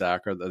Joan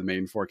Cusack are the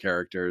main four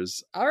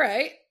characters. All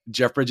right.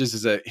 Jeff Bridges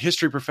is a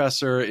history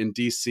professor in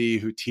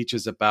DC who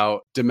teaches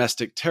about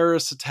domestic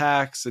terrorist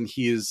attacks. And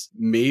he is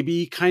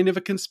maybe kind of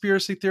a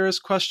conspiracy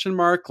theorist ?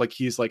 Like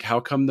he's like, how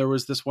come there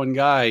was this one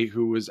guy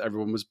who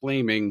everyone was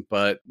blaming,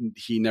 but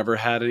he never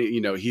had any,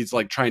 he's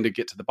like trying to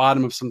get to the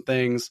bottom of some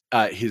things.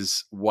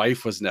 His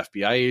wife was an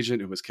FBI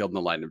agent who was killed in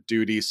the line of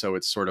duty. So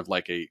it's sort of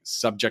like a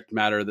subject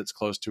matter that's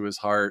close to his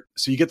heart.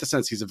 So you get the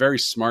sense he's a very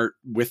smart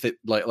with it,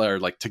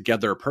 like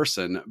together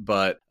person,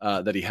 but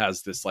that he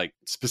has this like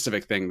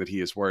specific thing that he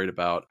is worried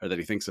about or that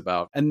he thinks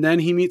about. And then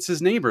he meets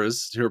his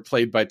neighbors who are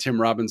played by Tim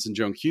Robbins and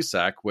Joan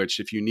Cusack, which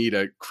if you need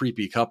a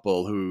creepy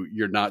couple who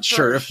you're not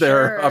sure if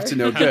they're up to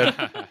no good.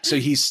 So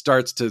he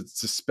starts to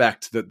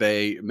suspect that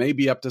they may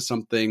be up to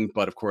something,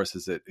 but of course,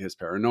 is it his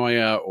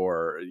paranoia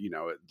or,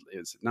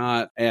 is it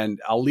not? And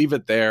I'll leave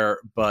it there,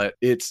 but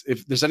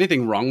if there's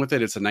anything wrong with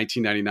it, it's a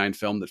 1999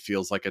 film that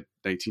feels like a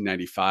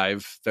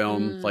 1995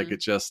 film. Like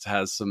it just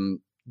has some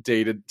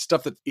dated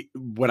stuff that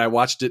when I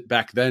watched it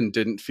back then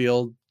didn't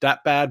feel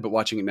that bad, but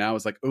watching it now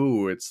is like,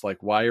 ooh, it's like,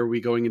 why are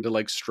we going into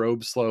like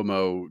strobe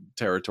slow-mo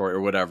territory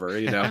or whatever,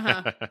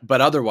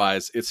 But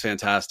otherwise it's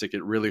fantastic.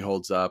 It really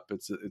holds up.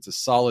 It's a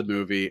solid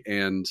movie.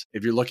 And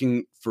if you're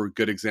looking for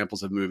good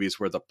examples of movies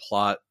where the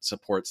plot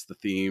supports the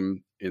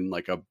theme in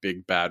like a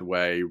big bad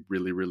way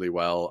really, really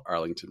well,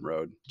 Arlington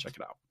Road, check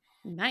it out.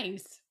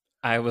 Nice.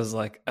 I was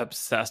like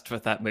obsessed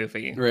with that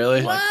movie.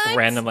 Really? Like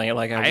randomly,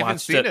 like I haven't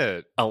watched seen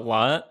it a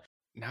lot.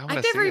 Now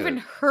I've never even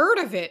heard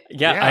of it.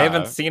 Yeah, I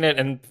haven't seen it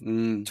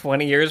in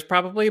 20 years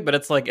probably, but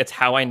it's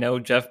how I know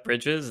Jeff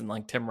Bridges and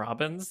like Tim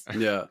Robbins.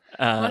 Yeah.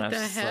 What the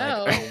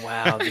hell? Like, oh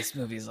wow, this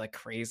movie's like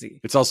crazy.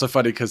 It's also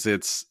funny because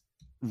it's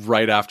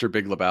right after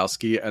Big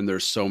Lebowski, and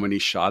there's so many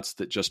shots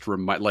that just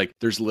remind, like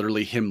there's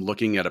literally him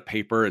looking at a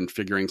paper and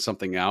figuring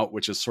something out,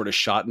 which is sort of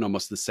shot in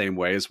almost the same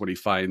way as when he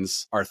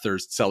finds Arthur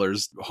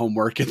Seller's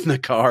homework in the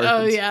car.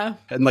 Oh yeah.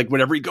 And like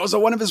whenever he goes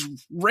on one of his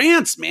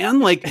rants, man,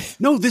 like,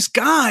 no, this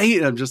guy,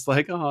 and I'm just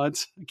like, I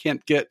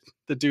can't get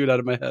the dude out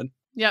of my head.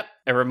 Yep.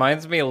 It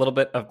reminds me a little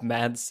bit of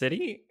Mad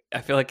City.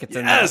 I feel like it's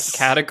in that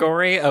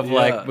category of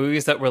like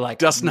movies that were like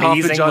Dustin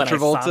Hoffman, John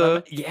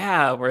Travolta.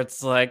 Yeah, where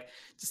it's like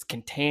just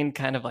contained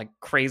kind of like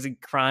crazy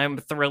crime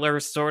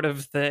thriller sort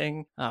of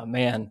thing. Oh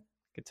man,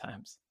 good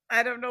times.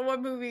 I don't know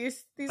what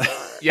movies these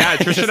are. Yeah,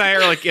 Trisha and I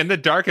are like in the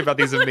dark about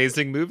these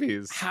amazing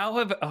movies.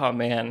 Oh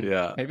man.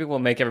 Yeah. Maybe we'll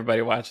make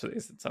everybody watch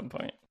these at some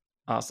point.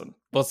 Awesome.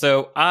 Well,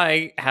 so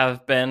I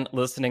have been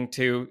listening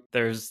to,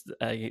 there's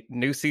a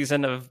new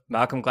season of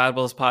Malcolm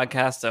Gladwell's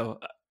podcast. So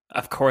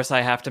of course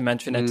I have to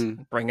mention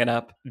it, bring it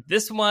up.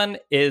 This one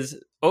is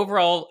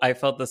overall, I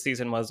felt the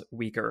season was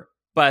weaker,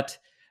 but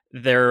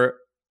there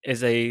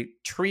is a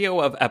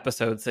trio of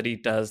episodes that he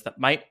does that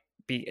might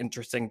be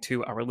interesting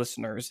to our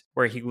listeners,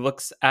 where he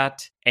looks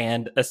at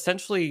and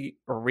essentially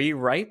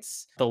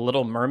rewrites The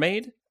Little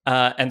Mermaid.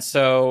 And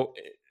so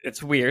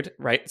it's weird,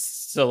 right?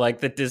 So like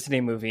the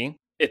Disney movie,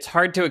 it's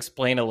hard to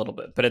explain a little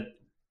bit, but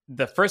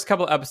the first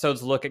couple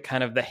episodes look at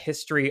kind of the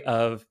history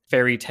of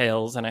fairy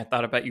tales. And I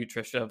thought about you,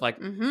 Trisha, of like,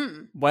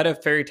 what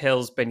have fairy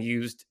tales been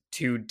used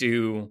to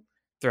do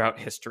throughout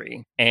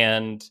history.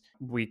 And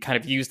we kind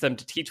of use them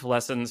to teach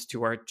lessons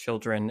to our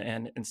children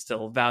and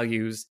instill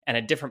values. And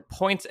at different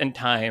points in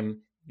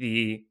time,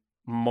 the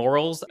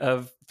morals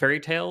of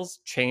fairy tales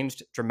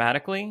changed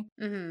dramatically.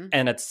 Mm-hmm.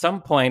 And at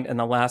some point in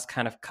the last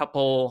kind of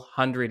couple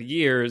hundred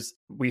years,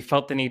 we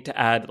felt the need to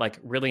add like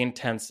really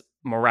intense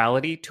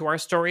morality to our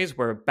stories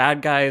where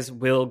bad guys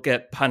will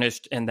get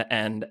punished in the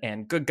end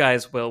and good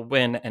guys will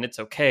win, and it's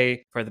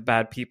okay for the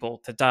bad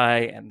people to die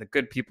and the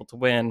good people to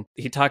win.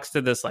 He talks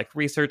to this like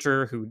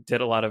researcher who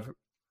did a lot of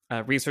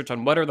research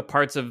on what are the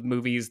parts of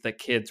movies that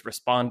kids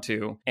respond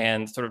to,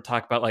 and sort of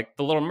talk about like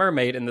The Little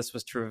Mermaid. And this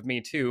was true of me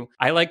too.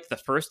 I liked the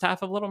first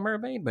half of Little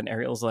Mermaid when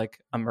Ariel's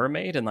like a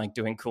mermaid and like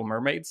doing cool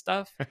mermaid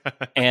stuff.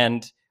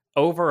 And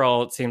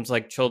overall, it seems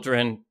like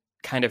children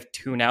kind of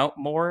tune out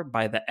more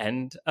by the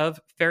end of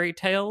fairy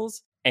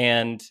tales.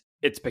 And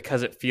it's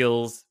because it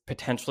feels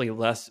potentially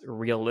less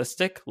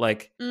realistic.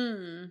 Like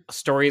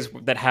stories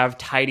that have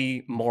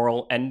tidy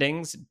moral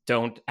endings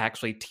don't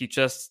actually teach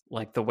us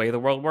like the way the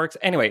world works.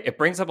 Anyway, it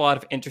brings up a lot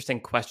of interesting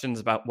questions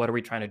about what are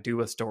we trying to do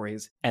with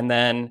stories. And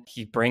then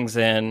he brings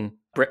in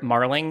Britt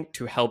Marling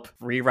to help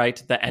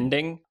rewrite the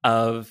ending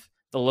of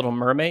The Little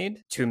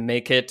Mermaid to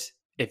make it,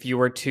 if you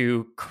were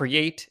to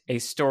create a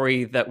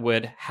story that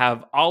would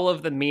have all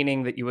of the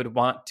meaning that you would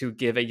want to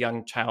give a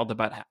young child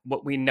about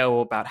what we know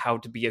about how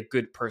to be a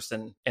good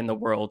person in the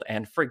world,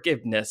 and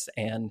forgiveness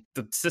and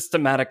the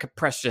systematic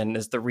oppression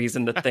is the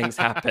reason that things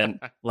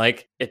happen.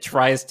 Like, it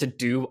tries to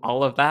do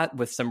all of that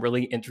with some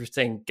really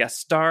interesting guest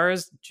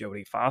stars.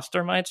 Jodie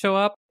Foster might show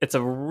up. It's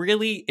a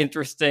really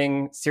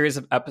interesting series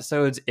of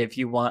episodes if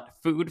you want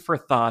food for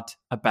thought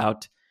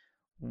about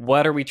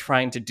what are we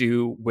trying to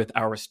do with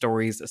our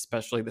stories,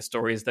 especially the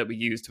stories that we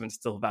use to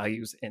instill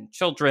values in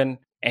children,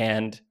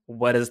 and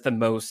what is the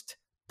most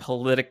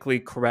politically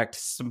correct,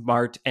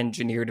 smart,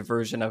 engineered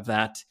version of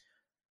that?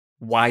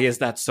 Why is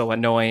that so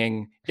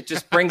annoying? It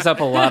just brings up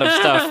a lot of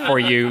stuff for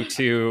you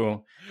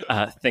to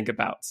think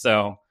about.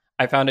 So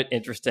I found it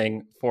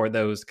interesting for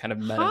those kind of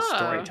meta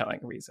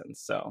storytelling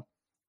reasons. So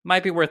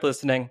might be worth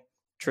listening.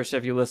 Trisha,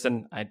 if you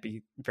listen, I'd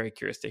be very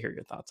curious to hear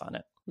your thoughts on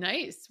it.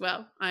 Nice.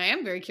 Well, I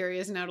am very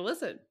curious now to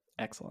listen.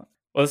 Excellent.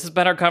 Well, this has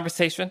been our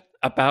conversation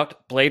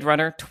about Blade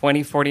Runner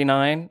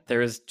 2049.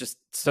 There is just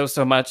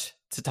so much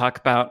to talk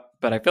about,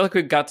 but I feel like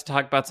we got to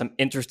talk about some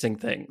interesting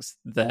things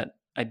that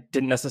I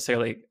didn't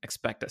necessarily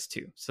expect us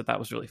to. So that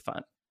was really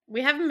fun.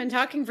 We haven't been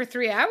talking for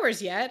 3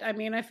 hours yet. I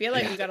mean, I feel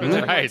like we got a little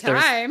more Right.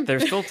 time.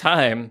 There's still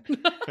time.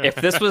 If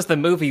this was the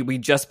movie,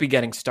 we'd just be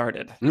getting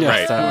started.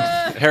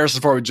 Yeah. So,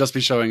 Harrison Ford would just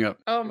be showing up.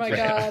 Oh my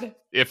God.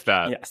 If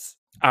that. yes.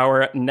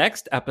 Our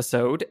next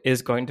episode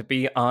is going to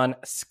be on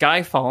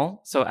Skyfall.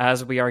 So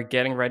as we are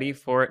getting ready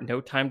for No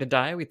Time to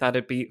Die, we thought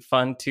it'd be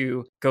fun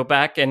to go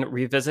back and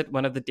revisit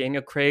one of the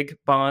Daniel Craig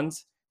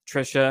Bonds.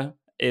 Trisha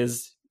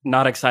is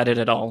not excited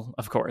at all,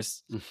 of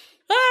course.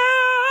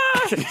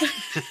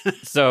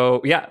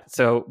 So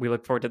we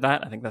look forward to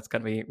that. I think that's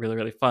going to be really,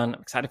 really fun.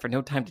 I'm excited for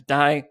No Time to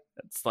Die.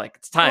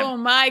 It's time. Oh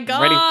my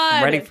God.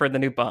 I'm ready for the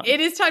new Bond. It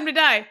is time to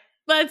die.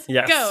 Let's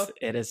go.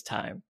 It is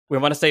time. We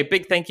want to say a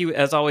big thank you,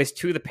 as always,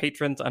 to the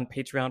patrons on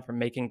Patreon for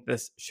making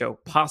this show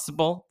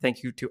possible.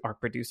 Thank you to our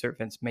producer,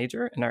 Vince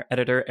Major, and our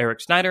editor,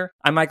 Eric Schneider.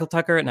 I'm Michael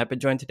Tucker, and I've been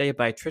joined today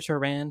by Trisha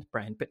Rand,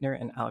 Brian Bittner,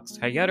 and Alex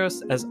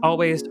Calleros. As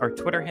always, our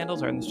Twitter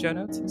handles are in the show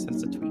notes. Send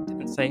us a tweet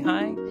and say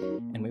hi,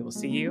 and we will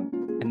see you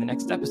in the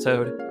next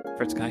episode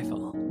for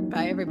Skyfall.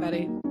 Bye,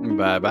 everybody.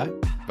 Bye-bye.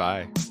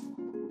 Bye.